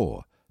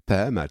 4.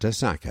 Per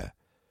Mertesacker.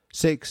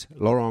 6.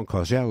 Laurent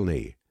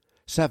Koscielny.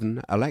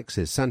 7.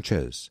 Alexis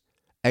Sanchez.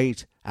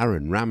 8.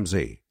 Aaron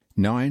Ramsey.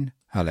 9.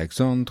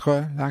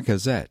 Alexandre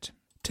Lacazette.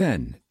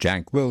 10.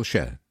 Jack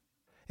Wilshere.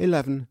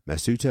 11.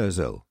 Mesut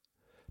Ozil.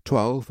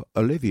 12.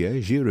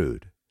 Olivier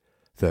Giroud.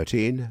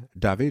 13.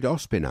 David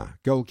Ospina,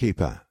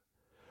 goalkeeper.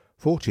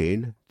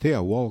 14.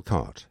 Theo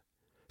Walcott.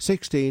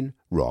 16.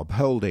 Rob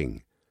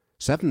Holding.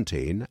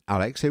 17.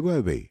 Alex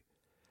Iwobi.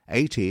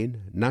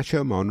 18.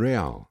 Nacho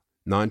Monreal.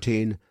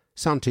 19.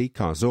 Santi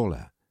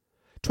Cazorla.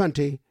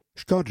 20.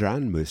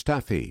 Shkodran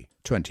Mustafi.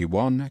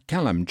 21.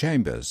 Callum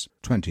Chambers.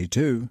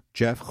 22.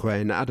 Jeff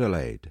Huen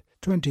Adelaide.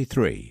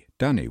 23.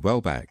 Danny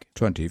Welbeck.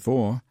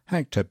 24.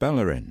 Hector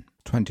Bellerin.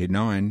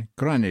 29.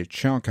 Granit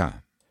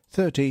Xhaka.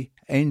 30.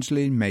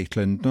 Ainsley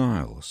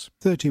Maitland-Niles.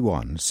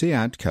 31.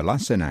 Sead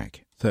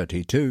Kolasinac.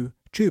 32.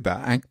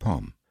 Chuba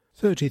Akpom.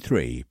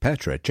 33.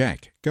 Petr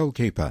Cech,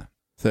 goalkeeper.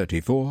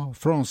 34.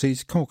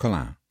 Francis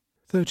Coquelin.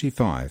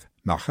 35.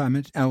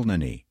 Mohamed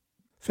Elneny.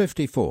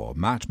 54.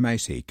 Matt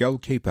Macey,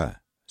 goalkeeper.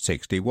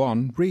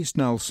 61. Reece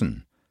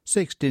Nelson.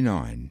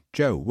 69.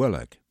 Joe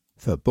Willock.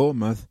 For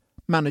Bournemouth,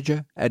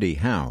 manager Eddie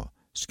Howe.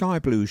 Sky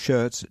blue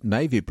shirts,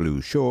 navy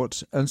blue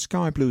shorts and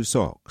sky blue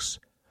socks.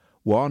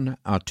 1.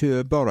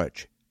 Artur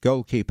Boruc,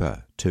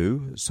 goalkeeper.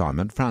 2.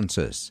 Simon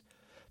Francis.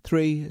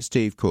 3.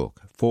 Steve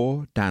Cook.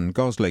 4. Dan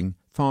Gosling.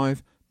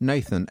 5.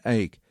 Nathan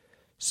Ake.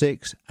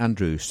 6.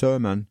 Andrew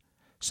Surman.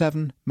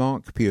 7.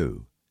 Mark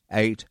Pugh.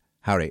 8.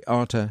 Harry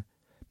Arter.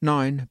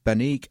 9.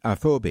 Benik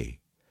Afobi.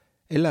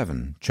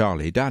 11.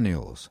 Charlie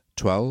Daniels.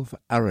 12.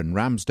 Aaron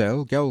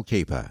Ramsdale,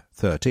 goalkeeper.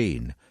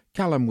 13.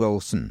 Callum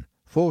Wilson.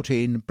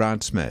 14.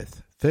 Brad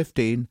Smith.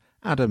 15.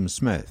 Adam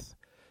Smith.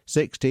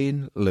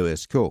 16.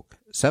 Lewis Cook.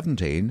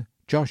 17.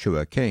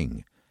 Joshua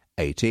King.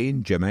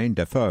 18. Jermaine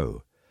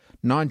Defoe.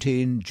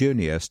 19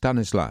 Junior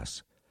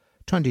Stanislas,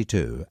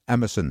 22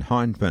 Emerson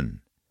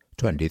Hindman,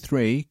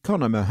 23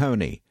 Connor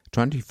Mahoney,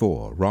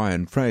 24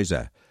 Ryan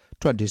Fraser,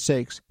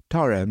 26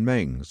 Tyrone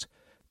Mings,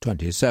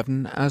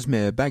 27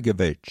 Asmir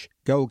Begovic,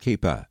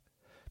 goalkeeper,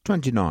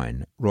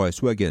 29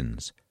 Royce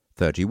Wiggins,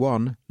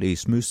 31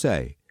 Lise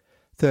Mousset,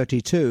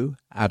 32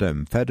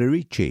 Adam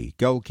Federici,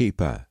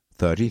 goalkeeper,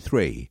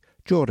 33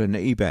 Jordan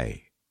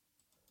Ebay.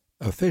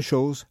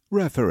 Officials: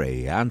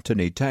 referee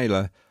Anthony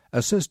Taylor,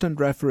 assistant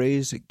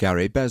referees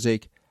Gary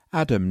Bezic,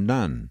 Adam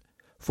Nunn,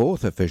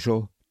 fourth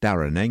official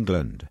Darren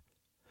England.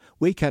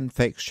 Weekend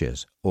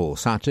fixtures, all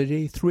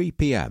Saturday 3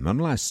 p.m.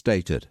 unless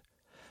stated.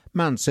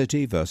 Man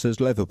City vs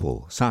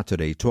Liverpool,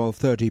 Saturday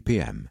 12:30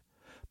 p.m.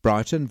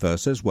 Brighton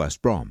vs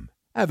West Brom,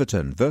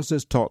 Everton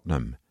vs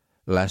Tottenham,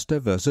 Leicester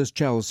vs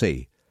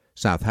Chelsea,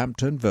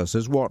 Southampton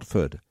vs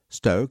Watford,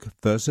 Stoke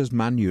vs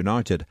Man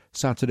United,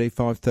 Saturday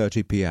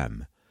 5:30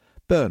 p.m.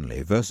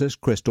 Burnley vs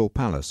Crystal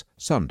Palace,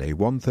 Sunday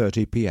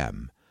 1:30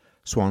 p.m.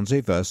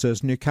 Swansea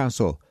vs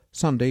Newcastle,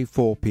 Sunday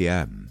 4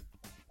 p.m.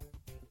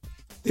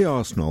 The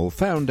Arsenal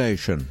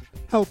Foundation,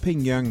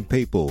 helping young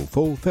people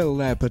fulfil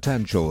their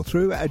potential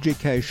through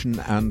education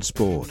and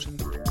sport.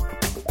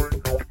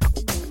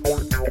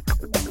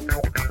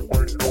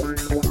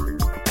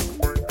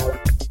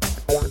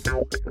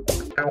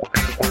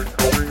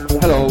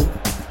 Hello,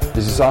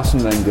 this is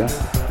Arsene Wenger.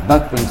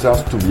 That brings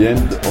us to the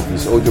end of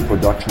this audio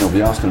production of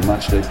the Arsenal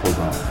Matchday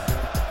program.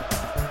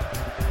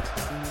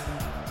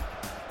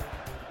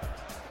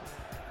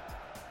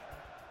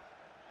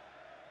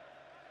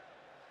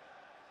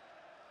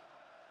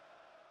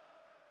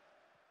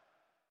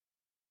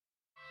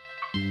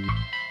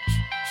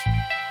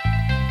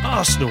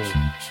 Arsenal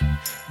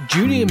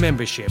Junior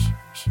Membership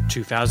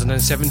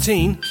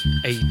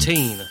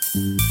 2017-18.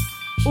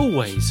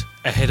 Always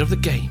ahead of the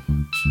game.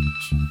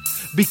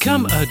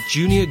 Become a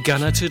Junior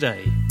Gunner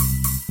today.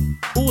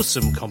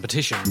 Awesome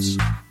competitions.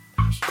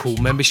 Cool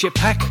membership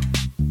pack.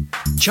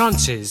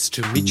 Chances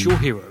to meet your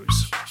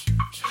heroes.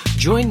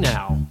 Join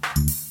now.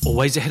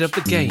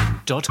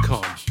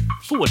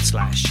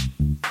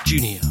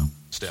 alwaysahedofthegame.com/junior.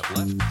 Step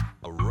left,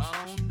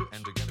 around,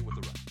 and together with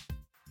the right.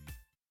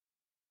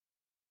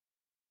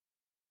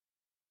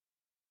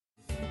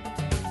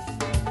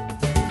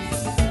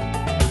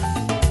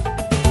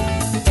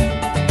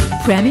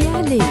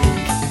 Premier League.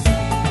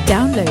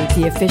 Download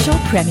the official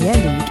Premier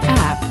League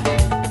app.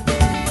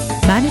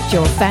 Manage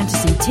your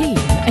fantasy team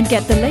and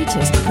get the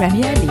latest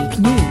Premier League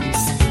news.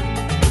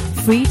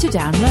 Free to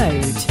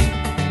download.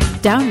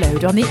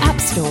 Download on the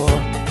App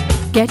Store.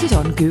 Get it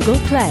on Google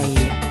Play.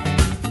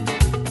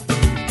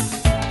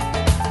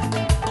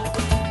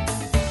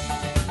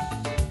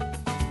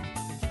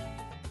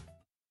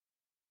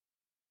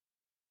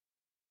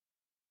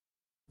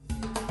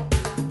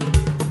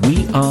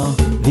 We are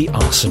the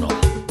Arsenal.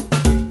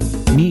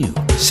 New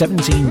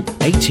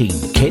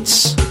 17-18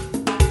 kits.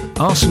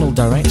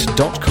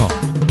 ArsenalDirect.com.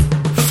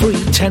 Free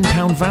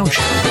 £10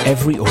 voucher with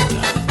every order.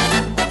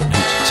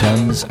 Note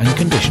terms and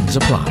conditions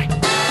apply.